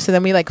to wear? So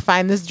then we like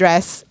find this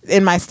dress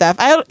in my stuff.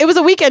 It was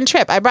a weekend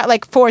trip. I brought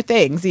like 4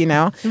 things, you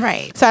know?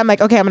 Right. So I'm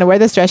like, okay, I'm going to wear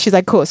this dress. She's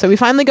like, cool. So we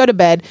finally go to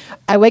bed.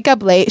 I wake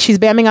up late. She's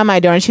bamming on my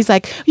door and she's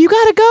like, you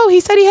got to go.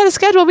 He said he had a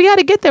schedule. We got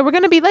to get there. We're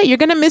going to be late. You're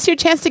going to miss your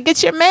chance to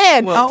get your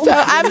man. Well, so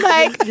I'm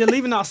like, you're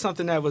leaving out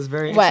something that was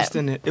very What?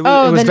 interesting. It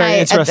was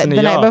very interesting to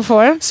the y'all. night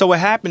before? So what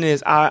happened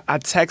is I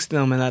text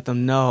them and let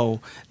them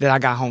know that I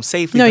got home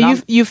safely. no,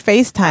 but you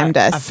FaceTimed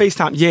us. I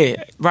FaceTime,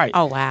 yeah, right.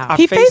 Oh, wow.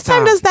 He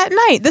FaceTimed us that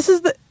night. This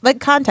is the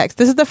context.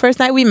 This is the first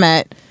night we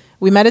met.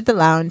 We met at the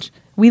lounge.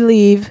 We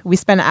leave. We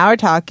spend an hour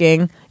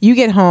talking. You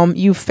get home.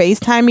 You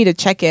FaceTime me to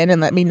check in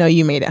and let me know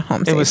you made it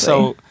home safely. It was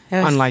so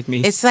unlike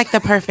me. It's like the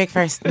perfect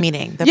first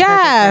meeting. The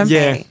Yeah. perfect first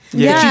date.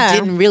 that you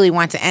didn't really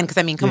want to end. Because,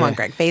 I mean, come on,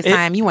 Greg,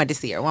 FaceTime, you wanted to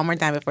see her one more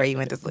time before you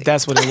went to sleep.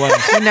 That's what it was.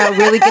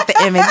 Really get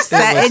the image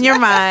set in your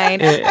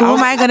mind. Who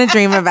am I going to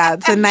dream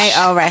about tonight?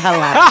 All right,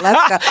 Helanah,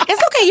 let's go.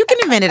 It's okay. You can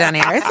admit it on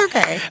air. It's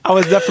okay. I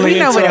was definitely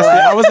interested.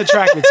 I was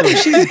attracted to her.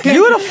 She's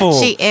beautiful.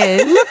 She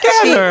is. Look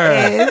at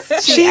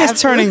her. She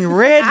is turning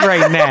red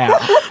right now.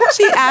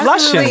 She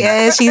absolutely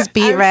is. She's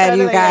beet red,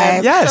 you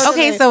guys. Yes.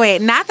 Okay, so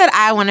wait. Not that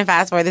I want to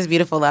fast forward this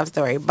beautiful love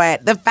story,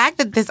 but the fact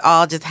that this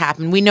all just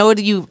happened, we know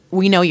you're.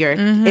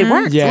 It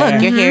works. Yeah.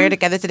 Look, you're here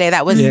together today.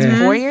 That was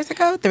 4 years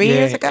ago, 3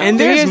 years ago. And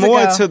there's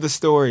more to the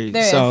story. We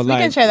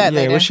can share that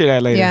later. We'll share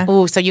that later. Yeah.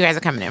 Ooh, so you guys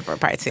are coming in for a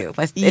part 2.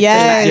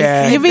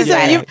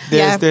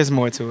 There's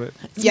more to it.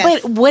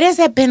 Yes. But what has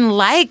it been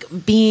like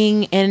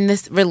being in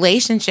this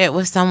relationship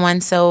with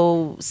someone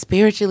so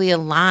spiritually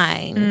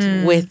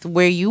aligned with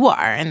where you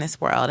are in this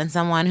world, and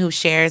someone who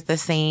shares the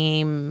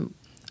same,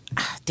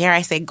 dare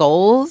I say,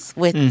 goals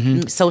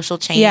with social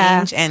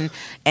change and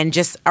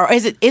just, or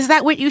is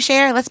that what you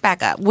share? Let's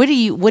back up. What do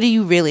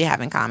you really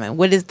have in common?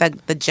 What is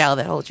the gel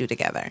that holds you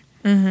together?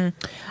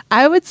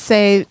 I would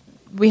say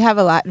we have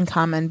a lot in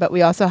common, but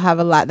we also have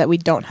a lot that we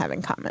don't have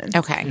in common.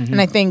 Okay.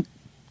 And I think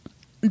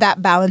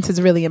that balance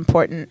is really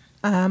important.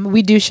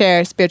 We do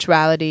share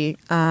spirituality.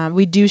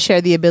 We do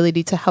share the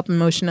ability to help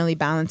emotionally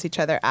balance each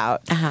other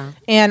out.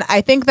 And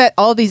I think that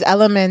all these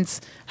elements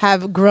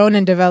have grown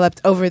and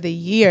developed over the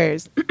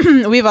years.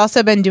 We've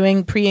also been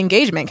doing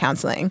pre-engagement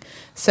counseling.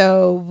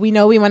 So we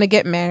know we want to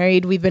get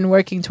married. We've been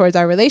working towards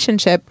our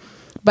relationship,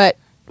 but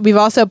we've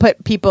also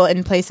put people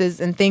in places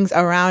and things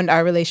around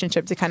our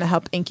relationship to kind of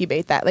help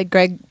incubate that. Like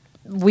Greg,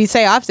 we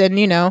say often,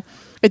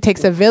 it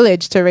takes a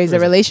village to raise a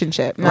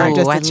relationship, not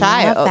just a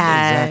child. Love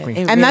that.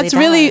 Exactly. And that's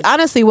really,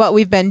 honestly, what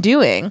we've been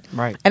doing.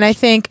 Right. And I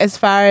think as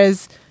far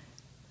as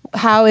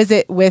how is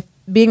it with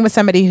being with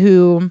somebody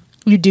who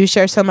you do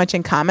share so much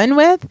in common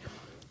with,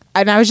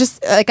 and I was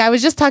just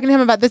talking to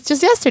him about this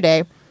just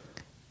yesterday.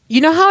 You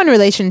know how in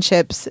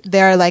relationships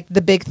there are like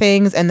the big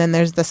things and then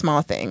there's the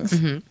small things.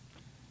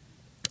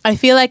 I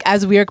feel like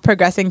as we're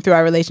progressing through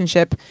our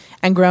relationship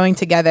and growing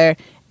together,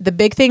 the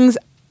big things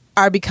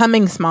are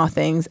becoming small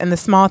things and the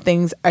small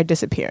things are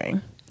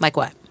disappearing. Like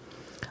what?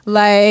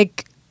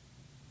 Like,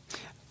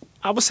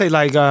 I would say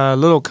like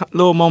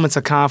little moments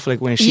of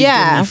conflict when she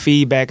gives me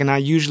feedback and I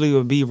usually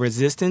would be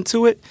resistant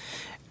to it.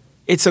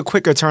 It's a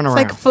quicker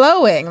turnaround. It's like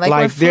flowing. Like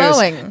we're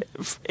flowing.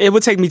 It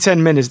would take me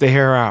 10 minutes to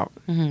hear her out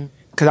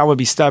because I would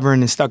be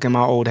stubborn and stuck in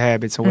my old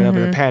habits or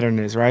whatever the pattern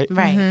is, right?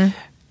 Right.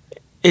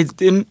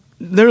 It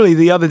literally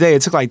the other day,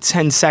 it took like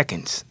 10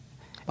 seconds.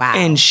 Wow.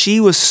 And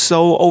she was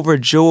so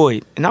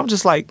overjoyed. And I was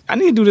just like, I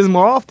need to do this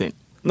more often.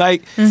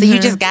 Like, so you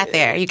just got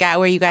there. You got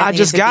where you guys. I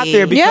just got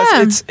there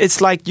because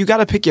it's like you got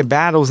to pick your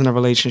battles in a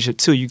relationship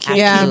too. You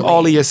can't keep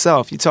all of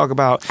yourself. You talk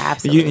about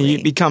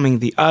you becoming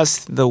the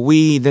us, the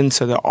we, then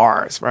to the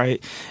ours,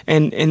 right?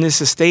 And this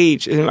is a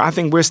stage. And I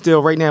think we're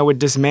still right now. We're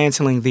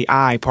dismantling the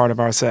I part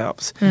of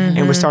ourselves,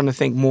 and we're starting to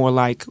think more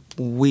like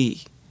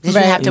we. Did you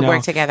have to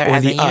work together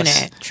as a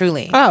unit?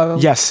 Truly. Oh,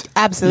 yes,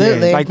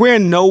 absolutely. Yeah. Like we're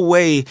in no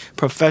way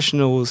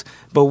professionals,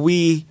 but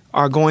we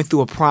are going through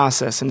a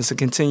process, and it's a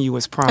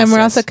continuous process. And we're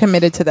also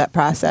committed to that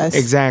process.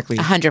 Exactly.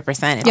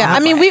 100%. Yeah,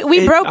 I mean,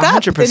 we broke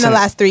up 100%. In the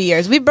last 3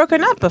 years. We've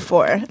broken up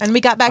before, and we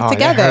got back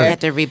together. We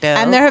had to rebuild.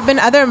 And there have been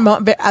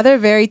other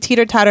very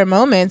teeter-totter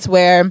moments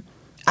where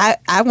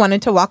I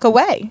wanted to walk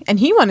away, and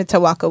he wanted to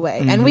walk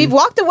away, and we've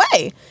walked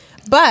away.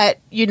 But,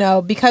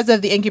 because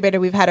of the incubator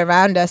we've had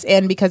around us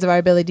and because of our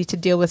ability to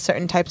deal with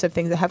certain types of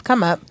things that have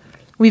come up,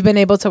 we've been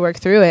able to work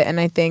through it.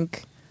 And I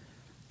think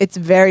it's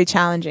very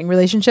challenging.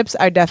 Relationships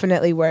are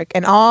definitely work.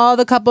 And all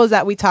the couples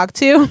that we talk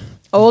to,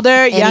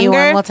 older, younger,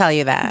 anyone will tell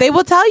you that. They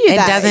will tell you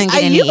that. It doesn't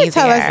get any you easier. You can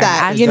tell us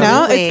that.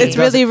 It's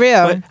really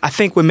real. But I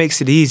think what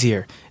makes it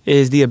easier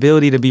is the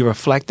ability to be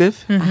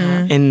reflective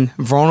and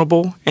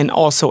vulnerable and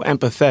also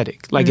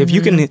empathetic. Like if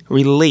you can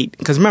relate,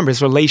 because remember,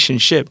 it's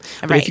relationship.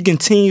 But if you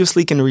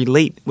continuously can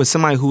relate with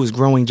somebody who is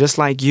growing just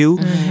like you,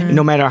 and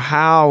no matter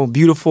how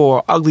beautiful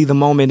or ugly the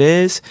moment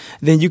is,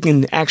 then you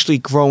can actually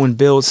grow and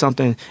build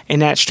something,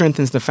 and that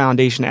strengthens the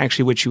foundation of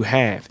actually what you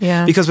have.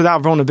 Yeah. Because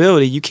without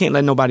vulnerability, you can't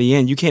let nobody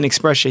in. You can't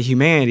express your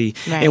humanity.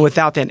 Right. And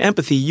without that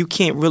empathy, you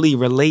can't really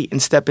relate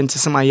and step into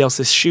somebody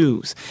else's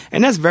shoes.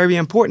 And that's very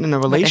important in a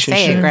relationship.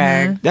 Say it,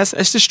 Greg.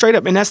 It's just straight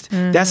up, and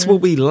that's what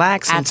we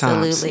lack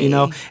sometimes, Absolutely.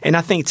 And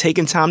I think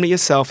taking time to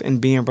yourself and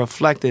being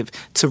reflective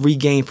to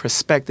regain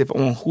perspective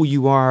on who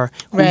you are,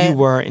 who you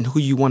were, and who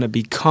you want to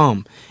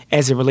become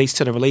as it relates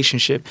to the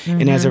relationship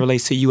and as it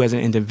relates to you as an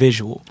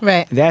individual.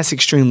 Right. That's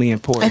extremely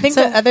important. I think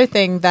the other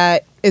thing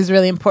that is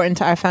really important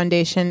to our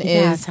foundation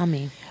is tell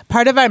me.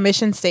 Part of our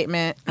mission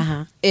statement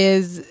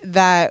is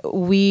that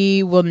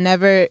we will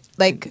never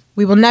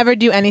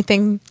do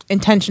anything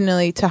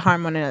intentionally to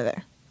harm one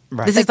another.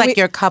 Right. This is like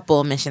your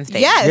couple mission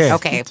statement. Yes. Yeah.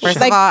 Okay. First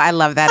of all, I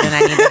love that, and I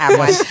need to have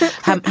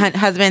one.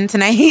 Husband,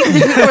 tonight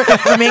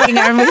we're making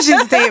our mission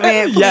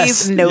statement.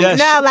 Please, no,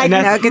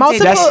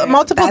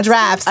 multiple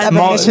drafts of a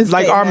mission statement.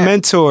 Like our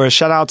mentor.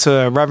 Shout out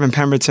to Reverend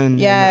Pemberton.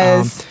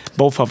 Yes.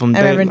 Both of them.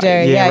 Reverend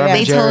Jerry.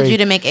 They told you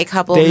to make a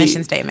couple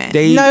mission statement.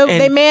 They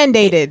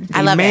mandated.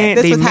 I love it.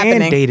 This was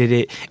happening. They mandated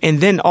it. And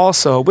then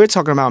also, we're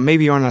talking about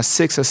maybe on our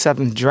 6th or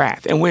 7th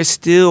draft, and we're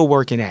still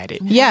working at it.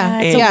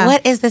 So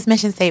what is this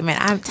mission statement?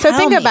 So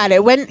think about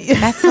it.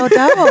 That's so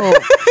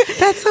dope.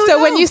 That's so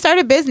dope. When you start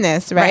a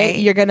business, right?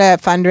 You're going to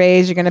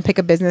fundraise, you're going to pick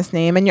a business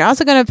name, and you're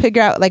also going to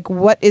figure out like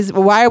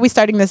why are we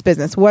starting this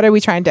business? What are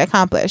we trying to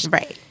accomplish?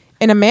 Right.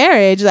 In a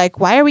marriage, like,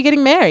 why are we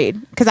getting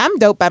married? Because I'm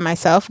dope by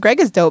myself.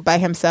 Greg is dope by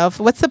himself.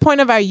 What's the point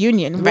of our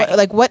union?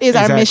 Right. What is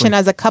our mission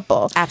as a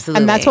couple?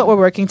 Absolutely. And that's what we're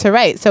working to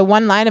write. So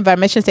one line of our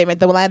mission statement,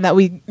 the line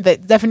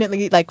that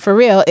definitely, like, for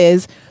real,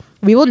 is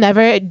we will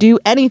never do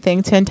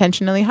anything to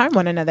intentionally harm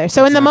one another.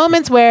 So in the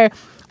moments where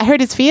I hurt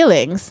his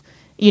feelings,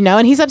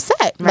 and he's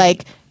upset,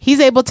 like, he's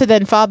able to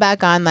then fall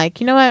back on, like,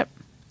 you know what?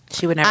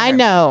 She would never. I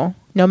know.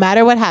 No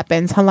matter what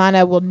happens,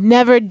 Helanah will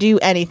never do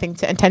anything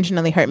to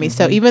intentionally hurt me.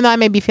 So even though I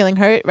may be feeling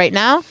hurt right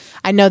now,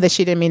 I know that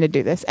she didn't mean to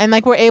do this. And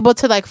like we're able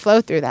to like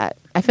flow through that.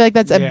 I feel like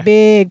that's a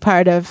big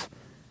part of.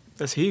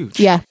 That's huge.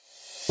 Yeah.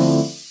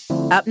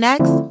 Up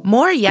next,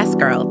 more Yes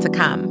Girl to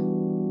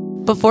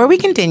come. Before we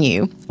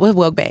continue with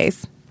Woke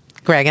Bays,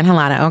 Greg and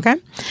Helanah, okay?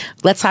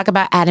 Let's talk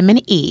about Adam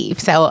and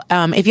Eve. So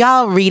if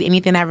y'all read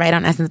anything I write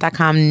on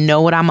Essence.com,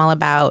 know what I'm all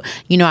about.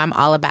 I'm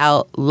all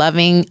about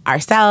loving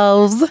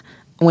ourselves,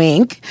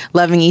 wink,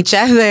 loving each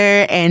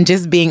other, and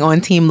just being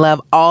on team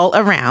love all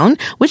around,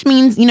 which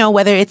means,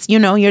 whether it's,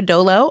 you're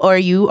dolo or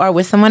you are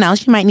with someone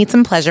else, you might need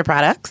some pleasure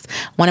products.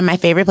 One of my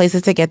favorite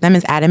places to get them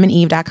is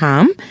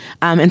adamandeve.com.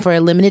 And for a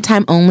limited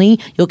time only,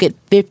 you'll get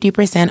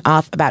 50%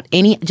 off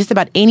just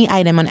about any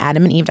item on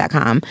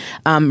adamandeve.com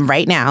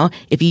right now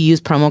if you use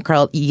promo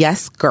code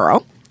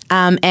YesGirl.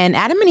 And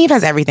Adam and Eve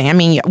has everything. I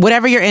mean,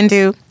 whatever you're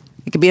into,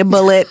 it could be a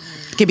bullet.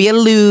 It could be a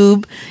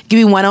lube. It could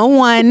be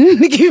 101.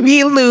 It could be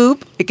a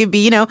lube. It could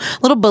be, a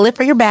little bullet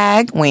for your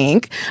bag.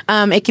 Wink.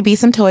 It could be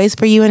some toys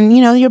for you and,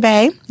 your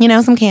bae.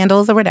 Some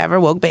candles or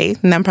whatever. Woke bae.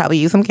 And then probably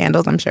use some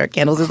candles. I'm sure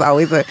candles is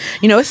always a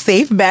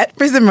safe bet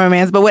for some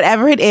romance. But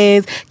whatever it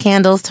is,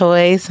 candles,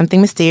 toys, something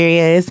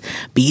mysterious,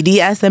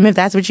 BDSM if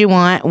that's what you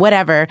want,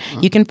 whatever,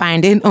 you can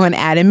find it on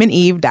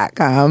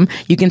adamandeve.com.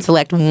 You can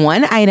select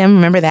one item,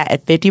 remember that,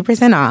 at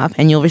 50% off,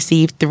 and you'll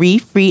receive 3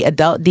 free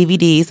adult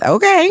DVDs.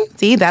 Okay.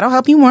 See, that'll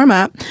help you warm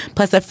up.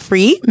 Plus a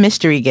free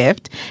mystery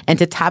gift. And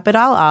to top it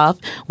all off,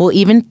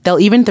 they'll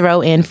even throw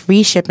in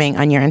free shipping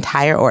on your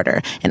entire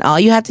order. And all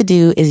you have to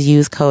do is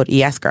use code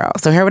YesGirl.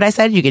 So hear what I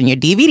said? You get your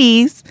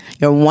DVDs,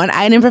 your one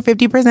item for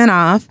 50%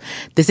 off.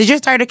 This is your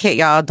starter kit,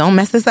 y'all. Don't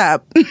mess this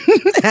up.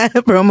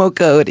 Promo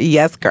code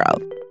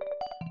YesGirl.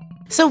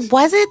 So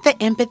was it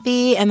the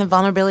empathy and the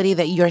vulnerability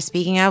that you're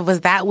speaking of?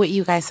 Was that what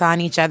you guys saw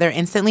in each other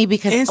instantly?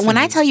 Because when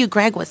I tell you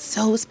Greg was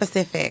so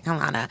specific,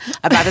 Helanah,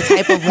 about the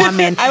type of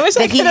woman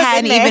that he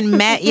hadn't even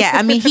met yet.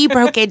 I mean, he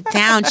broke it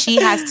down. She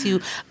has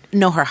to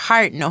know her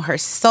heart, know her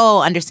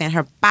soul, understand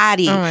her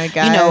body. Oh my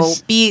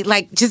gosh. Be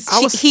like,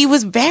 he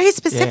was very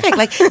specific. Yeah.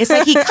 Like, it's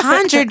like he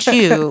conjured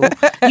you.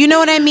 You know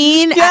what I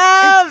mean?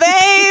 Yeah,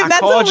 babe.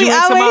 That's what we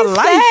always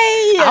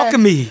say.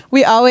 Alchemy.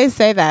 We always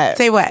say that.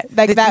 Say what?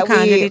 Like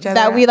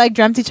that we like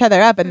dreamt each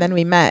other up and then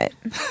we met.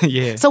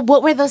 Yeah. So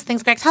what were those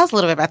things, Greg? Tell us a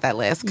little bit about that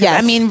list. Yes.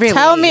 I mean, really.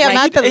 Tell me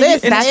about the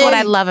list. That's what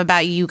I love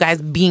about you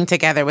guys being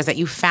together, was that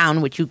you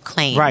found what you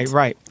claimed.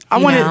 Right. I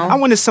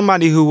wanted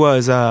somebody who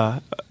was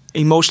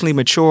emotionally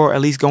mature,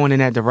 at least going in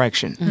that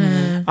direction.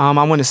 Mm-hmm.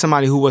 I wanted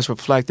somebody who was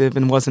reflective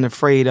and wasn't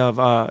afraid of,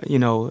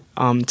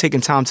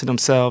 taking time to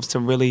themselves to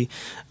really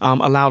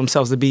allow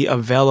themselves to be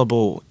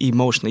available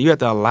emotionally. You have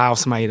to allow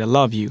somebody to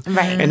love you.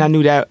 Right. And I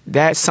knew that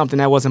that's something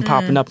that wasn't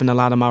popping up in a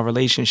lot of my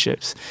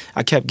relationships.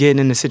 I kept getting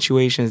into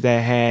situations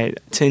that had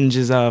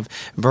tinges of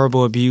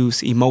verbal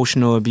abuse,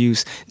 emotional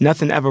abuse,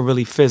 nothing ever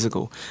really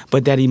physical.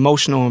 But that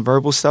emotional and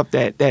verbal stuff,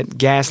 that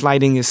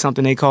gaslighting is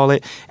something they call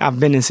it. I've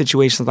been in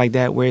situations like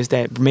that where it's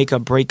that make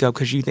up, break up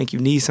because you think you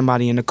need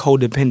somebody in a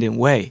codependent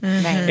way.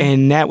 Mm-hmm.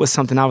 And that was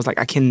something I was like,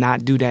 I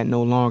cannot do that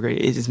no longer.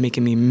 It is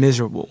making me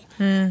miserable.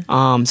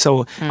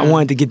 I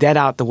wanted to get that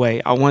out the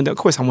way. I wanted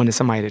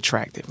somebody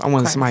attractive. I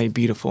wanted somebody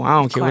beautiful. I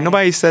don't care what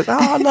nobody says. Oh,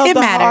 I love it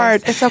the matters.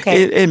 heart. It's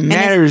okay. It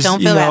matters.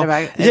 Don't feel bad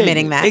about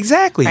admitting that.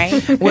 Exactly.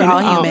 Right? We're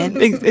all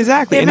human.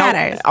 Exactly. It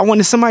matters. I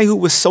wanted somebody who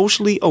was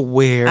socially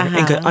aware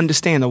and could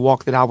understand the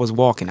walk that I was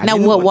walking. Now,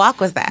 what walk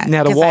was that?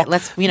 Now, the walk.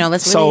 Let's really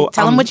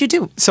tell them what you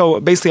do. So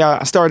basically,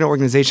 I started an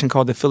organization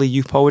called the Philly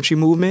Youth Poetry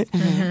Movement,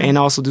 and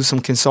also do some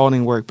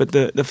consulting work. But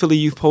the Philly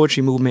Youth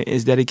Poetry Movement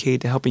is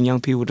dedicated to helping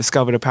young people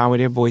discover the power of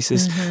their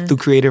voices through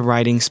creative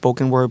writing,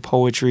 spoken word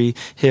poetry,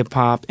 hip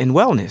hop, and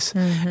wellness.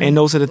 And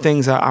those are the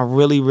things I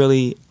really,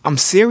 really I'm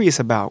serious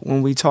about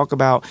when we talk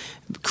about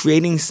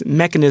creating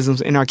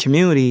mechanisms in our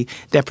community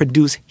that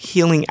produce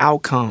healing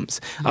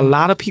outcomes. A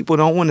lot of people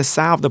don't want to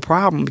solve the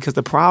problem because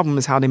the problem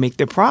is how they make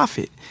their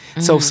profit.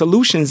 So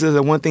solutions is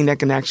the one thing that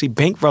can actually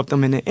bankrupt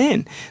them in the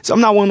end. So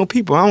I'm not one of those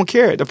people. I don't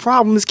care. The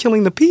problem is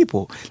killing the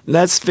people.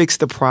 Let's fix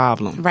the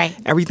problem. Right.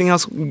 Everything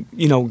else,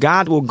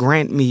 God will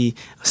grant me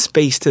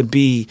space to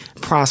be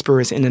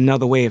prosperous in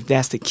another way if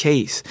that's the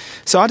case.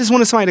 So I just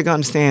wanted somebody to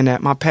understand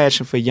that my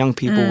passion for young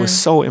people was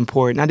so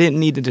important. I didn't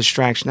need the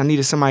distraction. I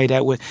needed somebody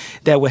that would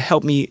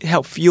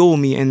help fuel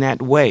me in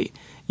that way.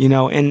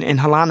 And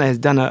Helanah has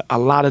done a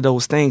lot of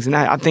those things. And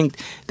I think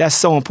that's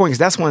so important because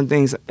that's one of the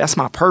things, that's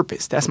my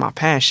purpose. That's my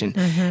passion.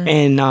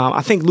 And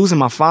I think losing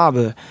my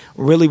father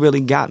really, really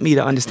got me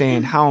to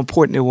understand how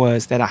important it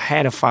was that I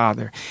had a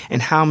father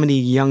and how many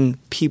young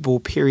people,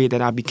 period,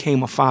 that I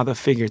became a father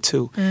figure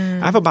to.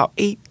 I have about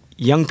 8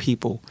 young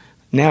people,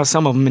 now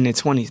some of them in their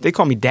 20s. They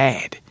call me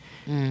dad.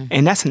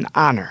 And that's an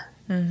honor,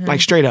 like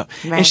straight up.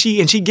 Right.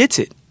 And she gets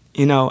it.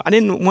 I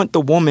didn't want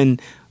the woman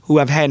who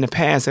I've had in the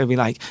past that would be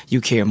like, you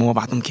care more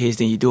about them kids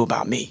than you do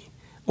about me.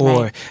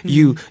 Or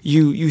you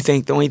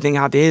think the only thing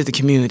out there is the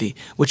community.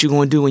 What you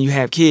going to do when you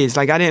have kids?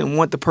 Like, I didn't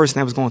want the person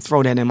that was going to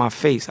throw that in my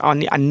face.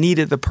 I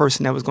needed the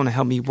person that was going to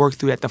help me work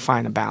through that to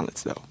find a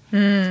balance, though.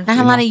 Now,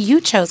 Helanah, you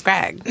chose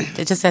Greg.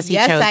 It just says he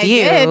chose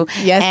you. Did.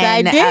 Yes,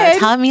 I did.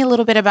 Tell me a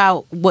little bit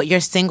about what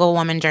your single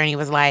woman journey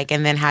was like,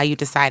 and then how you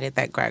decided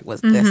that Greg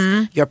was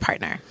your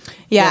partner.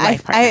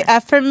 Yeah,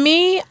 for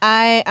me,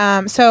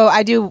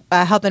 I do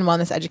health and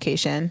wellness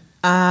education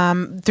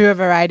through a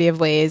variety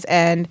of ways,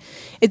 and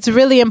it's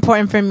really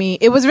important for me.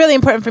 It was really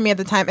important for me at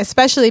the time,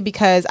 especially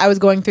because I was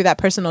going through that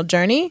personal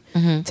journey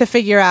to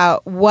figure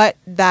out what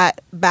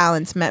that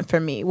balance meant for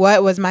me.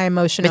 What was my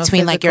emotional,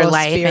 between physical, like your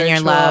life spiritual, and your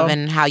love,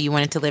 and how you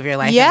wanted to live your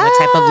life, and what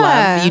type of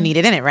love you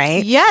needed in it,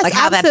 right? Yes, like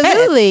how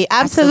absolutely,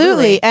 that fits.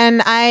 absolutely.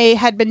 And I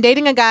had been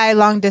dating a guy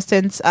long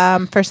distance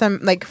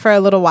for a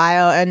little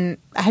while, and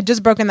I had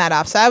just broken that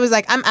off. So I was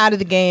like, I'm out of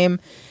the game.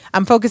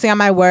 I'm focusing on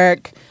my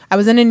work. I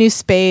was in a new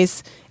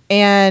space.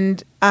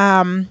 And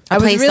a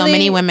place so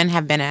many women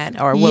have been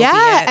at or will be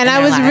at. And I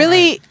was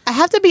really, I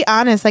have to be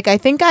honest, like I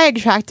think I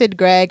attracted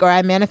Greg, or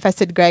I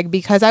manifested Greg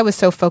because I was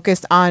so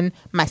focused on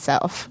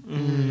myself.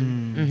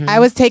 I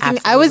was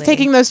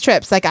taking those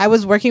trips. Like I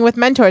was working with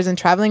mentors and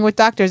traveling with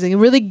doctors and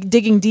really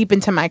digging deep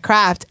into my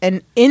craft.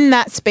 And in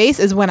that space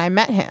is when I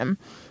met him.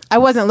 I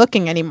wasn't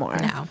looking anymore.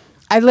 No.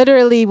 I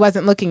literally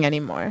wasn't looking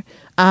anymore.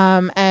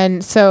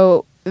 And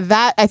so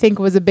that I think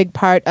was a big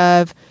part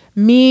of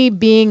me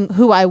being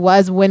who I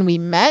was when we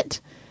met,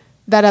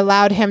 that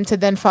allowed him to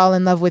then fall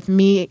in love with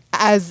me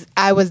as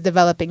I was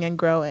developing and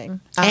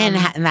growing.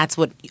 And that's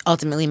what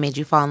ultimately made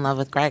you fall in love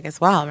with Greg as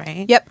well,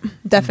 right? Yep,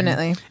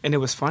 definitely. And it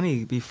was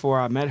funny, before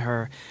I met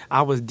her,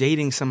 I was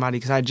dating somebody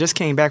because I just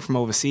came back from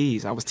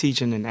overseas. I was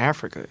teaching in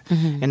Africa,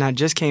 and I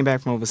just came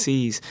back from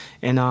overseas.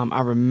 And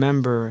I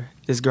remember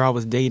this girl I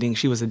was dating.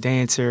 She was a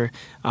dancer,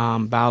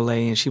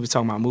 ballet, and she was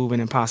talking about moving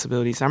and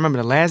possibilities. I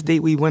remember the last date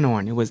we went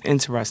on, it was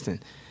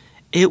interesting.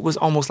 It was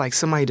almost like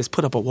somebody just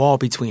put up a wall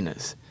between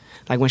us.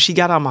 Like when she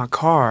got out of my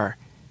car,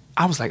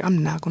 I was like,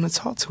 I'm not going to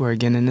talk to her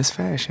again in this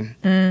fashion.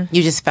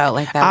 You just felt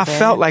like that? I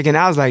felt like, and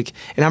I was like,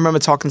 and I remember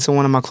talking to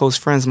one of my close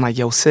friends. I'm like,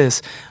 yo,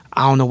 sis,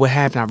 I don't know what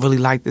happened. I really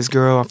like this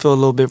girl. I feel a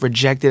little bit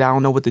rejected. I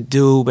don't know what to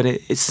do, but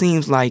it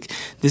seems like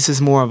this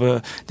is more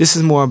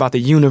about the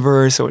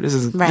universe, or this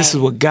is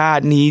what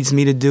God needs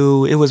me to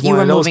do. It was one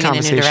of those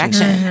conversations.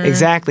 In a new direction.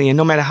 Exactly. And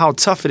no matter how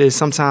tough it is,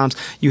 sometimes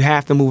you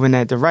have to move in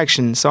that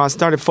direction. So I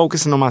started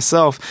focusing on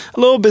myself, a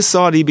little bit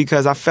salty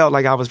because I felt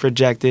like I was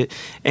rejected.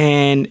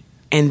 And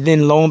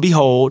then lo and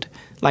behold,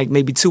 like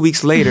maybe 2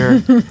 weeks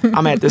later,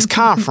 I'm at this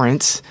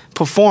conference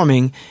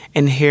performing,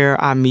 and here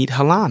I meet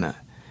Helanah.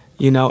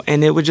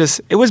 And it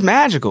was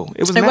magical.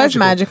 It was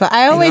magical.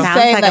 I always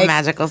say like a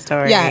magical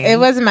story. Yeah, it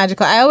was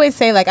magical. I always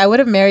say like I would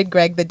have married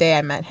Greg the day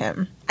I met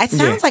him. It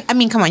sounds like, I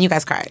mean, come on, you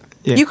guys cried.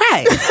 Yeah. You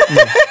cried.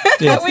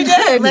 Yeah. We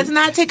did. Let's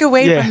not take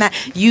away from that.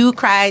 You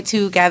cried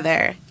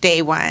together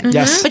day one.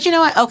 Yes. But you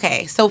know what?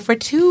 Okay, so for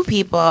two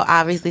people,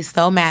 obviously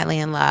so madly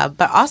in love,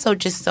 but also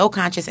just so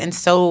conscious and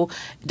so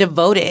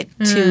devoted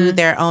to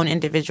their own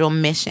individual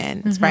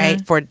missions,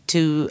 right? For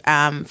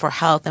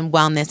health and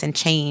wellness and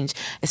change,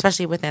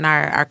 especially within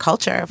our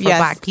culture for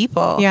Black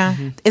people. Yeah.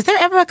 Is there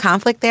ever a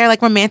conflict there,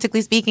 like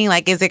romantically speaking?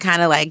 Like, is it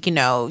kind of like,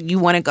 you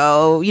want to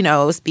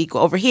go, speak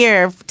over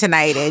here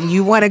tonight, and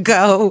you want to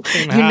go,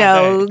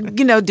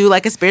 do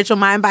like a spiritual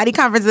mind-body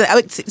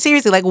conference?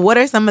 Seriously, like, what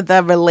are some of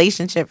the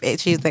relationship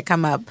issues that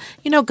come up,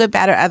 good,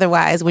 bad, or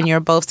otherwise, when you're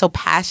both so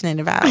passionate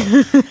about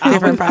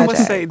different projects? I would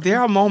say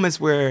there are moments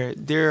where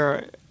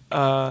there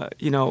are,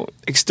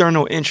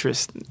 external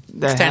interest.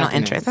 External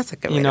interest, that's a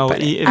good way to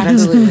put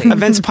it.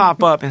 Events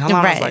pop up, and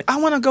Helanah's like, I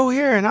want to go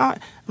here. And I'm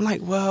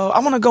like, well, I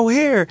want to go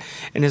here.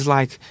 And it's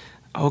like,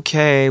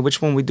 okay,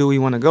 which one we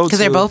want to go to? Because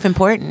they're both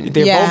important.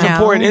 They're both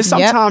important. And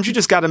sometimes you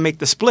just got to make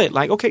the split.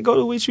 Like, okay, go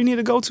to which you need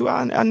to go to.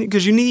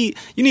 Because you need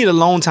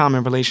alone time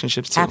in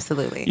relationships too.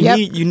 Absolutely.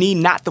 You need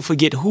not to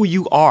forget who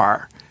you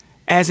are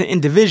as an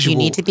individual. You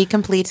need to be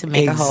complete to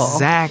make a whole.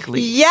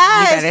 Exactly.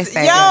 Yes.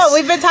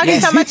 We've been talking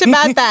so much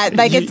about that.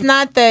 Like, it's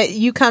not that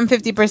you come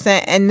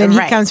 50% and then he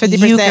comes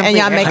 50% and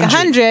y'all make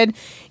 100.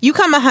 You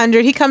come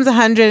 100, he comes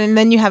 100, and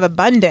then you have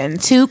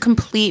abundance. Two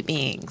complete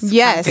beings.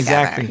 Yes.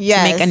 Exactly.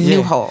 To make a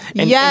new whole.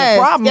 And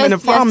the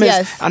problem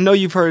is, I know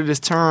you've heard of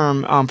this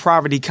term,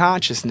 poverty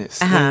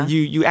consciousness. When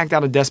you act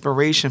out of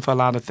desperation for a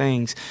lot of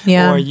things,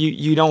 or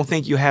you don't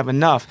think you have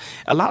enough.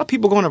 A lot of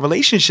people go into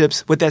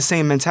relationships with that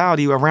same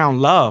mentality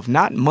around love,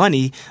 not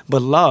money,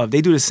 but love.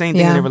 They do the same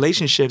thing in their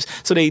relationships.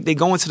 So they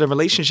go into the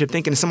relationship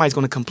thinking somebody's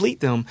going to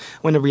complete them,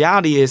 when the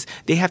reality is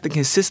they have to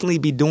consistently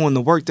be doing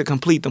the work to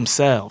complete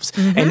themselves.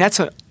 And that's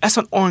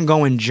an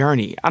ongoing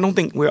journey. I don't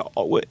think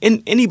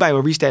anybody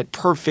will reach that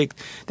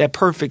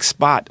perfect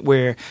spot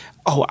where,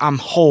 I'm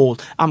whole,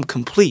 I'm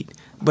complete.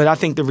 But I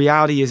think the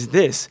reality is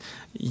this.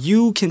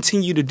 You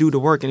continue to do the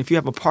work, and if you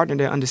have a partner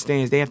that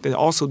understands, they have to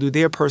also do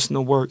their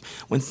personal work.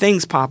 When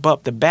things pop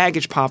up, the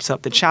baggage pops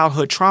up, the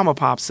childhood trauma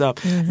pops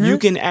up, you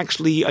can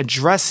actually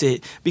address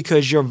it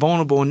because you're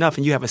vulnerable enough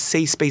and you have a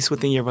safe space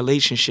within your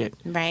relationship.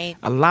 Right.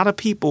 A lot of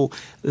people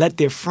let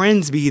their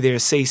friends be their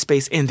safe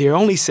space and their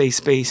only safe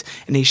space,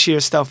 and they share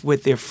stuff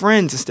with their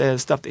friends instead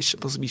of stuff they're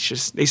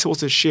supposed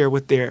to share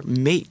with their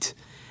mate.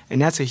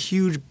 And that's a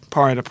huge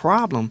part of the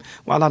problem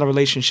why a lot of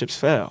relationships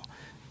fail.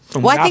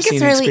 Well, I think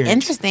it's really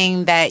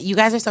interesting that you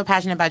guys are so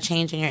passionate about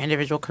change in your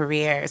individual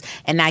careers,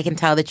 and I can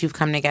tell that you've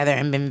come together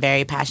and been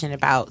very passionate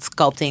about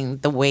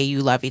sculpting the way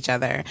you love each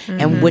other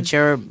and what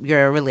your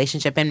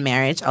relationship and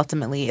marriage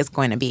ultimately is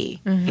going to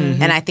be.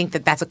 And I think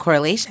that that's a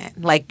correlation.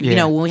 Like, you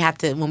know,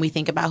 when we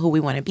think about who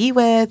we want to be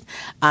with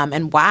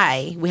and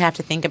why, we have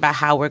to think about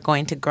how we're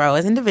going to grow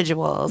as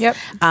individuals,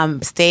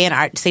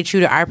 stay true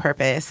to our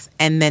purpose,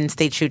 and then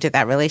stay true to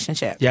that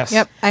relationship. Yes.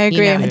 Yep, I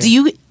agree.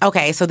 You know,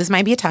 okay, so this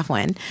might be a tough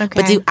one,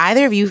 but do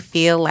either of you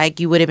feel like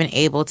you would have been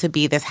able to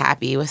be this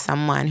happy with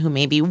someone who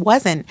maybe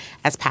wasn't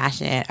as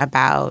passionate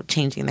about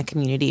changing the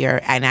community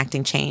or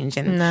enacting change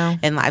in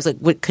lives?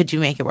 Like, could you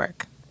make it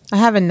work? I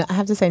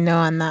have to say no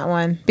on that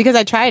one because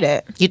I tried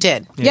it. You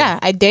did? Yeah,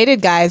 I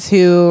dated guys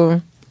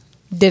who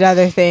did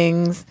other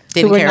things,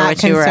 Didn't who were care not what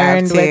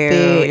concerned you were up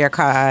to, with your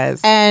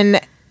cause.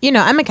 And, you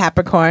know, I'm a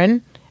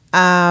Capricorn.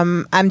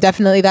 I'm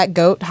definitely that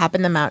goat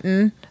hopping the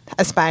mountain,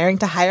 aspiring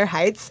to higher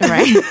heights,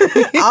 right?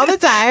 All the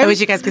time. I wish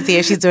you guys could see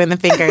her. She's doing the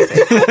fingers.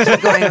 She's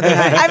going with the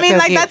heights. I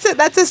mean, so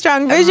that's a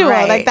strong visual.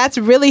 Right. Like, that's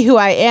really who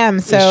I am.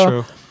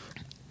 So,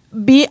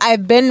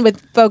 I've been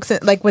with folks,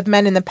 like with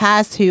men in the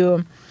past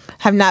who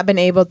have not been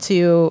able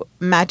to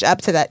match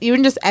up to that,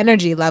 even just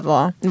energy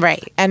level,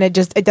 right? And it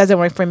doesn't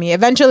work for me.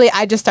 Eventually,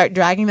 I just start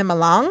dragging them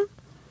along.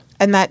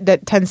 And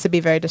that tends to be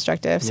very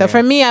destructive. So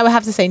for me, I would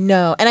have to say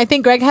no. And I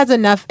think Greg has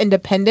enough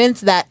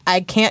independence that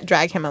I can't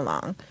drag him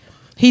along.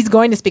 He's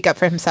going to speak up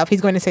for himself. He's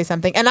going to say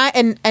something. And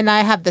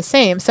I have the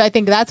same. So I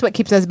think that's what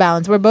keeps us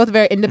balanced. We're both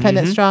very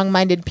independent,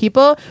 strong-minded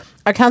people.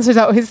 Our counselors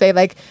always say,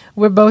 like,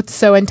 we're both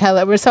so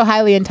intelligent. We're so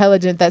highly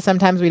intelligent that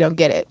sometimes we don't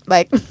get it.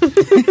 Like,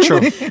 true.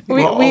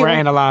 we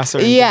analyze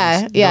certain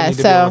things. Yeah.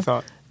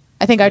 So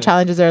I think our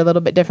challenges are a little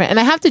bit different. And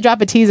I have to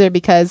drop a teaser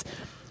because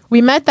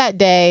we met that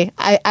day.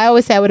 I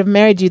always say I would have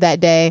married you that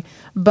day,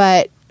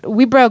 but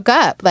we broke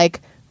up.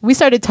 Like, we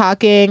started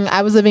talking.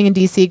 I was living in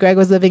DC. Greg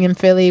was living in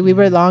Philly. We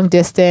were long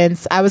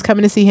distance. I was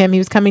coming to see him. He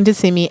was coming to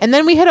see me. And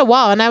then we hit a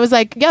wall, and I was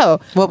like,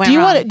 "Yo, do you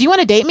want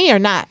to date me or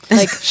not?"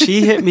 Like,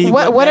 she hit me.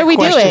 What are we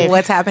doing?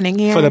 What's happening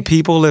here? For the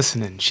people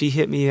listening, she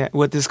hit me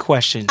with this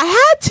question. I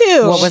had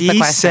to. What was the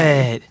question? She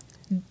said,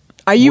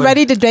 "Are you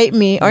ready to date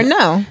me or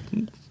no?"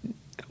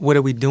 What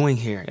are we doing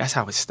here? That's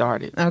how it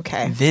started.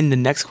 Okay. Then the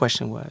next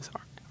question was,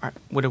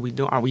 what are we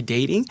doing? Are we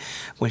dating?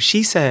 When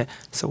she said,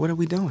 so what are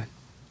we doing?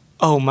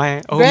 Oh,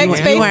 man. Oh, Greg's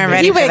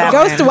face, he went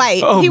ghost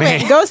white. Oh, he man.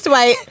 went ghost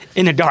white.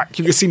 In the dark.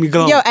 You can see me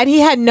glow. Yo, and he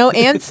had no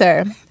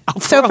answer.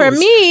 So for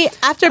me,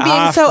 after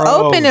being so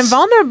open and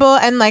vulnerable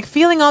and like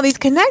feeling all these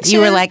connections. You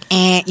were like,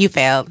 you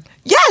failed.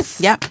 Yes.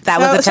 Yep. That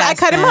was the test. So I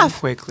cut him off.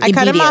 Quickly. I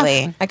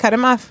cut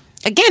him off.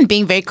 Again,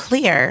 being very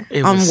clear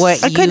on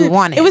what you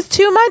wanted. It was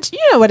too much. You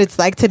know what it's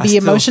like to be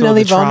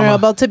emotionally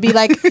vulnerable, to be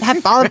like,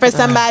 have fallen for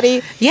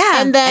somebody.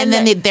 Yeah. And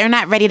then they're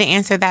not ready to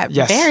answer that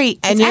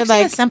and you're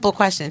like, a simple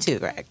question too,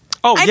 Greg.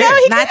 Oh, I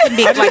know not to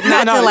be like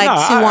not to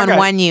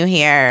 2-on-1 you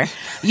here.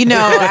 You know,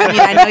 I mean,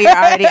 I know you're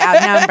already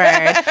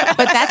outnumbered,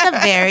 but that's a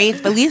very,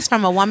 at least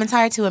from a woman's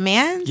heart to a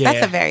man,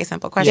 that's a very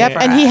simple question.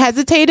 Yep, and he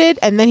hesitated,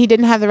 and then he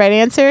didn't have the right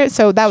answer,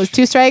 so that was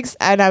 2 strikes,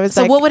 and I was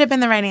like, so what would have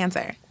been the right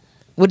answer?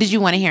 What did you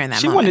want to hear in that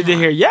She moment? wanted to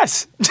hear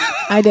yes.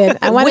 I did.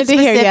 I wanted to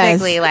hear yes.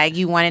 Specifically, like,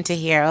 you wanted to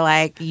hear,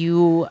 like, it's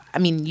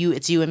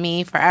you and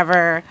me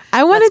forever.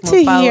 I wanted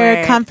to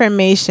hear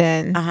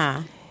confirmation.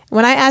 Uh-huh.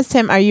 When I asked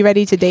him, are you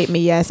ready to date me?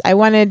 Yes. I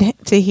wanted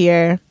to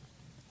hear,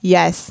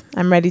 yes,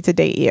 I'm ready to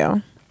date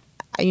you.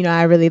 You know,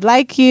 I really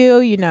like you,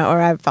 you know, or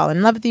I've fallen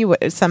in love with you,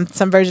 some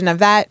version of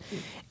that.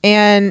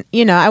 And,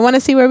 I want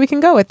to see where we can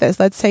go with this.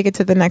 Let's take it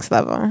to the next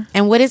level.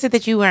 And what is it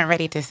that you weren't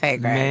ready to say,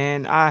 Greg?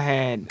 Man, I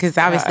had... Because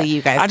obviously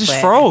you guys I just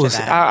froze.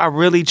 I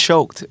really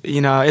choked.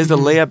 It's the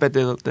layup at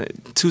the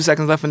 2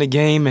 seconds left in the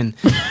game, and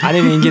I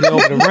didn't even get it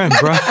over the rim,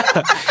 bro.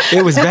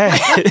 It was bad.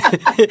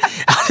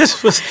 I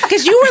just was...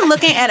 Because you were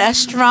looking at a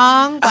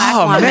strong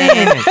black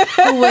woman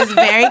who was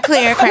very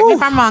clear, correct me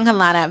if I'm wrong,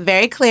 Helanah,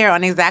 very clear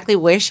on exactly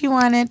where she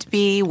wanted to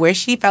be, where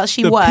she felt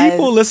she was,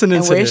 people listening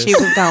and to where this. she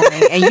was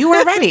going. And you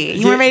were ready.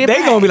 You were ready to They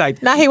play. going to be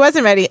like... No, he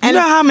wasn't ready. You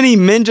know how many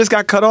men just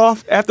got cut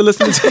off after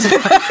listening to this?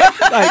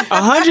 Like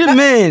 100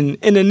 men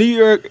in the New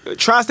York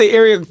tri-state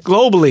area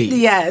globally.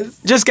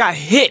 Yes. Just got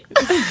hit.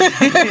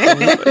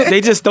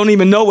 They just don't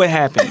even know what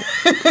happened.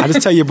 I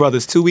just tell you,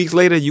 brothers, 2 weeks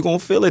later, you gonna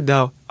feel it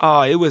though.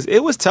 Oh, it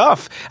was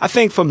tough. I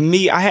think for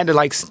me, I had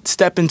to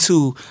step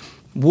into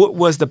what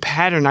was the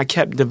pattern I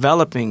kept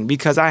developing,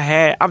 because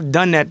I've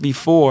done that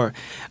before,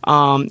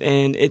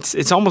 and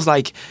it's almost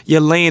like you're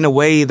laying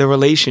away the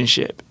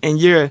relationship, and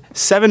you're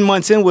 7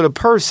 months in with a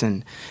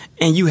person,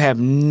 and you have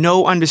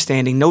no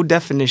understanding, no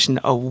definition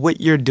of what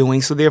you're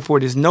doing, so therefore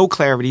there's no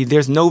clarity,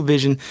 there's no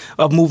vision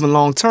of moving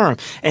long term,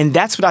 and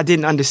that's what I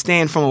didn't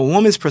understand from a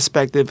woman's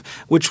perspective,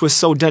 which was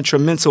so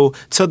detrimental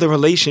to the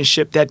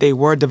relationship that they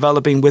were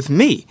developing with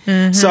me.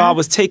 Mm-hmm. So I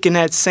was taking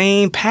that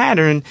same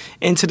pattern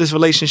into this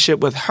relationship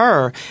with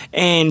her,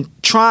 and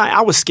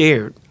I was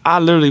scared. I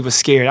literally was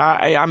scared.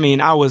 I mean,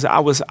 I was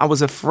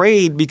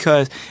afraid,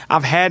 because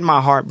I've had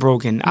my heart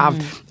broken.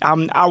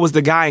 Mm-hmm. I was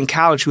the guy in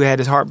college who had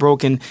his heart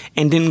broken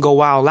and didn't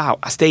go all out.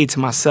 I stayed to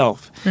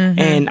myself. Mm-hmm.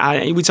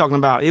 And we talking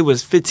about, it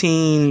was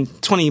 15,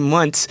 20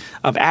 months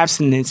of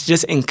abstinence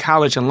just in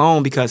college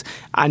alone, because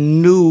I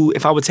knew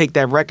if I would take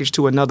that wreckage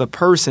to another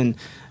person,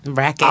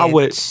 I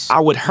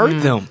would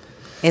hurt them.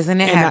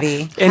 Isn't it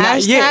heavy?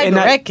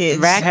 Wreckage.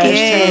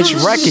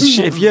 Wreckage.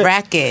 If you're,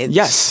 wreckage.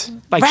 Yes.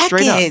 Like wreckage.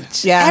 Straight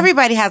up. Yeah.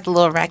 Everybody has a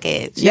little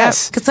wreckage.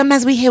 Yes. Because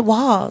sometimes we hit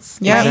walls.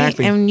 Yeah. Right?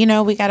 Exactly.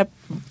 And, we got to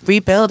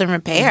rebuild and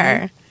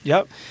repair. Mm-hmm.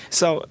 Yep.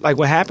 So,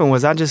 what happened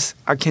was I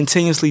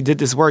continuously did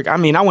this work. I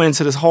mean, I went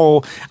into this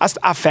whole,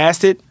 I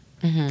fasted.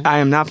 Mm-hmm. I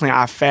am not playing.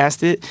 I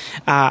fasted.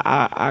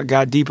 I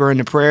got deeper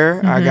into prayer.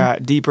 Mm-hmm. I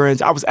got deeper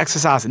into, I was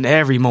exercising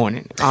every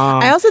morning.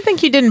 I also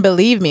think you didn't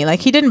believe me.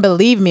 He didn't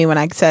believe me when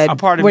I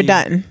said, we're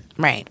done.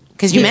 Right.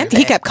 Because you meant it.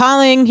 He kept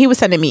calling. He was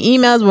sending me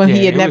emails when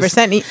he had never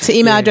sent to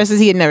email addresses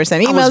he had never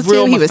sent emails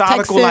to. He was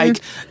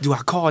texting. Do I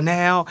call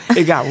now?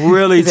 It got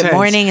really Is it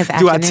morning? Is it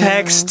Do afternoon? I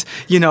text?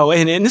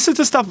 And this is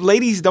the stuff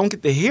ladies don't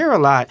get to hear a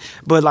lot.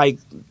 But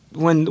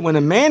when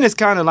a man is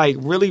kind of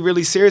really,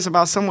 really serious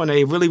about someone,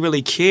 they really,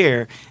 really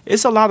care,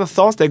 it's a lot of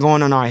thoughts that go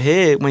on in our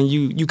head when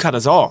you cut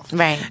us off.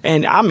 Right.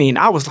 And I mean,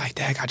 I was like,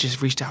 dang, I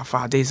just reached out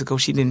 5 days ago.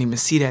 She didn't even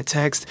see that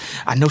text.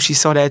 I know she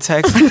saw that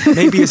text.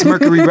 Maybe it's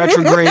Mercury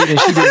retrograde and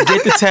she didn't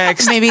get the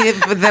text. Maybe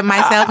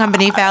my cell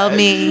company failed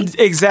me.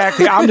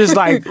 Exactly. I'm just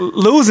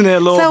losing it a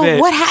little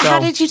bit. So how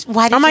did you?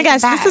 Why did oh my you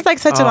gosh, get this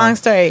is such a long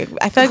story.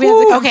 I feel like we have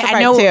to come to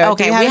part two.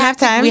 Okay, we have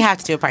time. We have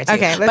to do a part two.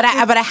 Okay, but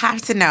I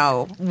have to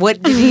know,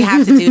 what did he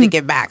have to do to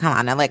get back,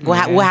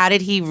 Helanah? How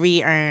did he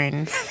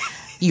re-earn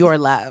your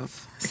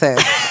love?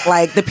 sis.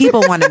 Like, the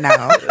people want to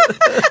know.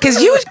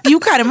 Because you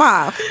cut him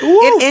off. Woo.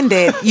 It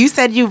ended. You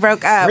said you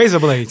broke up. Razor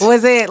blades.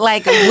 Was it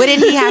like, what did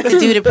he have to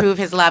do to prove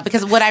his love?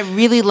 Because what I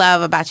really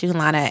love about you,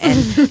 Helanah,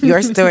 and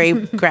your story,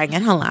 Greg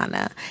and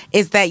Helanah,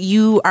 is that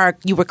you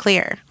were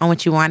clear on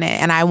what you wanted.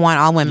 And I want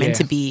all women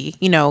to be,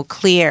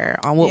 clear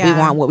on what we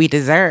want, what we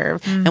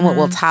deserve, and what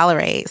we'll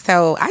tolerate.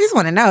 So I just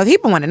want to know.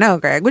 People want to know,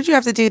 Greg. What did you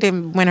have to do to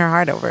win her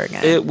heart over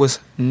again? It was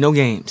no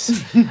games.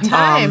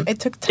 It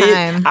took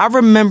time. I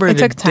remember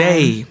the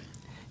day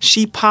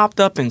she popped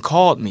up and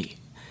called me,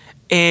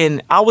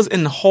 and I was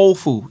in Whole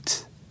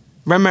Foods.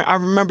 I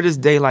remember this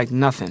day like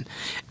nothing,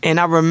 and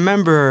I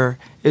remember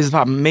it was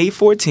about May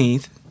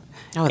 14th.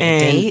 Oh, the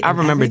and date I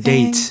remember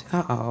dates.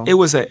 Uh-oh. It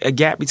was a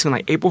gap between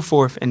like April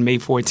 4th and May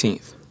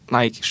 14th,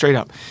 like straight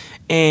up.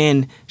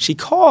 And she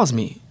calls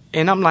me,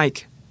 and I'm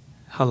like,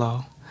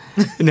 "Hello."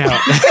 Now,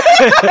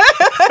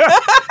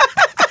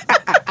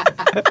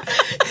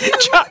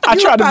 I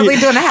tried to be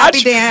doing a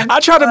happy dance. I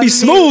tried to be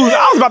smooth.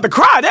 I was about to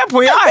cry at that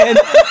point. I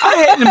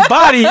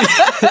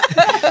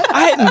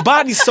hadn't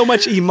embodied so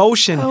much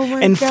emotion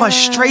and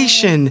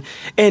frustration.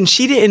 And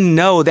she didn't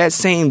know that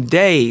same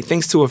day,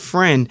 thanks to a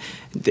friend.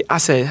 I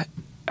said,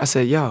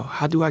 "Yo,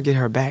 how do I get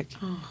her back?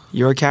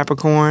 You're a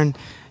Capricorn.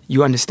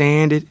 You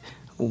understand it.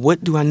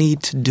 What do I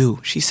need to do?"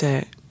 She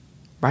said,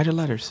 "Write her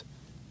letters."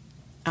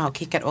 Oh,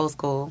 kick it old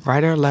school.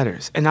 Write her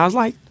letters. And I was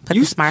like, Put the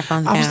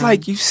smartphones down. I was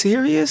like, "You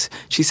serious?"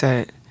 She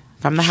said,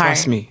 "From the heart.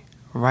 Trust me.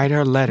 Write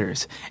her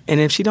letters. And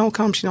if she don't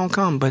come, she don't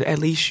come. But at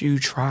least you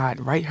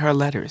tried. Write her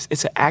letters.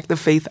 It's an act of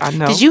faith, I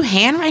know." Did you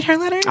handwrite her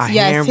letters?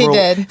 Yes, he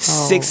did.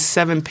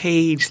 6-7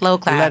 page Slow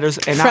clap. letters.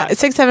 And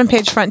 6-7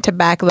 page front to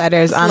back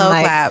letters Slow on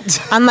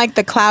clap.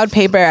 the cloud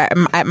paper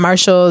at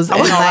Marshall's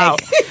and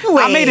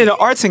I made it an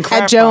arts and at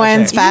craft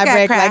Joann's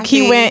project. Fabric. Like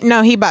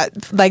he bought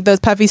like those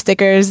puffy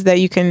stickers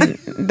that you can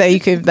that you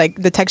could like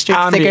the textured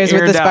stickers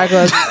with the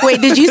sparkles.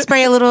 Wait, did you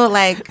spray a little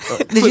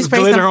did you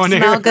spray some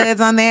smell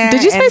goods on there?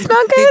 Did you spray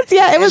smell goods?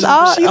 Yeah, it was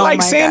all. She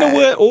likes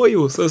sandalwood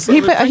oil. So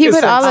he put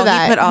all of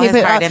that. He put all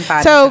his heart and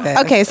thought. So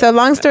okay, so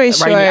long story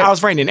short, I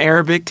was writing in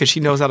Arabic because she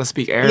knows how to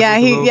speak Arabic. Yeah,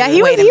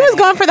 he was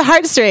going for the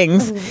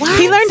heartstrings. What?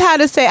 He learned how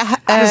to say.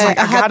 I was like,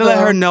 I gotta let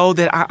her know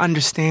that I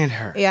understand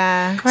her.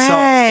 Yeah, so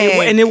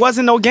and it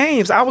wasn't no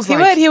games. I was he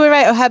would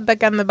write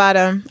 "Ohabbak" on the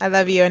bottom. I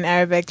love you in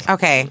Arabic.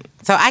 Okay.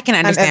 So I can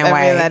understand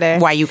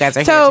why you guys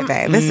are here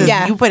today. This is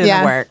you put in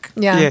the work.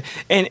 Yeah.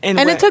 And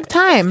it took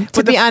time.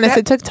 To be honest,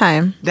 it took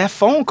time. That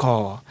phone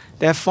call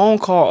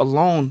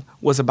alone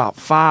was about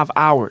 5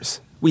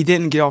 hours. We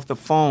didn't get off the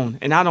phone,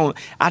 and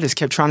I just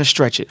kept trying to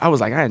stretch it. I was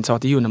like, I hadn't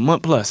talked to you in a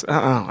month plus. You're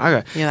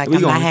like,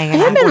 I'm not hanging out. It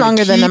had been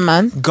longer than a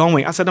month.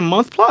 Going. I said a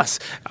month plus.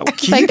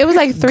 It was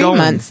like 3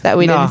 months that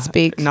we didn't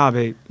speak. Nah,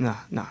 babe.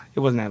 Nah. It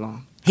wasn't that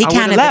long. He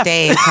counted the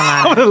days.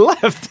 I would have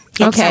left.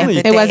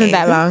 Okay, it wasn't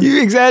that long.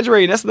 You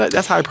exaggerate.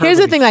 That's hyperbole. Here's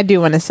the thing I do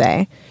want to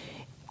say.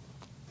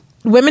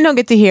 Women don't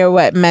get to hear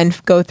what men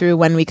go through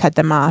when we cut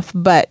them off,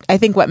 but I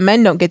think what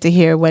men don't get to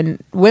hear when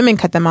women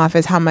cut them off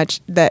is how much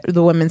that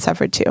the women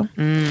suffered too.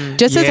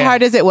 Just as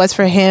hard as it was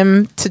for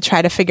him to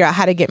try to figure out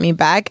how to get me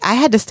back, I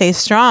had to stay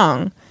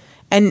strong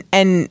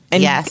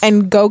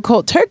and go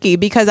cold turkey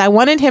because I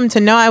wanted him to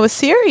know I was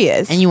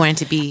serious. And you wanted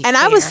to be And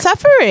fair. I was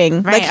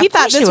suffering. Right, like he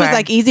thought this was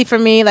like easy for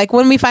me. Like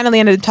when we finally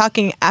ended up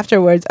talking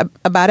afterwards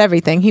about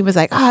everything, he was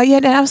like, oh yeah.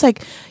 And I was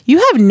like, you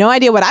have no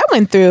idea what I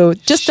went through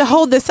just to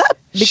hold this up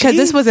because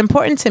this was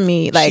important to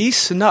me. Like she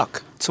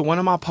snuck to one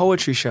of my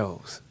poetry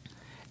shows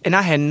and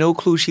I had no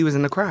clue she was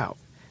in the crowd.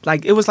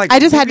 Like it was like I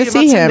just had to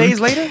see him 10 days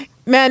later.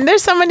 Man,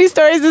 there's so many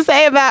stories to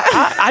say about.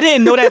 I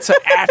didn't know that till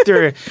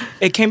after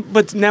it came.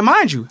 But now,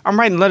 mind you, I'm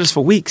writing letters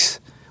for weeks.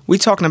 We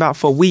talking about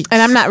for weeks,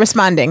 and I'm not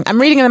responding. I'm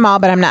reading them all,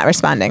 but I'm not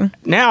responding.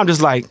 Now I'm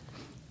just like,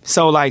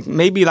 so like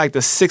maybe like the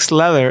 6th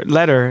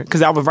letter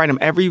because I would write them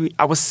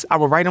I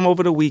would write them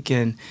over the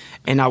weekend,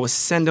 and I would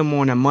send them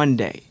on a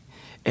Monday.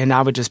 And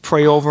I would just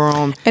pray over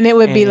them. And it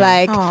would be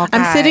like,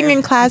 I'm sitting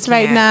in class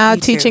right now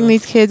teaching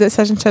these kids at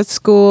such and such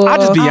school. I'll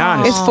just be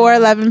honest. It's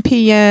 4:11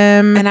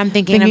 p.m. And I'm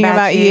thinking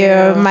about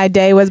you. My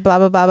day was blah,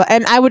 blah, blah, blah.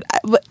 And I would,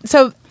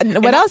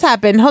 what else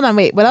happened? Hold on,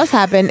 wait. What else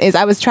happened is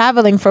I was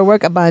traveling for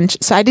work a bunch.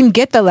 So I didn't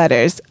get the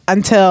letters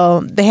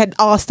until they had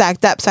all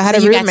stacked up. So I had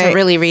a roommate. You got to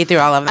really read through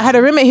all of them. I had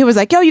a roommate who was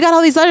like, yo, you got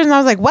all these letters? And I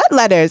was like, what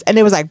letters? And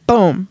it was like,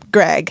 boom,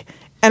 Greg.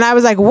 And I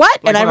was like, what?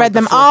 And I read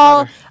them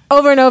all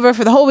over and over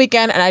for the whole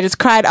weekend, and I just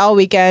cried all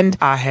weekend.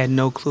 I had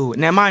no clue.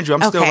 Now, mind you,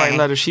 I'm still writing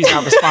letters. She's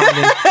not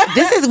responding.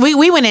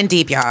 We went in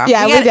deep, y'all.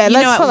 Yeah, we did.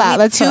 Let's pull out.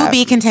 Let's to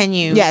be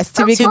continued. Yes,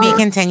 to be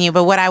continued.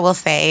 But what I will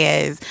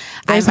say is,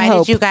 I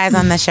invited you guys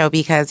on the show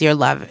because your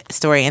love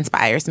story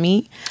inspires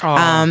me.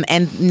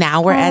 And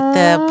now we're at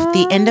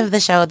the end of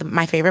the show.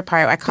 My favorite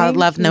part, I call it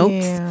Love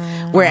Notes,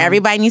 where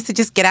everybody needs to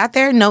just get out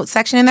their notes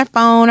section in their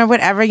phone or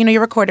whatever,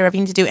 you record whatever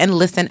you need to do and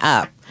listen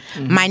up.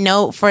 Mm-hmm. My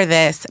note for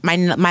this,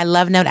 my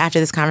love note after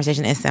this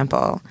conversation is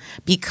simple.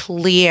 Be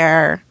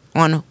clear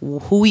on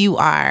who you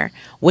are,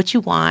 what you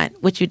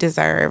want, what you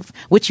deserve,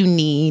 what you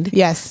need.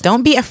 Yes.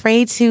 Don't be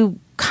afraid to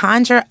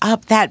conjure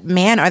up that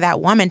man or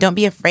that woman. Don't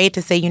be afraid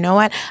to say, you know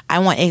what? I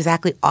want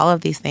exactly all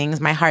of these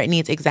things. My heart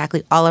needs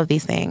exactly all of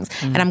these things.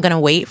 And I'm going to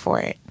wait for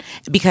it.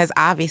 Because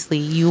obviously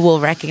you will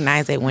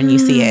recognize it when you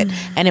see it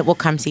and it will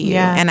come to you.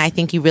 Yeah. And I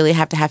think you really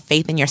have to have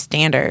faith in your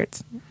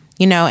standards.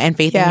 And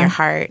faith in your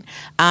heart,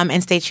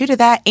 and stay true to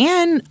that.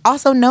 And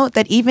also note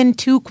that even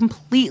two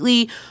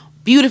completely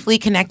beautifully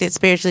connected,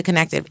 spiritually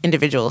connected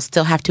individuals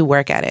still have to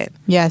work at it.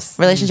 Yes.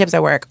 Relationships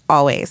are work,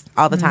 always,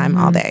 all the time,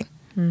 all day.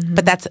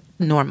 But that's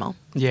normal.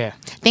 Yeah.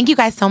 Thank you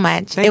guys so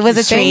much. It was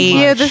a treat. Thank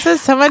you. This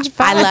was so much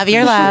fun. I love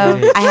your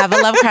love. I have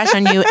a love crush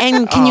on you.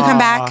 And can you come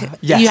back?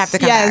 Yes. You have to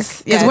come back.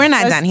 Because we're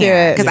not done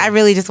here. Because I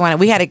really just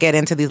we had to get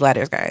into these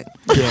letters, Greg.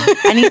 Yeah.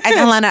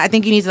 Helanah, I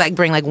think you need to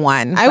bring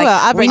one. I will.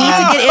 I'll bring We need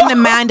to get in the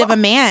mind of a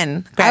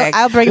man, Greg.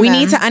 I'll bring We them.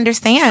 need to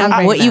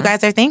understand what you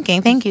guys are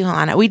thinking. Thank you,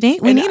 Helanah. We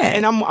need it.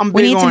 And I'm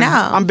we big need on, to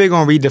know. I'm big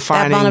on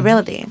redefining that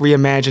vulnerability.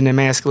 Reimagining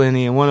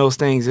masculinity. And one of those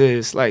things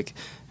is like,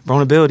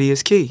 vulnerability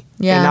is key.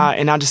 Yeah.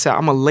 And I just said,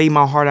 I'm going to lay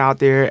my heart out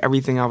there,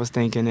 everything I was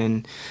thinking.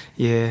 And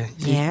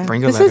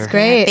bring a letter. This is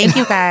great. Thank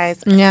you guys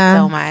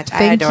so much.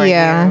 Thank I adore you.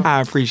 I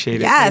appreciate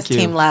it. Yes,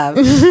 Thank you. team love.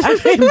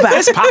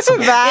 It's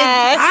possible. It's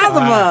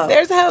possible.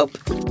 There's hope.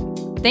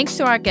 Thanks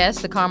to our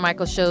guests, the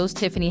Carmichael Show's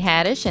Tiffany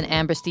Haddish and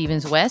Amber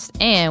Stevens-West,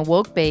 and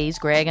Woke Bay's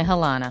Greg and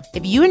Helanah.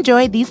 If you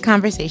enjoyed these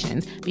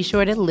conversations, be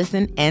sure to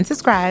listen and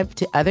subscribe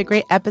to other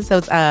great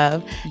episodes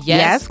of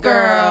Yes,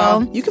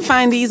 Girl. You can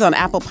find these on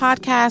Apple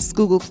Podcasts,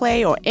 Google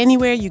Play, or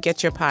anywhere you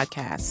get your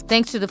podcasts.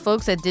 Thanks to the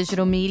folks at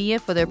Digital Media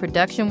for their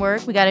production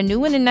work. We got a new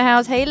one in the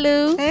house. Hey,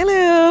 Lou. Hey, Lou.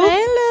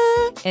 Hey,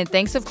 Lou. And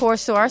thanks, of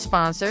course, to our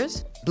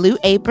sponsors, Blue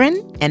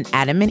Apron and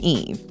Adam and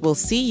Eve. We'll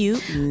see you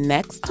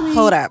next week.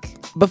 Hold up.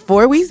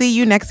 Before we see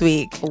you next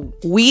week,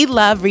 we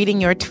love reading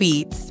your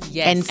tweets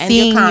and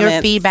seeing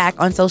your feedback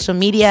on social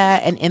media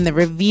and in the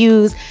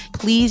reviews.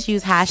 Please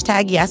use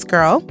hashtag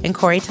YesGirl. And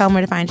Corey, tell them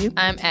where to find you.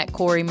 I'm at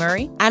Corey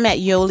Murray. I'm at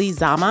Yoli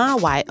Zama,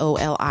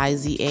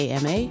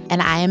 YOLIZAMA.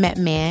 And I am at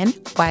Man,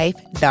 Wife,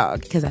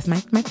 Dog, because that's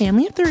my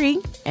family of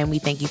 3. And we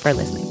thank you for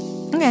listening.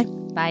 Okay.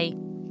 Bye.